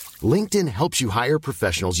 LinkedIn helps you hire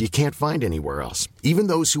professionals you can't find anywhere else, even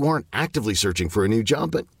those who aren't actively searching for a new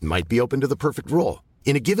job but might be open to the perfect role.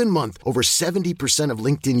 In a given month, over 70% of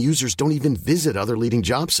LinkedIn users don't even visit other leading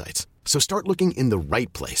job sites. So start looking in the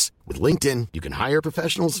right place. With LinkedIn, you can hire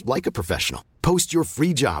professionals like a professional. Post your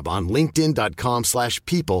free job on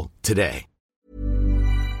linkedin.com/people today.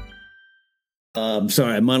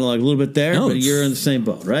 Sorry, I monologued a little bit there, but you're in the same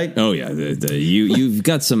boat, right? Oh yeah, you've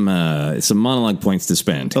got some monologue points to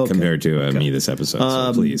spend compared to me this episode.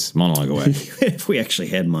 So please monologue away. If we actually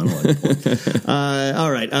had monologue points.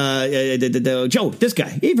 All right, Joe, this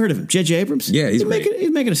guy, you've heard of him, J.J. Abrams? Yeah, he's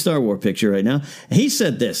making a Star Wars picture right now. He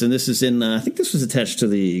said this, and this is in I think this was attached to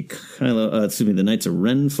the the Knights of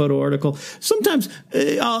Ren photo article. Sometimes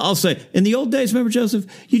I'll say in the old days, remember Joseph,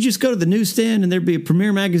 you just go to the newsstand and there'd be a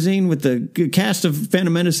Premiere magazine with the cast of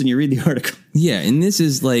Phantom Menace and you read the article. Yeah, and this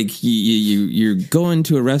is like you're going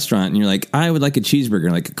to a restaurant and you're like, I would like a cheeseburger.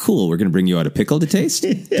 And like, cool, we're going to bring you out a pickle to taste.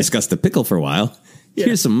 Discuss the pickle for a while. Yeah.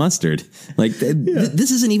 Here's some mustard. Like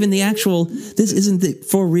this isn't even the actual. This isn't the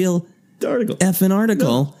for real article. Effing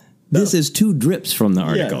article. No. This is 2 drips from the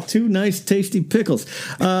article. Yeah, 2 nice, tasty pickles.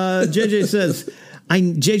 JJ says.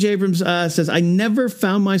 J.J. Abrams says, I never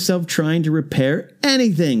found myself trying to repair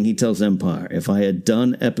anything, he tells Empire. If I had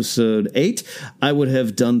done episode 8, I would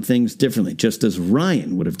have done things differently, just as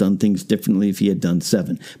Ryan would have done things differently if he had done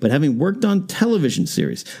 7. But having worked on television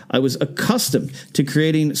series, I was accustomed to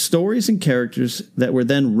creating stories and characters that were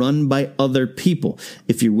then run by other people.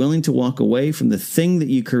 If you're willing to walk away from the thing that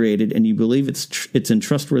you created and you believe it's in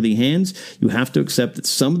trustworthy hands, you have to accept that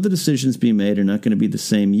some of the decisions being made are not going to be the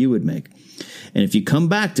same you would make. And if you come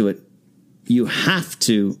back to it, you have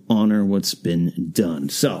to honor what's been done.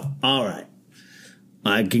 So, all right.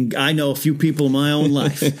 I know a few people in my own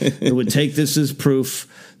life that would take this as proof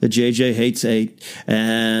that JJ hates 8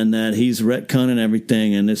 and that he's retconning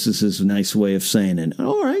everything, and this is his nice way of saying it.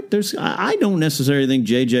 All right, I don't necessarily think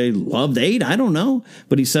JJ loved 8. I don't know,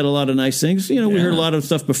 but he said a lot of nice things. We heard a lot of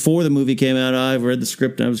stuff before the movie came out. I've read the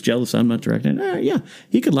script and I was jealous. I'm not directing it. Yeah,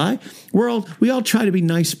 he could lie. We all try to be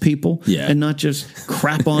nice people and not just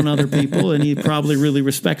crap on other people, and he probably really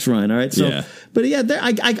respects Ryan. All right, so but yeah,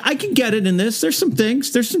 I can get it in this. There's some things,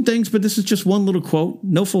 but this is just one little quote,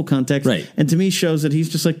 no full context, right? And to me, shows that he's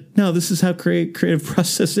just like, no, this is how creative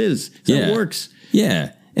process is. It works.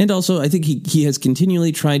 Yeah. And also, I think he has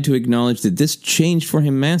continually tried to acknowledge that this changed for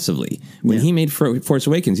him massively. When he made Force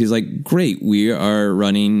Awakens, he's like, great, we are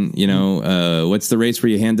running, what's the race where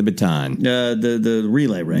you hand the baton? The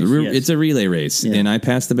relay race. It's a relay race. Yeah. And I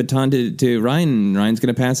passed the baton to Ryan, and Ryan's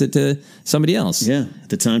going to pass it to somebody else. Yeah, at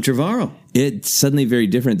the time, Trevorrow. It's suddenly very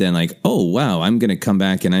different than like, oh, wow, I'm going to come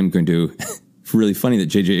back and I'm going to... It's really funny that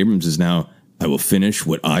J.J. Abrams is now, I will finish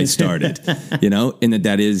what I started, and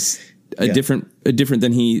that is... different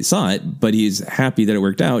than he saw it, but he's happy that it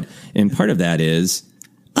worked out. And part of that is,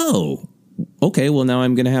 oh, okay, well now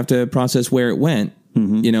I'm going to have to process where it went,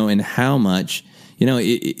 and how much, an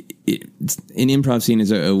improv scene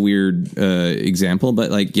is a weird example,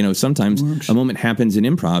 but like, sometimes a moment happens in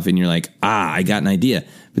improv and you're like, I got an idea,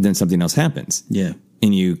 but then something else happens. Yeah.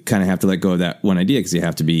 And you kind of have to let go of that one idea because you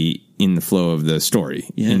have to be in the flow of the story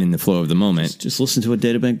and in the flow of the moment. Just listen to a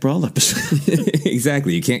Databank Brawl episode.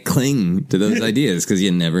 Exactly. You can't cling to those ideas because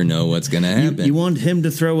you never know what's going to happen. You want him to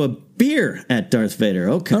throw a beer at Darth Vader.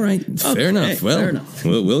 Okay. All right. Fair enough. Well, fair enough.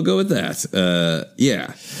 We'll go with that.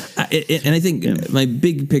 Yeah. And I think my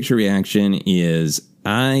big picture reaction is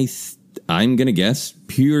I'm going to guess,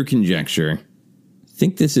 pure conjecture,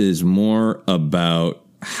 think this is more about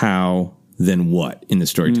how than what in the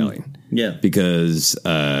storytelling. Yeah. Because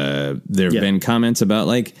there have been comments about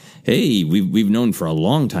like, hey, we've known for a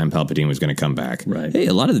long time Palpatine was going to come back. Right. Hey,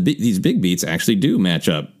 a lot of these big beats actually do match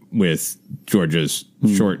up with George's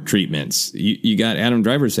short treatments. You got Adam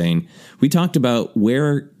Driver saying, we talked about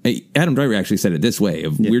where... Adam Driver actually said it this way.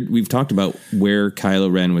 We've talked about where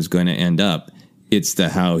Kylo Ren was going to end up. It's the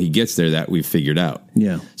how he gets there that we've figured out.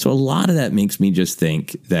 Yeah. So a lot of that makes me just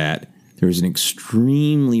think that there's an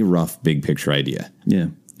extremely rough big picture idea. Yeah.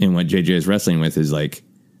 And what JJ is wrestling with is like,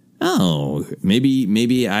 oh, maybe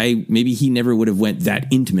he never would have went that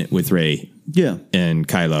intimate with Rey and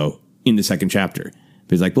Kylo in the second chapter. But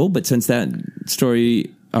he's like, well, but since that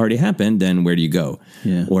story already happened, then where do you go?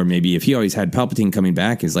 Yeah. Or maybe if he always had Palpatine coming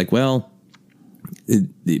back, he's like, well,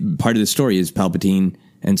 part of the story is Palpatine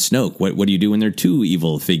and Snoke. What do you do when they're two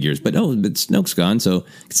evil figures? But Snoke's gone, so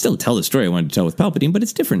I can still tell the story I wanted to tell with Palpatine, but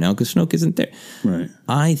it's different now because Snoke isn't there. Right.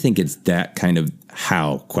 I think it's that kind of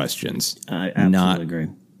how questions. I absolutely agree.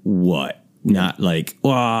 What? Yeah. Not like,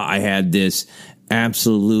 well, I had this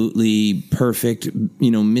absolutely perfect,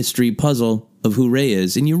 mystery puzzle of who Rey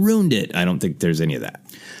is, and you ruined it. I don't think there's any of that.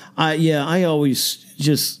 I always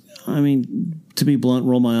just, to be blunt,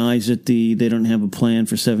 roll my eyes at they don't have a plan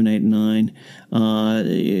for 7, 8, and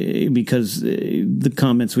 9, because the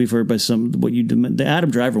comments we've heard by the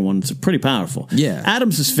Adam Driver one is pretty powerful. Yeah.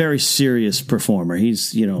 Adam's this very serious performer.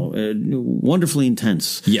 He's, wonderfully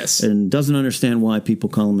intense. Yes. And doesn't understand why people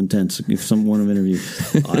call him intense. If someone want to interview,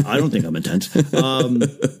 I don't think I'm intense.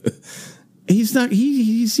 He's not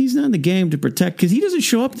in the game to protect, because he doesn't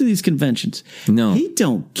show up to these conventions. No. He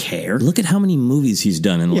don't care. Look at how many movies he's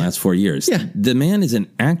done in the last 4 years. Yeah. The man is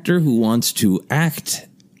an actor who wants to act.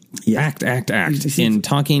 And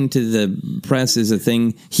talking to the press is a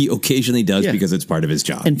thing he occasionally does because it's part of his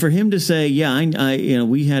job. And for him to say,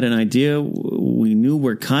 we had an idea, we knew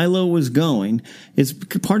where Kylo was going, is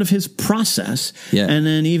part of his process. Yeah. And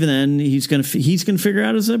then even then, he's going to figure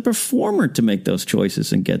out as a performer to make those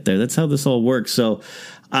choices and get there. That's how this all works. So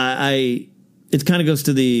it kind of goes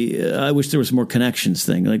to the I wish there was more connections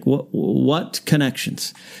thing. Like what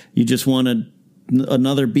connections? You just wanted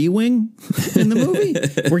another B-wing in the movie?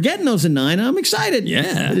 We're getting those in 9. I'm excited.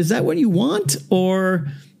 Yeah. Is that what you want? Or,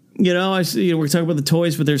 I see, we're talking about the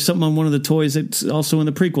toys, but there's something on one of the toys that's also in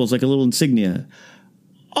the prequels, like a little insignia.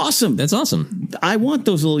 Awesome. That's awesome. I want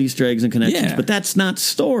those little Easter eggs and connections, Yeah. but that's not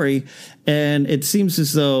story. And it seems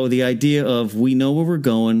as though the idea of we know where we're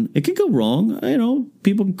going, it could go wrong.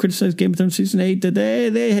 People can criticize Game of Thrones Season 8 that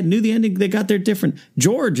they knew the ending. They got there different.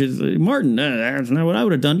 Martin, that's not what I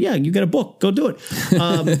would have done. Yeah, you got a book. Go do it.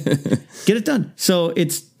 Get it done. So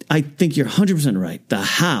I think you're 100% right. The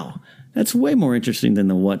how, that's way more interesting than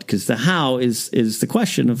the what, because the how is the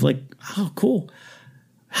question of like, oh, cool.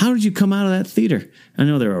 How did you come out of that theater? I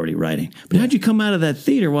know they're already writing, but how'd you come out of that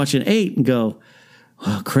theater watching 8 and go,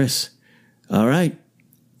 oh, Chris, all right,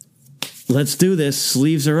 let's do this.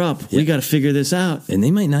 Sleeves are up. Yeah. We got to figure this out. And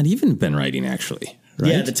they might not even have been writing, actually.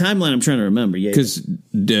 Right? Yeah, the timeline I'm trying to remember. Yeah, because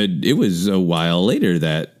it was a while later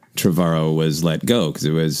that Trevorrow was let go, because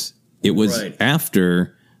it was right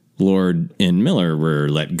after Lord and Miller were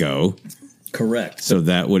let go. Correct. So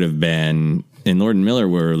that would have been... And Lord and Miller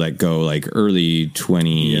were let go like early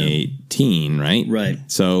 2018, right? Right.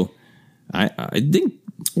 So I think...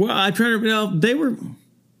 Well, I try to... they were...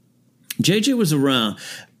 JJ was around.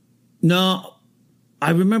 No,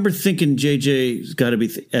 I remember thinking JJ's got to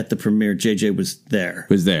be... at the premiere, JJ was there.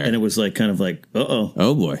 And it was like kind of like, uh-oh.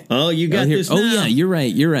 Oh, boy. Oh, you got this now. Oh, yeah,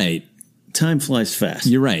 you're right. Time flies fast.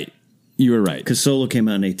 You're right. You were right. Because Solo came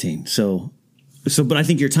out in 18. So, but I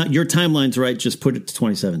think your timeline's right. Just put it to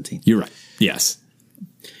 2017. You're right. Yes.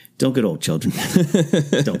 Don't get old, children.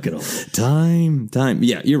 Don't get old. Time.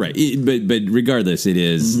 Yeah, you're right. But regardless, it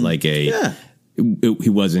is like a... Yeah.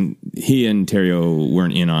 He and Terrio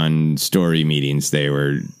weren't in on story meetings.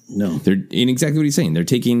 They're in exactly what he's saying. They're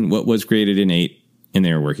taking what was created in 8 and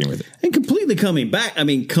they were working with it. And completely coming back. I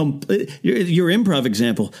mean, your improv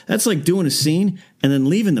example, that's like doing a scene and then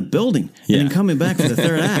leaving the building and then coming back for the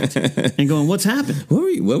third act and going, what's happened? What were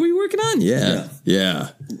you working on?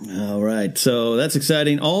 Yeah. All right. So that's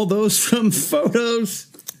exciting. All those from Photos.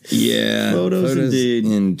 Yeah. Photos indeed.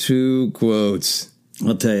 In 2 quotes.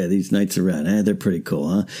 I'll tell you, these Knights of Ren, they're pretty cool,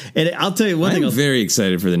 huh? And I'll tell you one thing. I'm very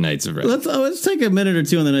excited for the Knights of Ren. Let's take a minute or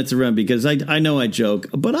two on the Knights of Ren, because I know I joke,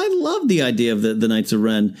 but I love the idea of the Knights of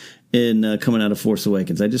Ren in coming out of Force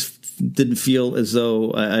Awakens. I just didn't feel as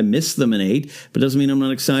though I missed them in 8, but doesn't mean I'm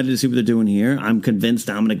not excited to see what they're doing here. I'm convinced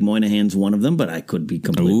Dominic Moynihan's one of them, but I could be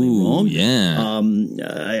completely wrong. Yeah.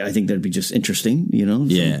 I think that'd be just interesting, you know?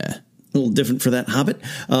 Yeah. A little different for that Hobbit.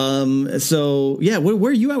 So, yeah, where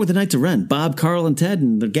are you at with the Knights of Ren? Bob, Carl, and Ted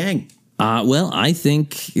and the gang? Well, I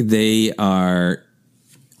think they are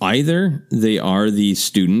the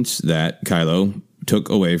students that Kylo took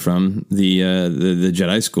away from the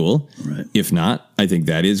Jedi school. Right. If not, I think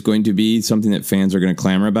that is going to be something that fans are going to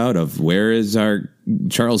clamor about, of where is our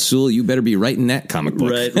Charles Soule? You better be writing that comic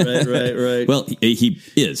book. Right. Well, he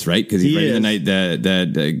is, right? Because he's writing the night that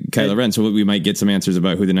Kylo Ren. So we might get some answers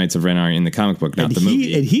about who the Knights of Ren are in the comic book, not the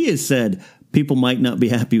movie. And he has said people might not be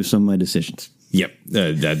happy with some of my decisions. Yep.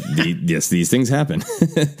 Yes, these things happen.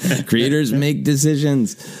 Creators make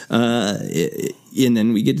decisions. And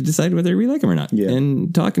then we get to decide whether we like them or not,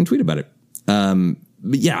 and talk and tweet about it. But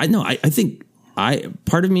yeah, I think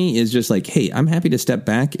part of me is just like, hey, I'm happy to step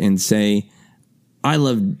back and say, I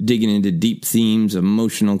love digging into deep themes,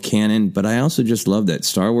 emotional canon, but I also just love that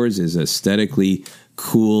Star Wars is aesthetically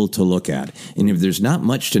cool to look at. And if there's not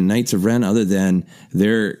much to Knights of Ren other than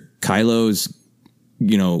they're Kylo's,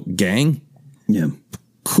 gang, yeah,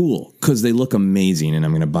 cool, because they look amazing, and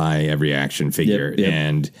I'm going to buy every action figure. Yep.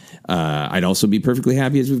 And I'd also be perfectly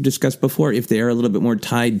happy, as we've discussed before, if they are a little bit more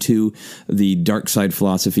tied to the dark side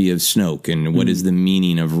philosophy of Snoke, and what is the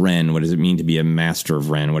meaning of Ren? What does it mean to be a master of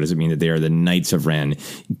Ren? What does it mean that they are the Knights of Ren?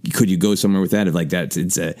 Could you go somewhere with that? If like that,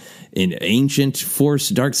 it's an ancient Force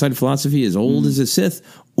dark side philosophy as old as a Sith,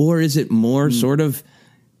 or is it more sort of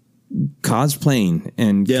cosplaying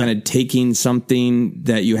and kind of taking something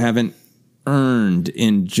that you haven't earned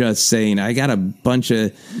and just saying, I got a bunch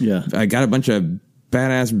of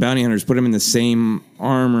badass bounty hunters, put them in the same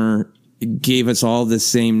armor, gave us all the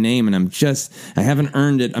same name, and I haven't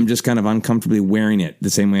earned it. I'm just kind of uncomfortably wearing it the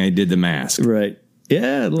same way I did the mask. Right.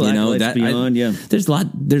 Yeah. That beyond.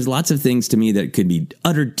 There's lots of things to me that could be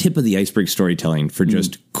utter tip of the iceberg storytelling for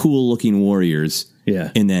just cool looking warriors. Yeah.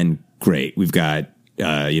 And then great. We've got,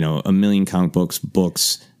 a million comic books,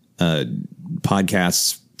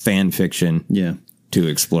 podcasts, fan fiction to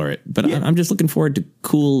explore it. But I'm just looking forward to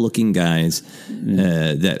cool looking guys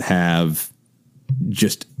that have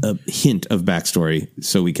just a hint of backstory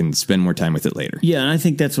so we can spend more time with it later. Yeah, and I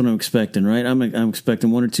think that's what I'm expecting, right? I'm expecting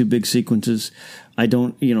one or two big sequences. I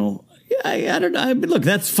don't, I don't know. Look,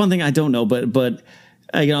 that's a fun thing. I don't know, but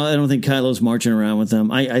I don't think Kylo's marching around with them.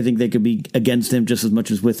 I think they could be against him just as much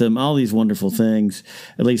as with him. All these wonderful things,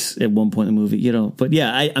 at least at one point in the movie, But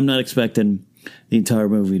yeah, I'm not expecting the entire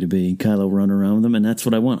movie to be Kylo running around with them, and that's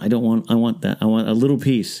what I want. I want that. I want a little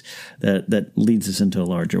piece that leads us into a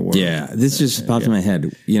larger world. Yeah, this just popped in my head.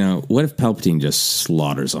 What if Palpatine just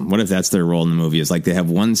slaughters them? What if that's their role in the movie? Is like they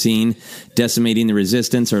have one scene decimating the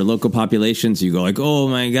Resistance or local populations. You go like, oh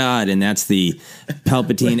my God, and that's the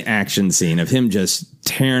Palpatine action scene of him just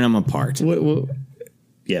tearing them apart.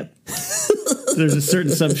 Yeah. There's a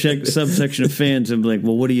certain subsection of fans who are like,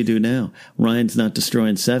 well, what do you do now? Ryan's not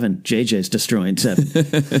destroying 7. JJ's destroying 7.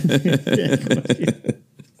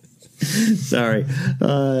 Sorry.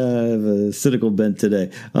 I have a cynical bent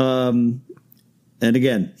today. And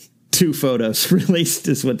again, 2 photos released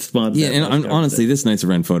is what sponsored. Yeah, and honestly, this Knights of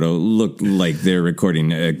Ren photo looked like they're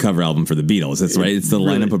recording a cover album for the Beatles. That's right. It's the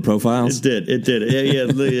lineup of profiles. It did.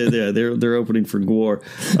 Yeah. They're opening for Gore.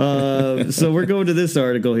 So we're going to this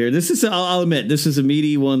article here. This is, I'll admit, this is a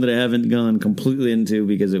meaty one that I haven't gone completely into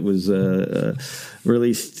because it was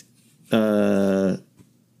released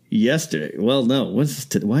yesterday. Well, no. Why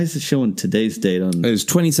is it showing today's date on? It was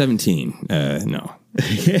 2017. No.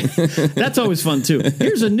 That's always fun too.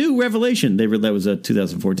 Here's a new revelation. That was a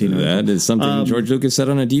 2014 article. That is something George Lucas said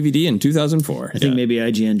on a DVD in 2004. I think maybe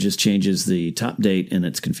IGN just changes the top date and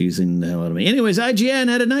it's confusing the hell out of me. Anyways, IGN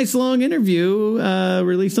had a nice long interview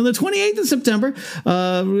released on the 28th of September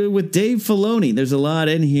with Dave Filoni. There's a lot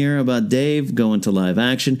in here about Dave going to live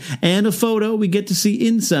action and a photo we get to see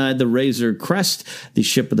inside the Razor Crest, the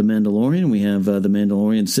ship of the Mandalorian. We have the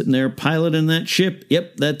Mandalorian sitting there piloting that ship.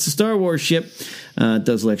 Yep, that's a Star Wars ship. It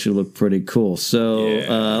does actually look pretty cool. So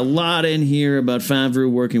a lot in here about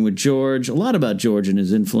Favreau working with George, a lot about George and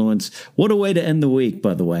his influence. What a way to end the week,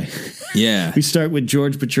 by the way. Yeah. We start with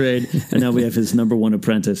George betrayed, and now we have his number one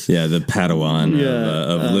apprentice. Yeah, the Padawan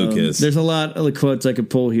of Lucas. There's a lot of quotes I could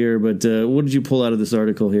pull here, but what did you pull out of this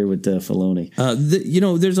article here with Filoni?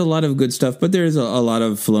 There's a lot of good stuff, but there's a lot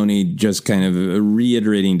of Filoni just kind of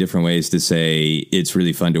reiterating different ways to say it's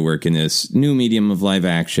really fun to work in this new medium of live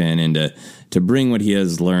action and to bring what he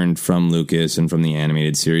has learned from Lucas and from the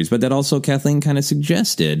animated series. But that also Kathleen kind of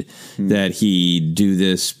suggested that he do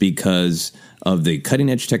this because of the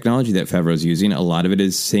cutting edge technology that Favreau's using. A lot of it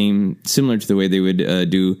is similar to the way they would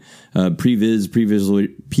do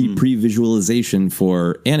pre-visualization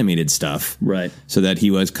for animated stuff. Right. So that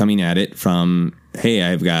he was coming at it from, hey,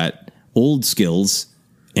 I've got old skills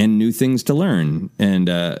and new things to learn. And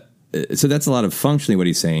so that's a lot of functionally what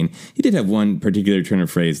he's saying. He did have one particular turn of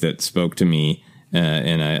phrase that spoke to me,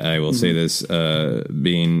 and I will say this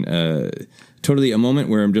being totally a moment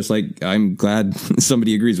where I'm just like, I'm glad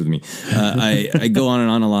somebody agrees with me. I go on and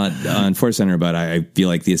on a lot on Force Center, but I feel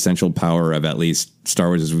like the essential power of at least Star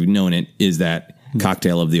Wars as we've known it is that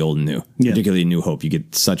cocktail of the old and new, particularly New Hope. You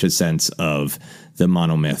get such a sense of the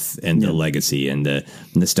monomyth and the legacy and the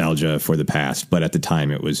nostalgia for the past, but at the time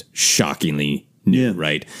it was shockingly new,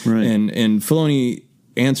 right? And Filoni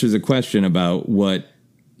answers a question about what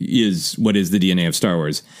is the DNA of Star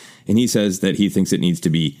Wars, and he says that he thinks it needs to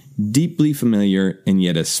be deeply familiar and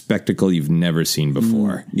yet a spectacle you've never seen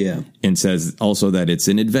before. And says also that it's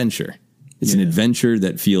an adventure. It's an adventure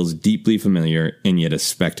that feels deeply familiar and yet a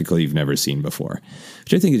spectacle you've never seen before,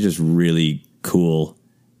 which I think is just really cool,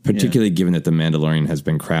 particularly given that The Mandalorian has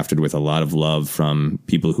been crafted with a lot of love from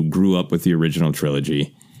people who grew up with the original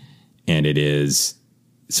trilogy. And it is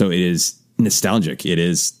nostalgic. It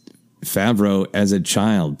is Favreau as a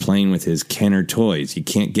child playing with his Kenner toys. You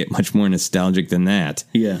can't get much more nostalgic than that.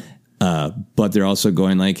 But they're also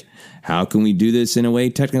going like, how can we do this in a way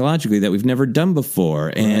technologically that we've never done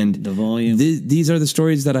before? And the volume. These are the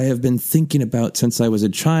stories that I have been thinking about since I was a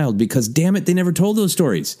child, because damn it, they never told those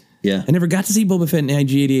stories. I never got to see Boba Fett and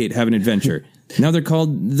IG-88 have an adventure. Now they're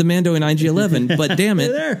called the Mando and IG-11, but damn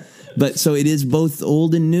it. But so it is both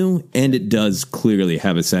old and new, and it does clearly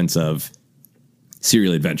have a sense of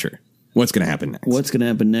serial adventure. What's going to happen next? What's going to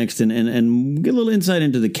happen next? And get a little insight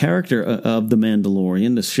into the character of the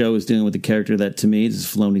Mandalorian. The show is dealing with the character that, to me, this is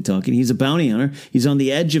Filoni talking. He's a bounty hunter. He's on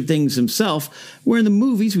the edge of things himself, where in the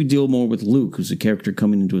movies we deal more with Luke, who's a character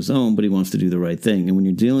coming into his own, but he wants to do the right thing. And when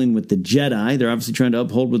you're dealing with the Jedi, they're obviously trying to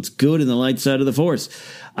uphold what's good in the light side of the Force.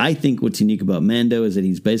 I think what's unique about Mando is that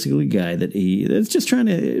he's basically a guy that's just trying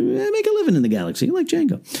to make a living in the galaxy, like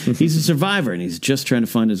Django. He's a survivor, and he's just trying to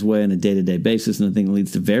find his way on a day-to-day basis, and I think it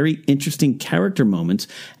leads to very interesting character moments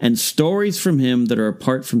and stories from him that are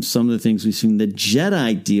apart from some of the things we've seen the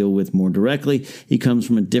Jedi deal with more directly. He comes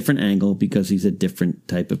from a different angle because he's a different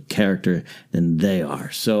type of character than they are.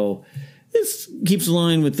 So this keeps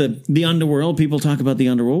along with the underworld. People talk about the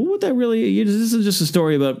underworld. What that really this is just a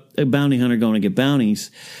story about a bounty hunter going to get bounties.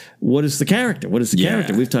 What is the character? What is the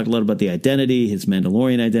character? We've talked a lot about the identity, his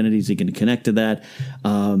Mandalorian identity. Is he going to connect to that?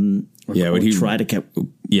 Would he try to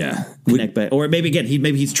connect back? Or maybe again,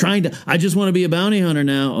 he's trying to. I just want to be a bounty hunter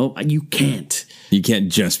now. Oh, you can't. You can't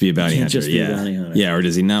just be a bounty hunter. Yeah, or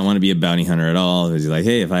does he not want to be a bounty hunter at all? Is he like,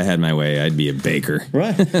 hey, if I had my way, I'd be a baker.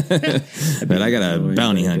 Right. But I got a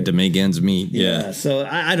bounty hunt to make ends meet. Yeah. So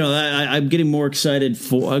I don't know. I'm getting more excited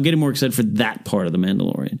for that part of the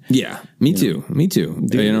Mandalorian. Yeah. Me too.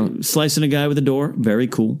 Slicing a guy with a door, very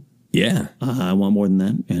cool. Yeah. I want more than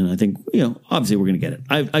that. And I think, obviously we're going to get it.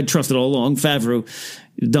 I trust it all along. Favreau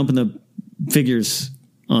dumping the figures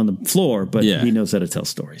on the floor, but he knows how to tell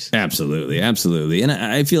stories. Absolutely. And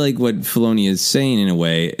I feel like what Filoni is saying in a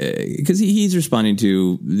way, because he's responding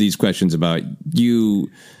to these questions about you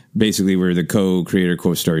basically were the co-creator,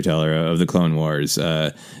 co-storyteller of the Clone Wars,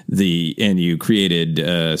 and you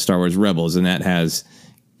created Star Wars Rebels, and that has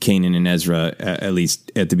Kanan and Ezra, at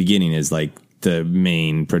least at the beginning, is like the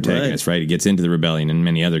main protagonist, right? He gets into the rebellion and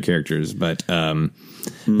many other characters, but I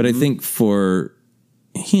think for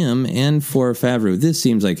him and for Favreau, this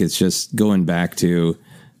seems like it's just going back to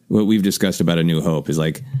what we've discussed about A New Hope, is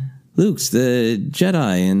like Luke's the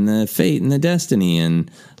Jedi and the fate and the destiny,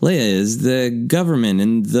 and Leia is the government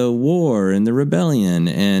and the war and the rebellion,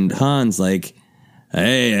 and Han's like,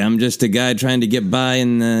 hey, I'm just a guy trying to get by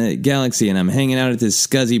in the galaxy, and I'm hanging out at this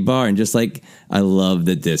scuzzy bar, and just like, I love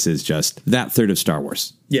that this is just that third of Star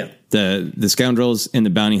Wars. Yeah. The scoundrels and the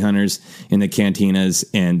bounty hunters in the cantinas,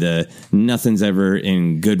 and nothing's ever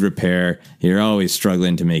in good repair. You're always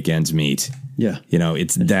struggling to make ends meet. Yeah. You know,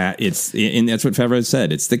 and that's what Favreau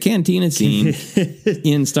said. It's the cantina scene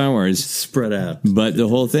in Star Wars. Spread out. But the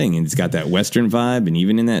whole thing, and it's got that Western vibe, and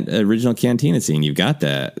even in that original cantina scene, you've got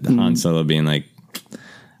that Han Solo being like,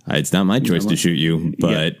 it's not my choice to shoot you,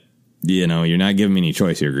 but, you know, you're not giving me any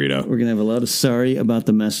choice here, Greedo. We're going to have a lot of sorry about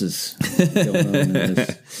the messes going on in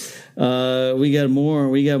this. We got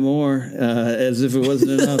more, as if it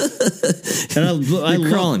wasn't enough.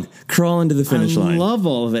 And crawling to the finish line. I love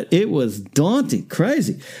all of it. It was daunting,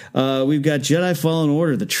 crazy. We've got Jedi Fallen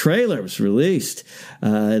Order. The trailer was released.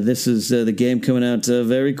 This is the game coming out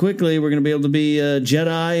very quickly. We're going to be able to be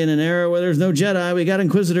Jedi in an era where there's no Jedi. We got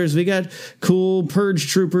Inquisitors. We got cool Purge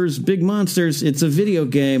troopers, big monsters. It's a video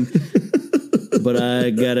game. But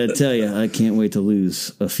I got to tell you, I can't wait to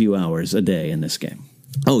lose a few hours a day in this game.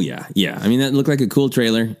 Oh, yeah. I mean, that looked like a cool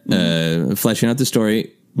trailer, fleshing out the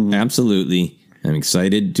story. Absolutely. I'm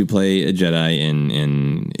excited to play a Jedi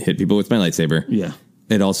and hit people with my lightsaber. Yeah.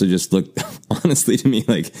 It also just looked, honestly, to me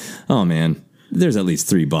like, oh, man, there's at least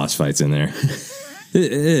 3 boss fights in there.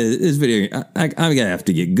 This video, I'm going to have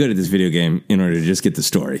to get good at this video game in order to just get the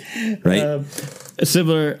story, right?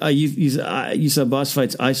 Similar, you saw boss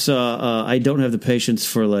fights. I don't have the patience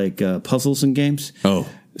for, like, puzzles in games.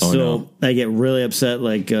 So no. I get really upset.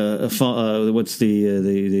 Like, what's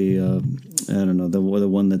the I don't know, the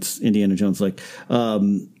one that's Indiana Jones. Like,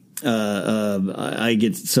 I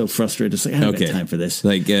get so frustrated. It's like, I don't have time for this.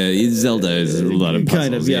 Like Zelda is a lot of puzzles.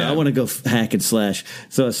 Kind of, yeah. I want to go hack and slash.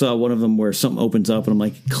 So I saw one of them where something opens up, and I'm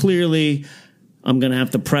like, clearly, I'm going to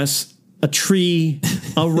have to press a tree,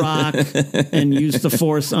 a rock, and use the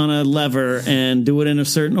Force on a lever and do it in a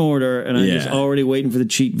certain order. And I'm just already waiting for the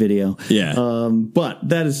cheat video. Yeah. But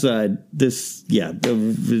that aside, this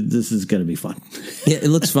is going to be fun. Yeah, it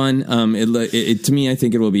looks fun. To me, I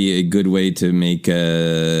think it will be a good way to make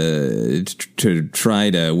to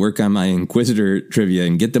try to work on my Inquisitor trivia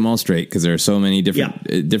and get them all straight, because there are so many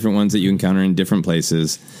different ones that you encounter in different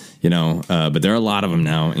places. You know, but there are a lot of them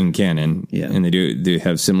now in canon, and they do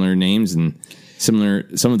have similar names and some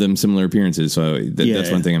of them similar appearances. So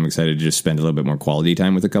that's one thing I'm excited to just spend a little bit more quality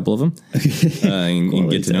time with a couple of them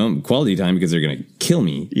and get to know them. Quality time, because they're going to kill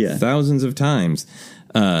me thousands of times.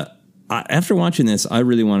 After watching this, I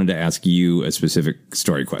really wanted to ask you a specific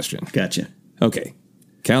story question. Gotcha. Okay,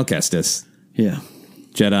 Cal Kestis,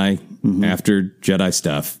 Jedi after Jedi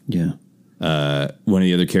stuff, one of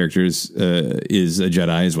the other characters is a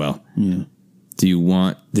Jedi as well. Yeah. Do you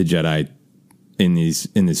want the Jedi in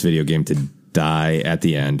this video game to die at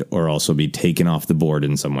the end, or also be taken off the board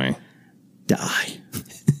in some way? Die.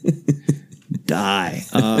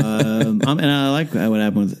 And I like what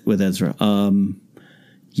happened with Ezra.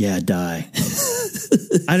 Die.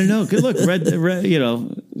 I don't know. Good look. Red, you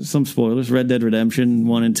know, some spoilers. Red Dead Redemption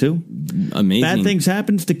 1 and 2. Amazing. Bad things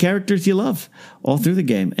happen to characters you love all through the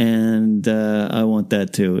game, and I want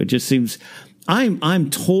that too. It just seems I'm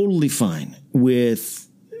totally fine with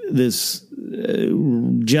this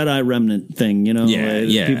Jedi remnant thing. You know,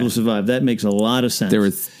 people survive. That makes a lot of sense. There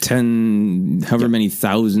were however many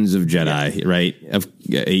thousands of Jedi, right?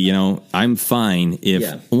 You know, I'm fine if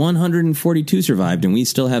 142 survived, and we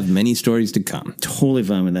still have many stories to come. Totally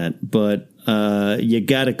fine with that, but you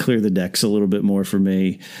got to clear the decks a little bit more for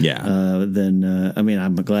me. I mean,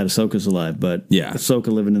 I'm glad Ahsoka's alive, but Ahsoka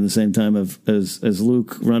living in the same time as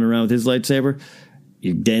Luke running around with his lightsaber,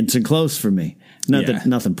 you're dancing close for me. Not that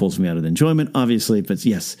nothing pulls me out of the enjoyment, obviously, but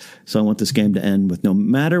yes. So I want this game to end with no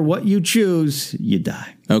matter what you choose, you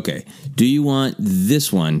die. Okay. Do you want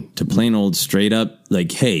this one to plain old straight up,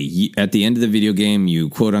 like, hey, at the end of the video game, you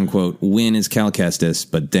quote unquote win as Cal Kestis,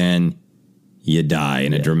 but then you die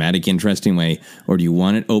in a dramatic, interesting way? Or do you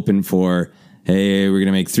want it open for, hey, we're going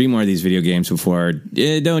to make 3 more of these video games before,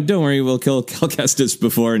 don't worry, we'll kill Cal Kestis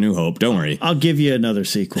before A New Hope. Don't worry. I'll give you another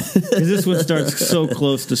sequel. Because this one starts so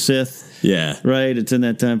close to Sith. Yeah. Right? It's in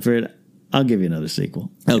that time period. I'll give you another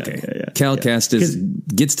sequel. Okay. Cal Kestis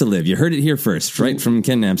gets to live. You heard it here first, right from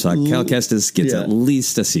Ken Knapsack. Cal Kestis gets at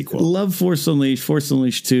least a sequel. Love Force Unleashed. Force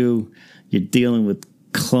Unleashed 2. You're dealing with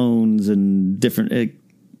clones and different...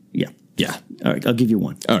 Yeah. All right, I'll give you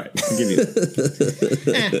one. All right. I'll give you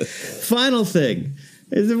Final thing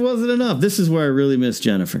is it wasn't enough. This is where I really miss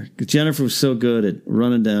Jennifer. Because Jennifer was so good at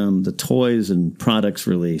running down the toys and products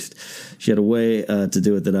released. She had a way to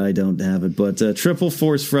do it that I don't have it. But Triple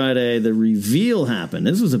Force Friday, the reveal happened.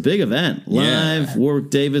 This was a big event. Live,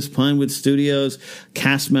 Warwick Davis, Pinewood Studios,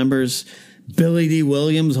 cast members... Billy D.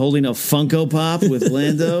 Williams holding a Funko Pop with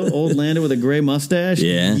Lando, old Lando with a gray mustache.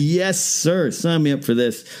 Yeah. Yes, sir. Sign me up for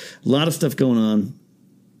this. A lot of stuff going on.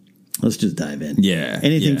 Let's just dive in. Yeah.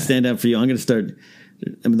 Anything stand out for you? I'm going to start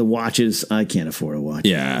I mean, the watches, I can't afford a watch.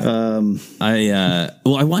 Yeah. I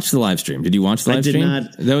watched the live stream. Did you watch the live stream? I did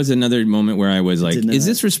not. That was another moment where I was like, is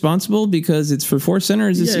this responsible because it's for Force Center, or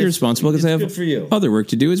is this irresponsible because I have other work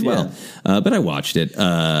to do as well? But I watched it.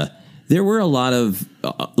 There were a lot of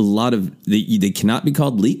they cannot be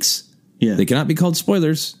called leaks. Yeah. They cannot be called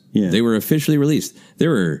spoilers. Yeah. They were officially released. There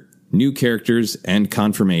were new characters and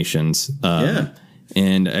confirmations.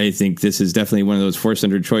 And I think this is definitely one of those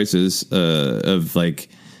Force-centered choices of like,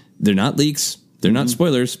 they're not leaks, they're not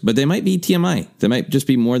spoilers, but they might be TMI. They might just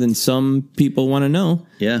be more than some people want to know.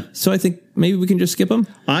 Yeah. So I think maybe we can just skip them.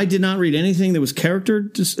 I did not read anything that was character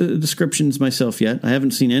descriptions myself yet. I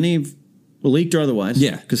haven't seen any leaked or otherwise.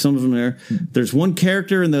 Yeah. Because some of them are. There's one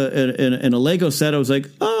character in a Lego set. I was like,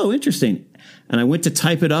 oh, interesting. And I went to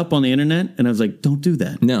type it up on the internet, and I was like, don't do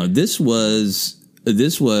that. No, this was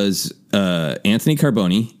Anthony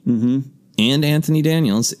Carboni and Anthony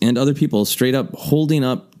Daniels and other people straight up holding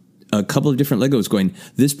up a couple of different Legos going,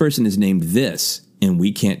 this person is named this, and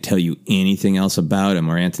we can't tell you anything else about him.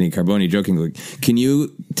 Or Anthony Carboni jokingly, can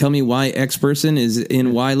you tell me why X person is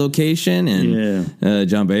in Y location? And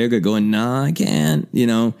John Boyega going, nah, I can't.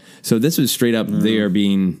 So this was straight up, they are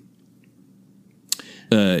being...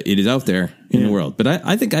 it is out there in the world, but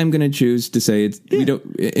I think I'm going to choose to say it's we don't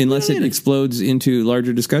unless it explodes into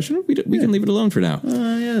larger discussion. We can leave it alone for now.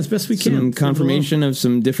 As best we can. Some confirmation of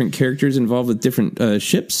some different characters involved with different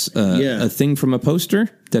ships. A thing from a poster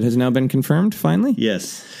that has now been confirmed. Finally,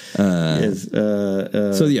 yes.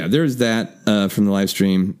 So yeah, there's that from the live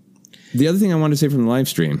stream. The other thing I wanted to say from the live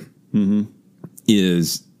stream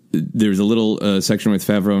is there's a little section with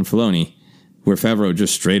Favreau and Filoni, where Favreau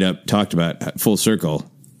just straight up talked about full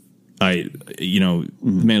circle.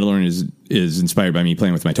 Mandalorian is inspired by me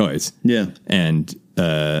playing with my toys. Yeah. And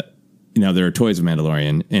now there are toys of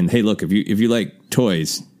Mandalorian. And hey, look, if you like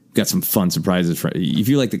toys, got some fun surprises if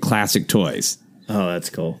you like the classic toys. Oh, that's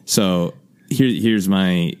cool. So here's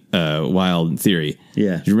my wild theory.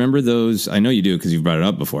 Yeah. Do you remember those? I know you do because you've brought it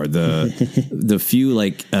up before. The few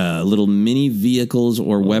little mini vehicles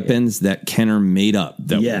or weapons that Kenner made up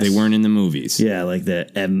that they weren't in the movies. Yeah, like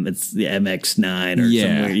it's the MX-9 or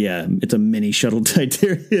somewhere. Yeah, it's a mini shuttle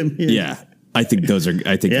Titanium. Yeah. I think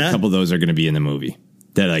a couple of those are going to be in the movie.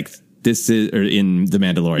 That this is or in The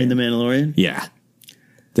Mandalorian. In The Mandalorian? Yeah.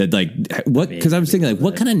 That what? Because I was thinking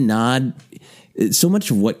what kind of nod. So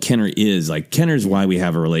much of what Kenner is, Kenner's why we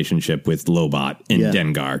have a relationship with Lobot and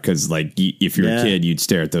Dengar, because if you're a kid, you'd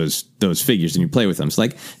stare at those figures and you play with them. So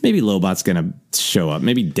maybe Lobot's going to show up,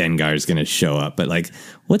 maybe Dengar's going to show up, but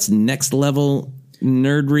what's next level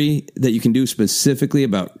nerdery that you can do specifically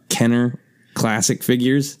about Kenner classic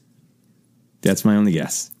figures? That's my only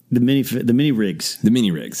guess. The mini rigs. The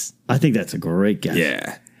mini rigs. I think that's a great guess.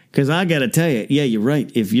 Yeah. Because I got to tell you, you're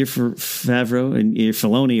right. If you're for Favreau and you're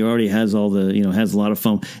Filoni, already has all has a lot of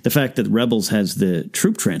foam. The fact that Rebels has the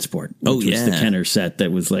troop transport, which was the Kenner set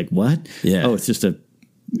that was what? Yeah. Oh, it's just a,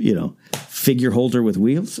 figure holder with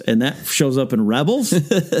wheels, and that shows up in Rebels.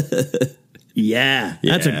 Yeah,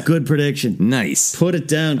 that's a good prediction. Nice. Put it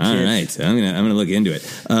down, kid. All right, I'm gonna look into it.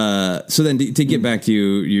 So then, to get back to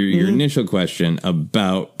your initial question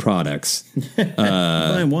about products,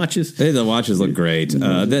 watches. The watches look great.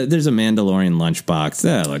 There's a Mandalorian lunchbox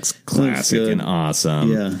that looks classic and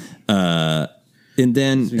awesome. Yeah. And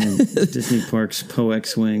then Disney Parks Poe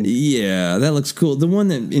X-Wing. Yeah, that looks cool. The one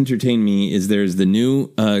that entertained me is there's the new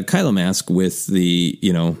Kylo mask with the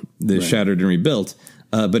shattered and rebuilt.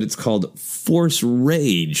 But it's called Force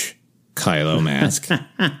Rage Kylo mask.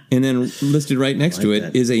 And then listed right next to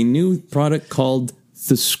it is a new product called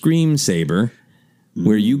the Scream Saber,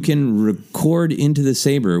 where you can record into the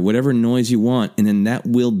saber whatever noise you want, and then that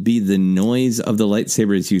will be the noise of the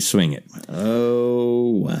lightsaber as you swing it. Oh,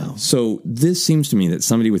 wow. So this seems to me that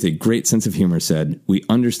somebody with a great sense of humor said, we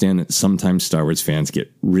understand that sometimes Star Wars fans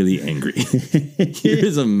get really angry.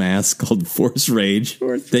 Here's a mask called Force Rage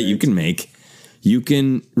that you can make. You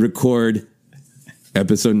can record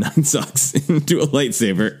Episode 9 sucks into a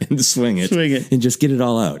lightsaber and swing it and just get it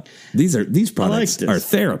all out. These products are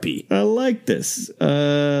therapy. I like this.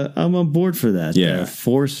 I'm on board for that. Yeah.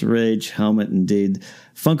 Force Rage helmet, indeed.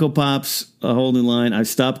 Funko Pops, a whole new line. I've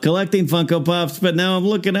stopped collecting Funko Pops, but now I'm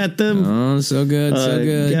looking at them. Oh, so good, so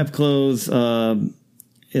good. Gap clothes.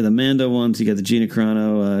 The Mando ones, you got the Gina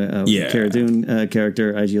Carano, Cara Dune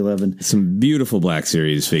character, IG-11. Some beautiful Black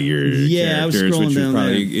Series figures. Yeah, I was scrolling which down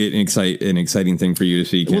probably an exciting thing for you to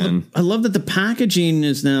see, Ken. I love that the packaging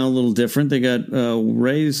is now a little different. They got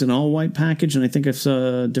Rey's an all-white package, and I think I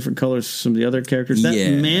saw different colors for some of the other characters.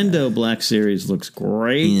 That Mando Black Series looks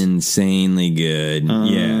great. Insanely good.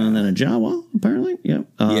 And then a Jawa, apparently.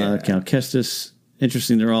 Cal Kestis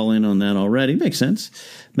Interesting. They're all in on that already. Makes sense.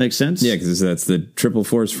 Yeah, because that's the Triple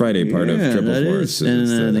Force Friday part of Triple Force.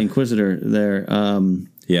 And the Inquisitor there.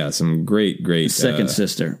 Some great second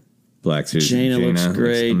sister. Black Series. Jaina looks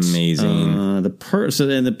great. Looks amazing.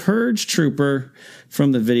 The Purge Trooper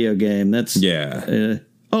from the video game. That's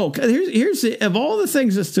here's of all the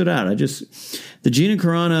things that stood out. The Gina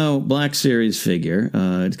Carano Black Series figure,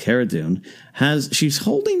 Cara Dune, she's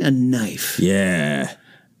holding a knife. Yeah,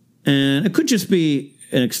 and it could just be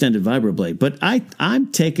an extended vibroblade, but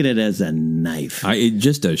I'm taking it as a knife.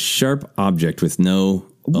 Just a sharp object with no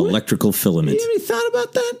electrical filament. You ever thought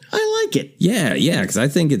about that? I like it. Yeah, because I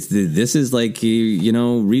think this is like,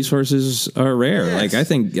 resources are rare. Yes. Like I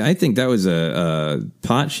think that was a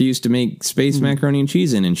pot she used to make space macaroni and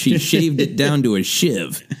cheese in, and she shaved it down to a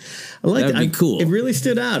shiv. I like That'd be cool. It really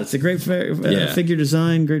stood out. It's a great figure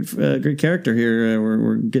design, great character here.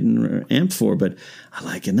 We're getting amped for, but I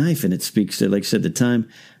like a knife, and it speaks to, like I said, the time.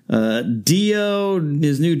 Dio,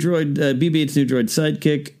 his new droid, BB-8's new droid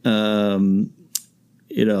sidekick.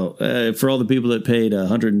 For all the people that paid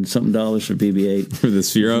 $100 and something for BB-8 for the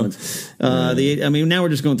Sphero. Now we're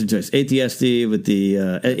just going through choice. AT-ST with the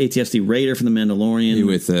AT-ST Raider from the Mandalorian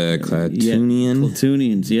with Klatooinian.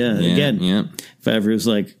 Klatooinians, Again, Favreau's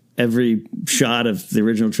like every shot of the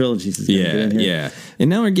original trilogy. And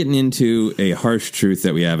now we're getting into a harsh truth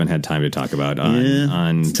that we haven't had time to talk about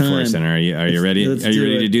on Force Center. Are you ready? Are you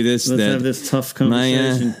ready to do this? Let's have this tough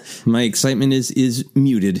conversation. My excitement is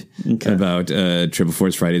muted about Triple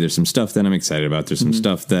Force Friday. There's some stuff that I'm excited about. There's some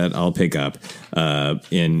stuff that I'll pick up.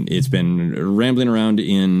 And it's been rambling around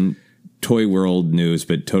in Toy World news,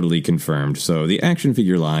 but totally confirmed. So the action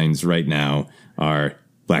figure lines right now are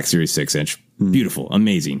Black Series 6-inch. Beautiful,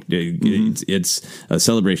 amazing. It's a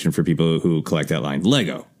celebration for people who collect that line.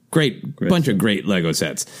 Lego, great bunch of great Lego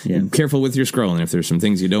sets. Yeah. Careful with your scrolling if there's some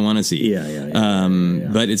things you don't want to see.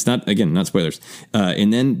 But it's not spoilers.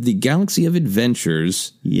 And then the Galaxy of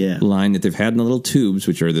Adventures line that they've had in the little tubes,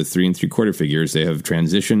 which are the 3 3/4 figures, they have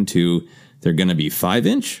transitioned to, they're going to be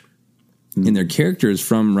 5-inch. And they're characters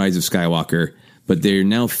from Rise of Skywalker, but they're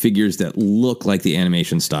now figures that look like the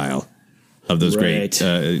animation style of those great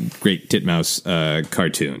Titmouse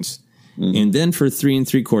cartoons. And then for 3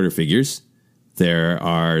 3/4 figures, there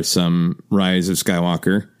are some Rise of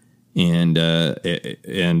Skywalker and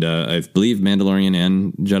I believe Mandalorian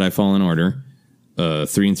and Jedi Fallen Order 3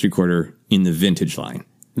 3/4 in the vintage line.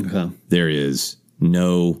 Okay. There is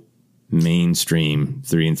no mainstream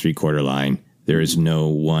 3 3/4 line. There is no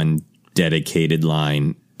one dedicated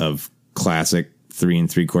line of classic 3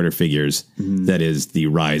 3/4 figures that is the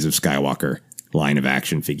Rise of Skywalker line of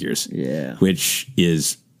action figures. Yeah. Which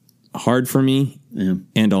is hard for me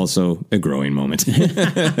and also a growing moment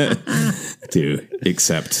to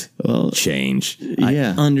accept change. I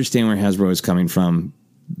understand where Hasbro is coming from,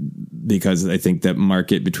 because I think that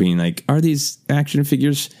market between, like, are these action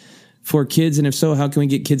figures for kids? And if so, how can we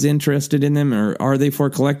get kids interested in them? Or are they for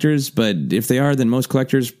collectors? But if they are, then most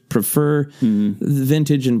collectors prefer the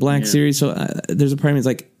vintage and Black Series. So there's a part of me that's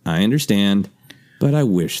like, I understand, but I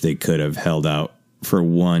wish they could have held out for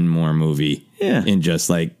one more movie. Yeah. And just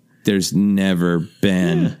like, there's never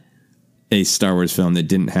been a Star Wars film that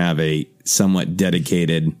didn't have a somewhat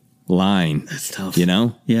dedicated line. That's tough. You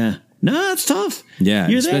know? Yeah. No, that's tough. Yeah,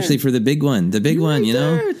 You're especially there. for the big one. The big You're one, right you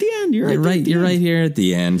know? there at the end. You're right here at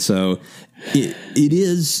the end. So it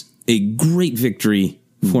is a great victory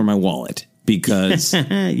for my wallet, because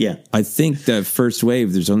I think the first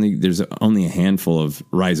wave, there's only a handful of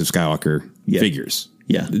Rise of Skywalker figures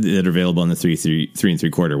that are available in the 3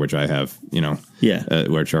 3/4, which I have,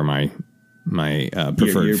 which are my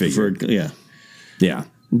preferred your figure. Preferred, yeah.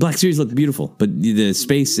 Black Series look beautiful, but the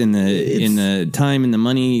space and the time and the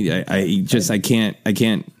money, I can't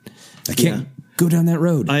go down that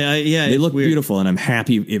road. They look beautiful, and I'm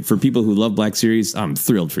happy for people who love Black Series. I'm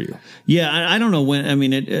thrilled for you. Yeah, I don't know when. I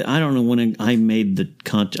mean, I don't know when I made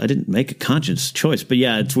I didn't make a conscious choice, but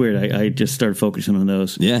yeah, it's weird. I just started focusing on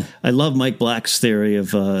those. Yeah, I love Mike Black's theory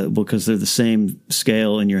of because they're the same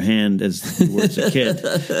scale in your hand as you were as a kid,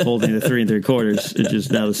 holding the 3 3/4. It's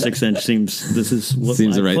just now the 6-inch seems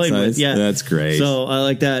the right size. With. Yeah, that's great. So I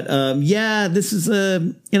like that. This is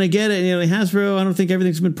and I get it. Hasbro. I don't think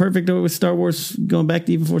everything's been perfect with Star Wars going back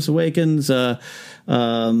to even Force Awakens. It's a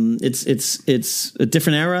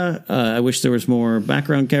different era. I wish there was more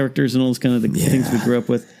background characters and all those kind of things we grew up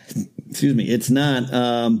with. Excuse me. It's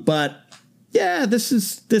not. But yeah, this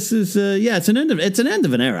is it's an end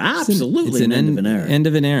of an era. Absolutely, it's an end of an era. End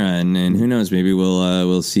of an era, and who knows? Maybe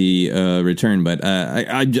we'll see a return. But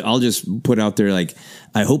I'll just put out there, like,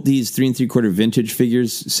 I hope these 3 3/4 vintage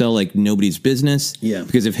figures sell like nobody's business. Yeah.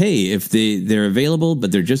 Because if they're available,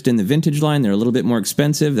 but they're just in the vintage line, they're a little bit more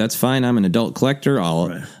expensive. That's fine. I'm an adult collector.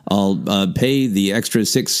 I'll pay the extra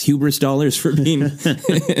 $6 hubris dollars for being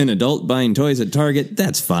an adult buying toys at Target.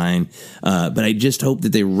 That's fine. But I just hope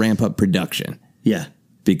that they ramp up production. Yeah.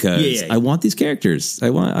 Because I want these characters. I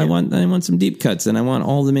want some deep cuts, and I want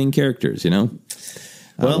all the main characters, Well,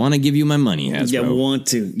 I want to give you my money, Hasbro. You want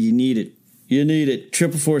to. You need it. You need it.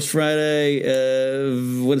 Triple Force Friday.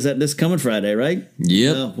 What is that? This coming Friday, right?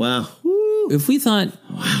 Yep. Oh, wow. If we thought,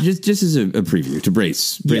 just as a preview to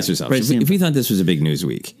brace yourselves, if we thought this was a big news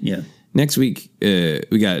week, next week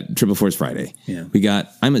we got Triple Force Friday. Yeah. We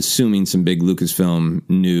got, I'm assuming, some big Lucasfilm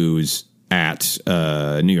news at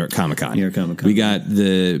New York Comic Con. We got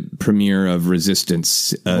the premiere of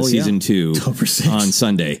Resistance season 2 on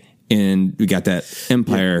Sunday, and we got that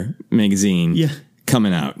Empire magazine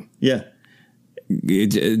coming out. Yeah. We're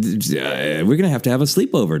going to have a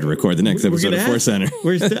sleepover to record the next episode of Force Center.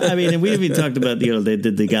 And we even talked about, they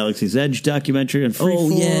did the Galaxy's Edge documentary on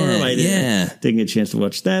Freeform. I didn't get a chance to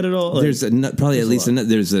watch that at all. There's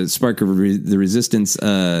there's a Spark of the Resistance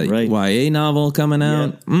YA novel coming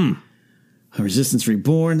out. Yeah. Resistance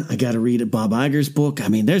Reborn. I got to read Bob Iger's book.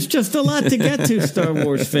 There's just a lot to get to, Star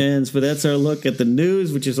Wars fans, but that's our look at the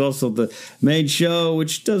news, which is also the main show,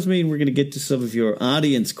 which does mean we're going to get to some of your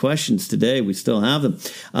audience questions today. We still have them.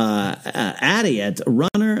 Addie at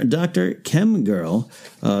Runner Dr. Chem Girl,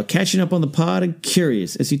 catching up on the pod and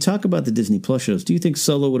curious, as you talk about the Disney Plus shows, do you think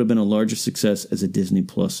Solo would have been a larger success as a Disney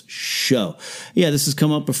Plus show? Yeah, this has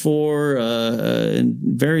come up before in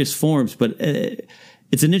various forms, but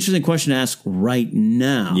it's an interesting question to ask right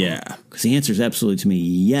now. Yeah. Because the answer is absolutely, to me,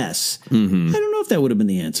 yes. Mm-hmm. I don't know if that would have been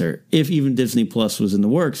the answer if even Disney Plus was in the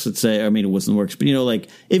works. Let's say, it wasn't in the works, but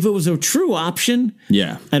if it was a true option,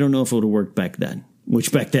 I don't know if it would have worked back then.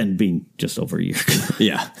 Which back then being just over a year ago.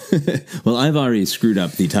 Yeah. Well, I've already screwed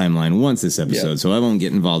up the timeline once this episode, so I won't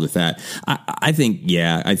get involved with that. I think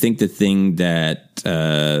the thing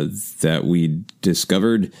that we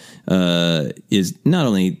discovered is not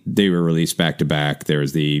only they were released back to back, there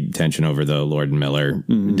was the tension over the Lord and Miller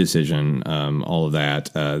decision, all of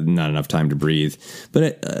that, not enough time to breathe.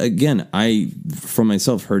 But again, I, for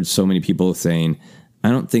myself, heard so many people saying, I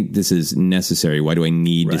don't think this is necessary. Why do I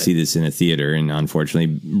need to see this in a theater? And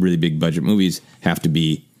unfortunately, really big budget movies have to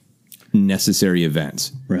be necessary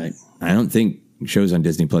events. Right. I don't think shows on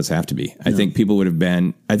Disney Plus have to be. I think people would have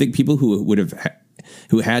been. I think people who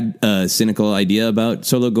had a cynical idea about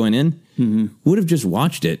Solo going in would have just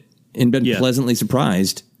watched it and been pleasantly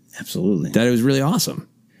surprised. Absolutely, that it was really awesome.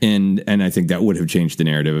 And I think that would have changed the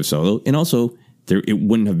narrative of Solo. And also, it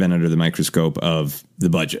wouldn't have been under the microscope of the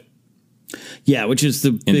budget. Yeah, which is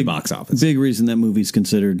the big box office. Big reason that movie's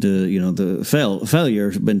considered, the failure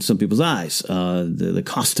in some people's eyes. The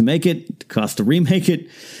cost to make it, the cost to remake it.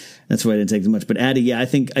 That's why I didn't take as much. But Addie, I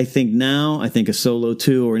think a Solo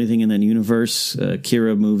 2 or anything in that universe, a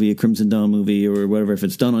Kira movie, a Crimson Dawn movie, or whatever, if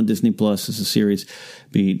it's done on Disney Plus as a series,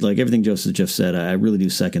 be like everything Jeff said. I really do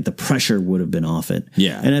second. The pressure would have been off it.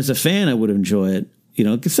 Yeah, and as a fan, I would enjoy it.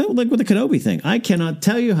 Like with the Kenobi thing, I cannot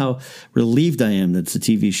tell you how relieved I am that it's a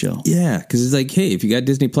TV show. Yeah, because it's like, hey, if you got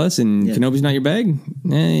Disney Plus and Kenobi's not your bag,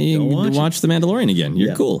 you can watch The Mandalorian again.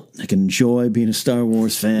 You're cool. I can enjoy being a Star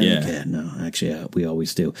Wars fan. Yeah. No, actually, we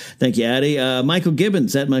always do. Thank you, Addie. Michael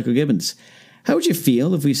Gibbons, at Michael Gibbons. How would you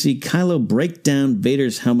feel if we see Kylo break down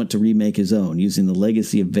Vader's helmet to remake his own, using the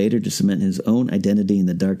legacy of Vader to cement his own identity in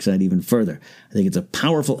the dark side even further? I think it's a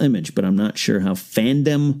powerful image, but I'm not sure how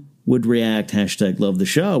fandom would react. #love the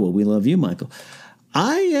show. Well, we love you, Michael.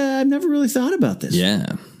 I've never really thought about this. Yeah.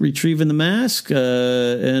 Retrieving the mask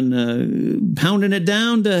and pounding it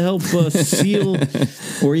down to help seal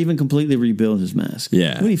or even completely rebuild his mask.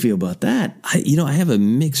 Yeah. What do you feel about that? I have a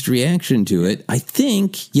mixed reaction to it. I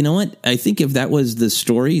think, I think if that was the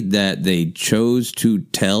story that they chose to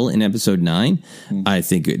tell in episode 9, I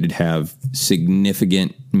think it would have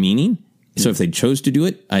significant meaning. So if they chose to do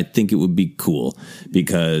it, I think it would be cool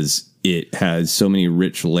because it has so many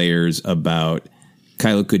rich layers about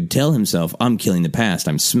Kylo could tell himself, I'm killing the past.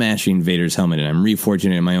 I'm smashing Vader's helmet and I'm reforging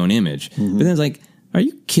it in my own image. But then it's like, are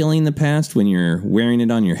you killing the past when you're wearing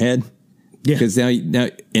it on your head? Yeah. Because now,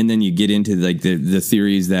 and then you get into like the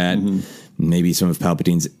theories that maybe some of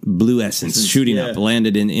Palpatine's blue essence shooting up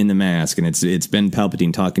landed in the mask, and it's Ben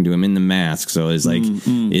Palpatine talking to him in the mask. So it's like,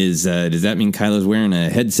 does that mean Kylo's wearing a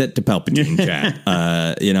headset to Palpatine? Chat?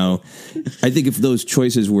 I think if those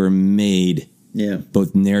choices were made,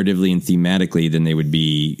 both narratively and thematically, then they would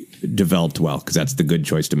be developed well, because that's the good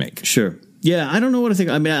choice to make. Sure. Yeah, I don't know what I think.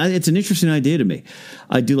 I mean, it's an interesting idea to me.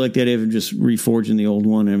 I do like the idea of just reforging the old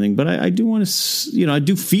one and everything, but I do want to, I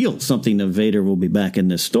do feel something that Vader will be back in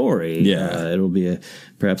this story. Yeah. It'll be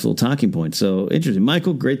perhaps a little talking point. So interesting.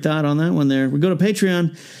 Michael, great thought on that one there. We go to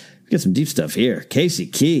Patreon. We got some deep stuff here. Casey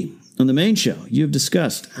Key. On the main show, you have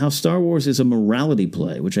discussed how Star Wars is a morality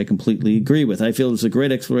play, which I completely agree with. I feel it's a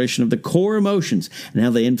great exploration of the core emotions and how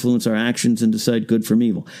they influence our actions and decide good from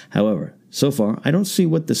evil. However, so far, I don't see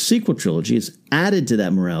what the sequel trilogy has added to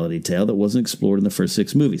that morality tale that wasn't explored in the first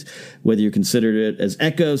 6 movies. Whether you consider it as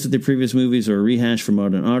echoes of the previous movies or a rehash for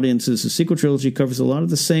modern audiences, the sequel trilogy covers a lot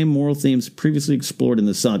of the same moral themes previously explored in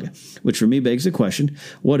the saga, which for me begs the question,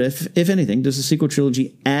 what if anything, does the sequel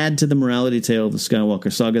trilogy add to the morality tale of the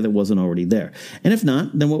Skywalker saga that wasn't already there? And if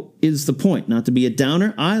not, then what is the point? Not to be a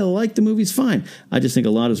downer, I like the movies fine. I just think a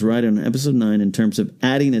lot is right on Episode 9 in terms of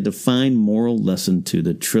adding a defined moral lesson to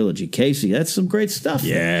the trilogy. Casey, that's some great stuff.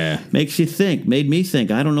 Yeah. Makes you think. Made me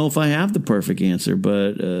think. I don't know if I have the perfect answer,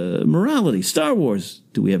 but morality, Star Wars.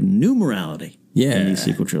 Do we have new morality in these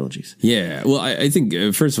sequel trilogies? Yeah. Well, I think,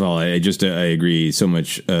 first of all, I agree so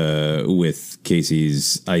much with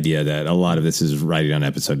Casey's idea that a lot of this is riding on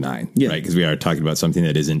Episode 9, right? Because we are talking about something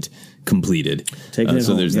that isn't completed. So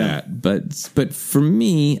home, there's that. But for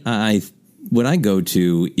me, what I go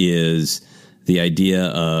to is the idea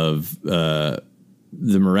of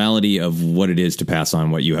the morality of what it is to pass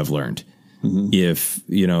on what you have learned. Mm-hmm. If,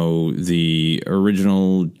 the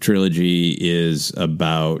original trilogy is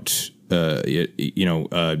about, dealing,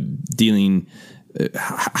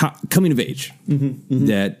 coming of age,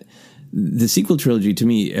 that the sequel trilogy, to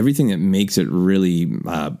me, everything that makes it really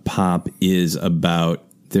pop is about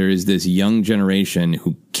there is this young generation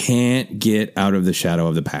who can't get out of the shadow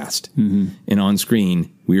of the past. Mm-hmm. And on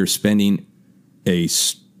screen, we are spending a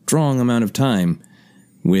strong amount of time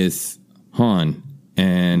with Han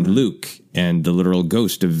and Luke and the literal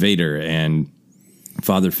ghost of Vader and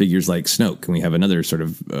father figures like Snoke. And we have another sort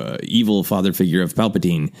of evil father figure of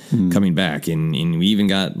Palpatine coming back. And we even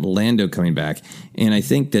got Lando coming back. And I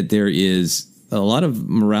think that there is a lot of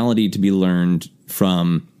morality to be learned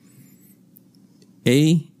from,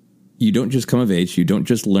 you don't just come of age. You don't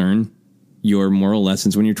just learn your moral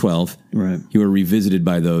lessons when you're 12. Right. You are revisited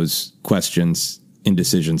by those questions and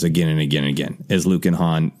decisions again and again and again, as Luke and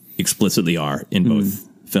Han explicitly are in both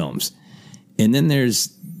films. And then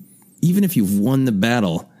there's, even if you've won the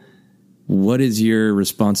battle, what is your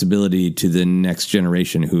responsibility to the next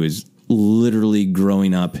generation who is literally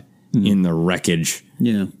growing up in the wreckage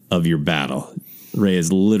of your battle? Rey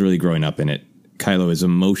is literally growing up in it. Kylo is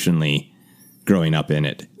emotionally growing up in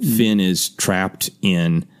it. Finn is trapped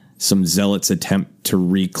in some zealot's attempt to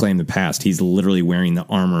reclaim the past. He's literally wearing the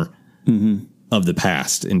armor of the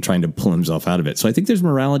past and trying to pull himself out of it. So I think there's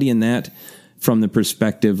morality in that from the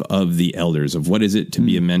perspective of the elders, of what is it to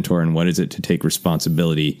be a mentor and what is it to take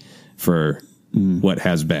responsibility for what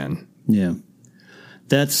has been. Yeah.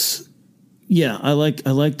 I like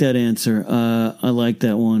that answer. I like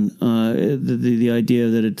that one. The idea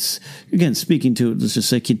that it's, again, speaking to, let's just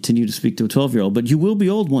say, continue to speak to a 12-year-old, but you will be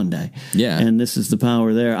old one day. Yeah. And this is the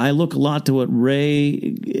power there. I look a lot to what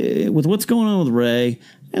Rey, with what's going on with Rey,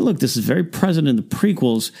 and look, this is very present in the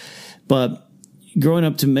prequels, but growing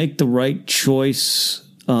up to make the right choice,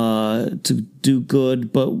 to do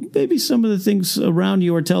good, but maybe some of the things around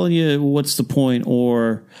you are telling you what's the point,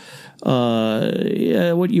 or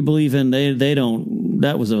what you believe in, they don't,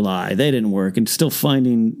 that was a lie, they didn't work, and still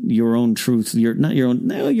finding your own truth, your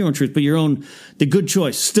own truth, but the good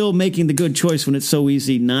choice, still making the good choice when it's so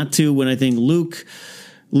easy not to. When I think Luke,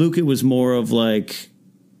 it was more of like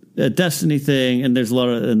a destiny thing, and there's a lot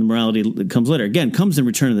of the morality that comes later. Again, comes in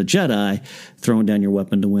Return of the Jedi, throwing down your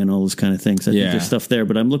weapon to win, all those kind of things. I think there's stuff there,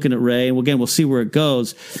 but I'm looking at Rey, and again, we'll see where it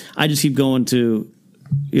goes. I just keep going to,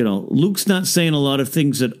 Luke's not saying a lot of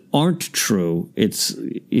things that aren't true. It's,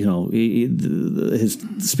 his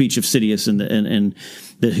speech of Sidious and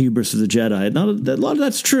the hubris of the Jedi. A lot of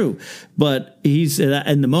that's true, but he's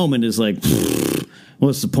in the moment is like,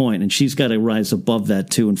 what's the point? And she's got to rise above that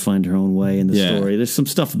too and find her own way in the story. There's some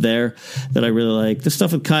stuff there that I really like. The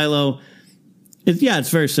stuff with Kylo, it's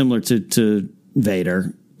very similar to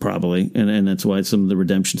Vader probably, and that's why some of the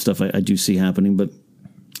redemption stuff I do see happening, but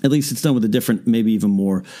at least it's done with a different, maybe even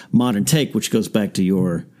more modern take, which goes back to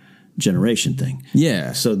your generation thing.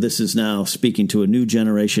 Yeah. So this is now speaking to a new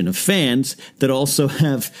generation of fans that also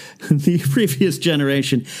have the previous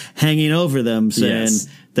generation hanging over them saying,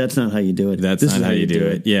 that's not how you do it. This not is how you do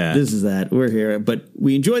it. Yeah. This is that. We're here. But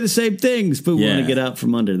we enjoy the same things, but we want to get out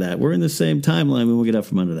from under that. We're in the same timeline. We will get out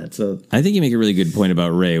from under that. So I think you make a really good point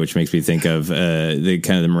about Rey, which makes me think of the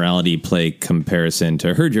kind of the morality play comparison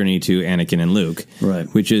to her journey to Anakin and Luke. Right.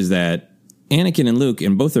 Which is that Anakin and Luke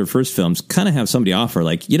in both their first films kind of have somebody offer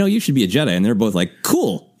like, you should be a Jedi. And they're both like,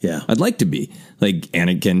 cool. Yeah. I'd like to be. Like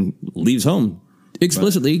Anakin leaves home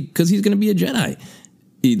explicitly because he's going to be a Jedi.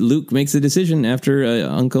 Luke makes the decision after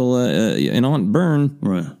Uncle and Aunt burn.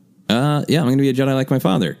 Right. I'm going to be a Jedi like my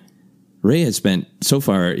father. Rey has spent so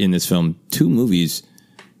far in this film 2 movies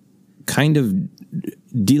kind of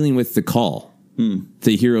dealing with the call,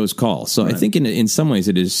 the hero's call. So I think in some ways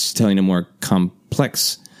it is telling a more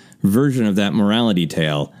complex version of that morality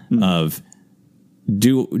tale of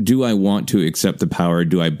do I want to accept the power?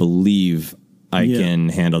 Do I believe I can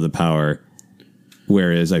handle the power?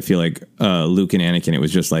 Whereas I feel like Luke and Anakin, it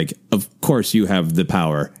was just like, of course you have the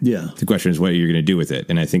power. Yeah. The question is what you're going to do with it.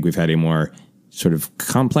 And I think we've had a more sort of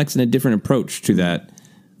complex and a different approach to that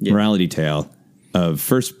morality tale of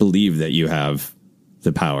first believe that you have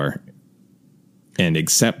the power and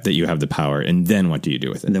accept that you have the power. And then what do you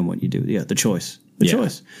do with it? And then what you do. Yeah. The choice.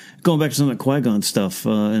 Choice. Going back to some of the Qui-Gon stuff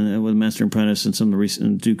and with Master and Apprentice and some of the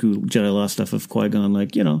recent Dooku Jedi Lost stuff of Qui-Gon,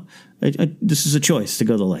 like, this is a choice to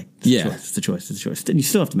go the light. It's the choice. And you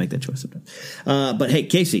still have to make that choice sometimes. But hey,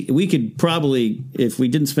 Casey, we could probably, if we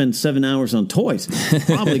didn't spend 7 hours on toys,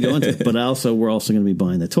 probably go into it. But we're also going to be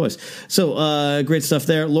buying the toys. So great stuff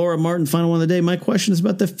there. Laura Martin, final one of the day. My question is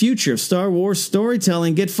about the future of Star Wars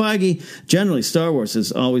storytelling. Get Feige. Generally, Star Wars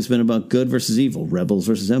has always been about good versus evil, rebels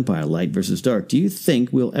versus empire, light versus dark. Do you think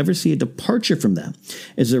we'll ever see a departure from that?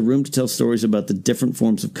 Is there room to tell stories about the different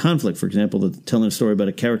forms of conflict? For example, telling a story about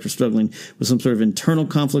a character struggling with some sort of internal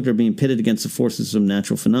conflict or being pitted against the forces of some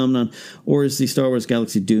natural phenomenon? Or is the Star Wars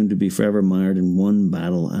galaxy doomed to be forever mired in one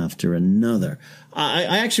battle after another?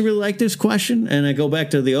 I actually really like this question, and I go back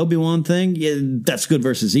to the Obi-Wan thing. Yeah, that's good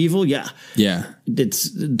versus evil. Yeah. It's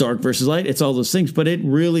dark versus light. It's all those things, but it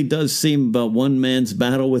really does seem about one man's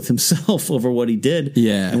battle with himself over what he did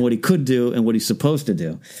and what he could do and what he's supposed to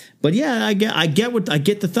do. But yeah, I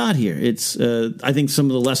get the thought here. It's I think some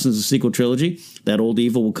of the lessons of the sequel trilogy, that old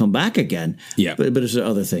evil will come back again. Yeah. But there's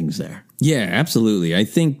other things there. Yeah, absolutely. I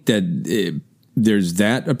think that there's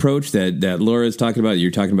that approach that Laura's talking about, you're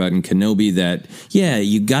talking about in Kenobi, that,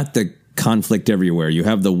 you got the conflict everywhere. You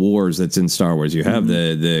have the wars that's in Star Wars. You have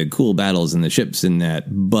the cool battles and the ships in that.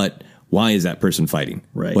 But why is that person fighting?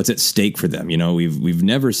 Right. What's at stake for them? We've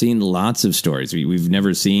never seen lots of stories. We've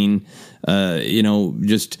never seen,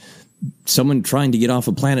 just someone trying to get off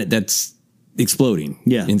a planet that's exploding.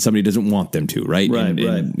 Yeah. And somebody doesn't want them to, right? Right,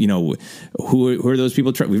 and who are those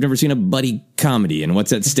people? We've never seen a buddy comedy, and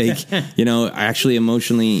what's at stake, actually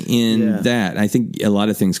emotionally in that. I think a lot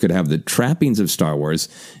of things could have the trappings of Star Wars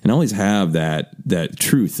and always have that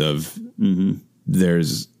truth of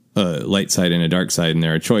there's a light side and a dark side, and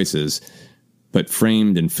there are choices, but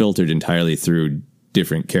framed and filtered entirely through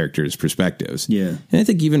different characters' perspectives. Yeah. And I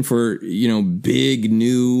think even for, big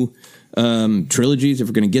new trilogies, if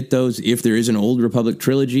we're going to get those, if there is an Old Republic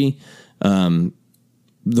trilogy, the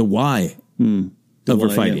why over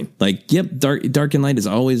fighting. Dark and light is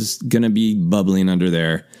always going to be bubbling under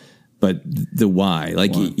there, but the why,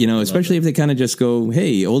 especially if they kind of just go,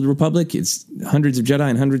 hey, Old Republic, it's hundreds of Jedi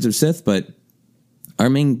and hundreds of Sith, but our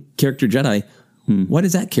main character Jedi, why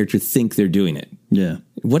does that character think they're doing it? Yeah.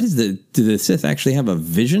 What is do the Sith actually have a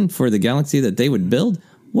vision for the galaxy that they would build?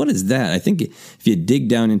 What is that? I think if you dig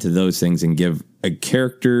down into those things and give a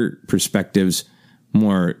character perspectives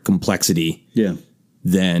more complexity,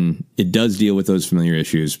 then it does deal with those familiar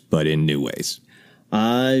issues, but in new ways.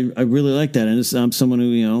 I really like that. And I'm someone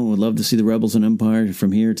who, would love to see the Rebels and Empire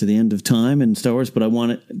from here to the end of time in Star Wars, but I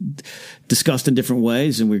want it discussed in different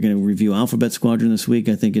ways. And we're going to review Alphabet Squadron this week.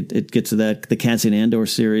 I think it gets to that. The Cassian Andor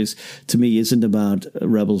series, to me, isn't about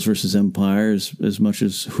Rebels versus Empire as much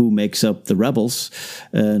as who makes up the Rebels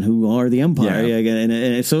and who are the Empire.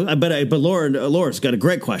 Yeah. But Laura's got a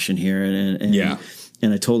great question here.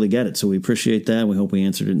 And I totally get it. So we appreciate that. We hope we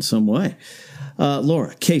answered it in some way.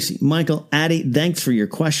 Laura, Casey, Michael, Addie, thanks for your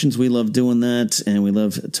questions. We love doing that, and we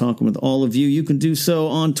love talking with all of you. You can do so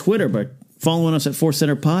on Twitter by following us at Force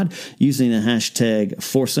Center Pod using the hashtag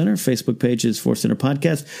Force Center. Facebook page is Force Center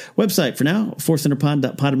Podcast. Website for now,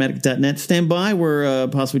 forcecenterpod.podomatic.net. Stand by. We're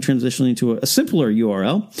possibly transitioning to a simpler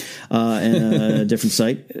URL and a different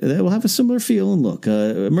site that will have a similar feel and look.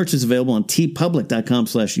 Merch is available on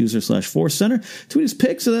tpublic.com/user/Force Center. Tweet us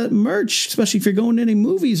pics of that merch, especially if you're going to any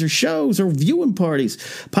movies or shows or viewing parties.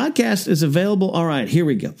 Podcast is available. All right, here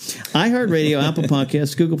we go. iHeartRadio, Apple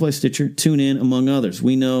Podcasts, Google Play, Stitcher, TuneIn, among others.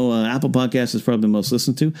 We know Apple Podcasts is probably the most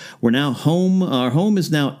listened to. We're now home. Our home is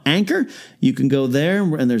now Anchor. You can go there,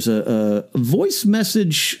 and there's a voice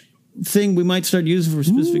message thing we might start using for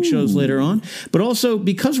specific shows later on. But also,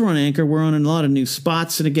 because we're on Anchor, we're on a lot of new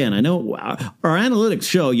spots. And again, I know our analytics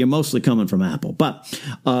show you're mostly coming from Apple, but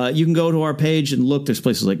you can go to our page and look. There's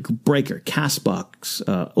places like Breaker,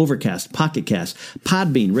 CastBox, Overcast, Pocket Cast,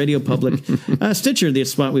 Podbean, Radio Public, Stitcher, the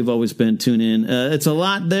spot we've always been. Tune in. It's a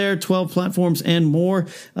lot there, 12 platforms and more.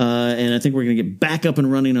 And I think we're going to get back up and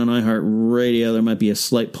running on iHeartRadio. There might be a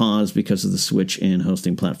slight pause because of the switch in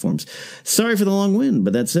hosting platforms. Sorry for the long wind,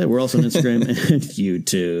 but that's it. We're also on Instagram and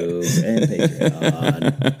YouTube and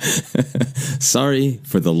Patreon. Sorry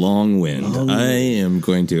for the long wind. I am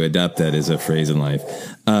going to adopt that as a phrase in life.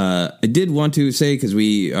 I did want to say, because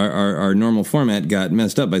our normal format got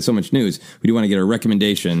messed up by so much news, we do want to get a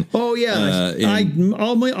recommendation. Oh yeah,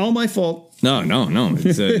 all my fault. No.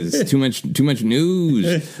 It's too much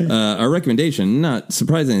news. Our recommendation, not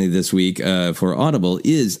surprisingly this week, for Audible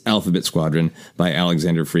is Alphabet Squadron by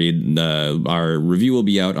Alexander Freed. Our review will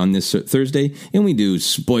be out on this Thursday, and we do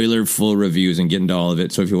spoiler-full reviews and get into all of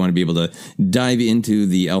it. So if you want to be able to dive into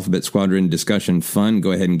the Alphabet Squadron discussion fun,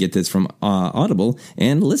 go ahead and get this from Audible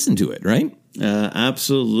and listen to it, right?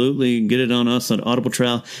 Absolutely. Get it on us at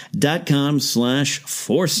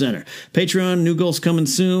audibletrial.com/Force Center. Patreon, new goals coming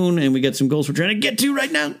soon, and we got some goals we're trying to get to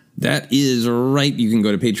right now. That is right. You can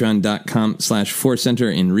go to patreon.com/Force Center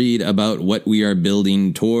and read about what we are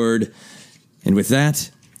building toward. And with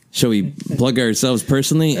that, shall we plug ourselves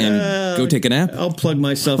personally and go take a nap? I'll plug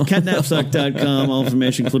myself. Catnapsuck.com. All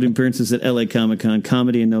information, including appearances at LA Comic-Con,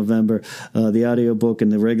 comedy in November, the audiobook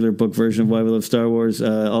and the regular book version of Why We Love Star Wars,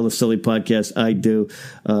 all the silly podcasts I do,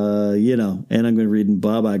 and I'm going to read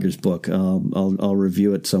Bob Iger's book. I'll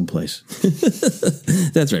review it someplace.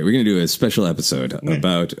 That's right. We're going to do a special episode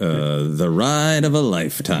about the ride of a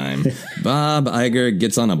lifetime. Bob Iger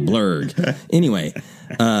gets on a blurg. Anyway,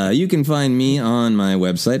 you can find me on my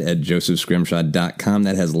website at josephscrimshaw.com.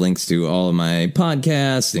 That has links to all of my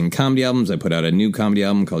podcasts and comedy albums. I put out a new comedy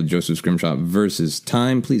album called Joseph Scrimshaw versus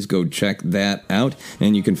Time. Please go check that out.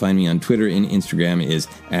 And you can find me on Twitter and Instagram is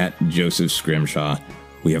at Joseph Scrimshaw.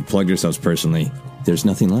 We have plugged ourselves personally. There's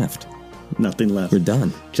nothing left. Nothing left. We're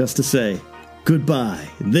done. Just to say goodbye.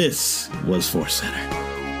 This was Force Center.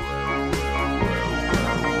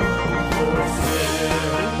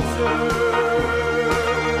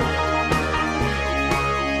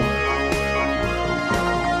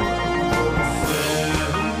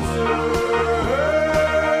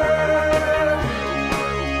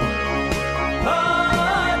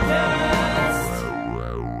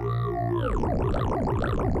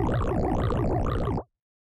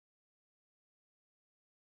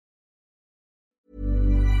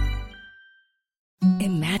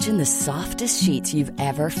 Imagine the softest sheets you've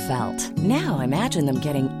ever felt. Now imagine them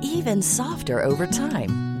getting even softer over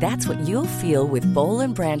time. That's what you'll feel with Boll &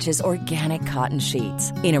 Branch's organic cotton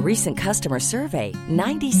sheets. In a recent customer survey,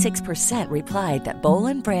 96% replied that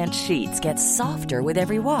Boll & Branch sheets get softer with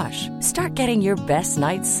every wash. Start getting your best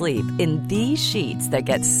night's sleep in these sheets that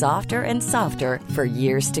get softer and softer for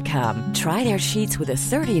years to come. Try their sheets with a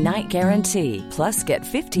 30-night guarantee. Plus, get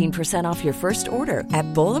 15% off your first order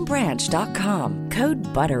at bollandbranch.com. Code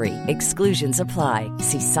BUTTERY. Exclusions apply.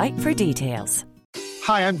 See site for details.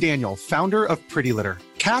 Hi, I'm Daniel, founder of Pretty Litter.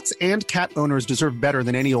 Cats and cat owners deserve better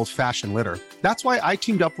than any old-fashioned litter. That's why I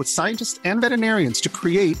teamed up with scientists and veterinarians to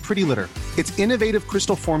create Pretty Litter. Its innovative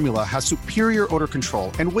crystal formula has superior odor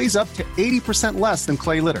control and weighs up to 80% less than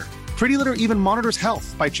clay litter. Pretty Litter even monitors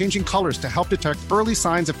health by changing colors to help detect early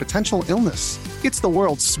signs of potential illness. It's the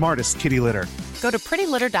world's smartest kitty litter. Go to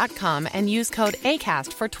prettylitter.com and use code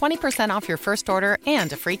ACAST for 20% off your first order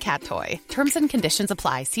and a free cat toy. Terms and conditions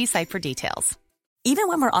apply. See site for details. Even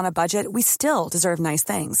when we're on a budget, we still deserve nice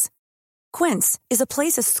things. Quince is a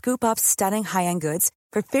place to scoop up stunning high-end goods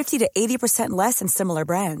for 50 to 80% less than similar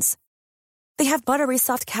brands. They have buttery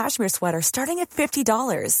soft cashmere sweaters starting at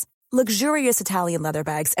 $50, luxurious Italian leather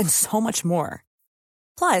bags, and so much more.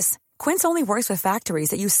 Plus, Quince only works with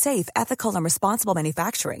factories that use safe, ethical, and responsible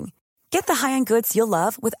manufacturing. Get the high-end goods you'll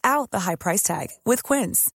love without the high price tag with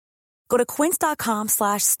Quince. Go to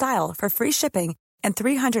quince.com/style for free shipping and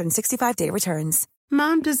 365-day returns.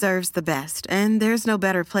 Mom deserves the best, and there's no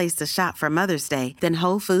better place to shop for Mother's Day than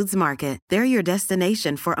Whole Foods Market. They're your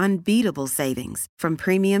destination for unbeatable savings, from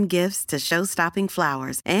premium gifts to show-stopping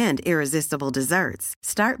flowers and irresistible desserts.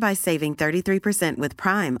 Start by saving 33% with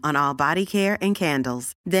Prime on all body care and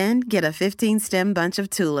candles. Then get a 15-stem bunch of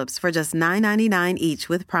tulips for just $9.99 each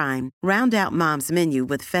with Prime. Round out Mom's menu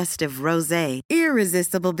with festive rosé,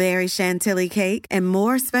 irresistible berry chantilly cake, and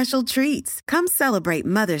more special treats. Come celebrate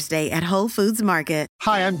Mother's Day at Whole Foods Market.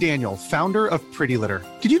 Hi, I'm Daniel, founder of Pretty Litter.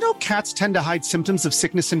 Did you know cats tend to hide symptoms of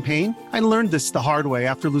sickness and pain? I learned this the hard way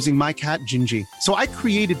after losing my cat, Gingy. So I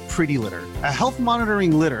created Pretty Litter, a health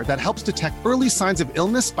monitoring litter that helps detect early signs of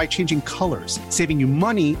illness by changing colors, saving you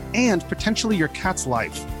money and potentially your cat's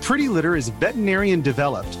life. Pretty Litter is veterinarian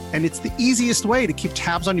developed, and it's the easiest way to keep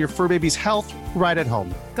tabs on your fur baby's health right at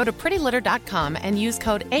home. Go to prettylitter.com and use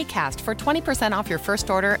code ACAST for 20% off your first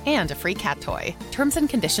order and a free cat toy. Terms and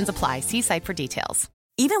conditions apply. See site for details.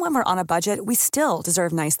 Even when we're on a budget, we still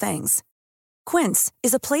deserve nice things. Quince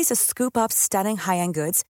is a place to scoop up stunning high-end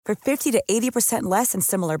goods for 50 to 80% less than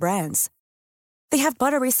similar brands. They have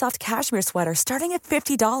buttery soft cashmere sweaters starting at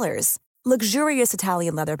 $50, luxurious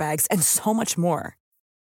Italian leather bags, and so much more.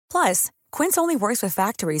 Plus, Quince only works with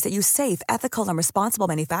factories that use safe, ethical, and responsible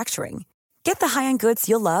manufacturing. Get the high-end goods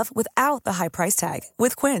you'll love without the high price tag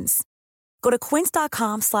with Quince. Go to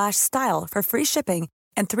quince.com/style for free shipping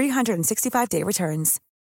and 365-day returns.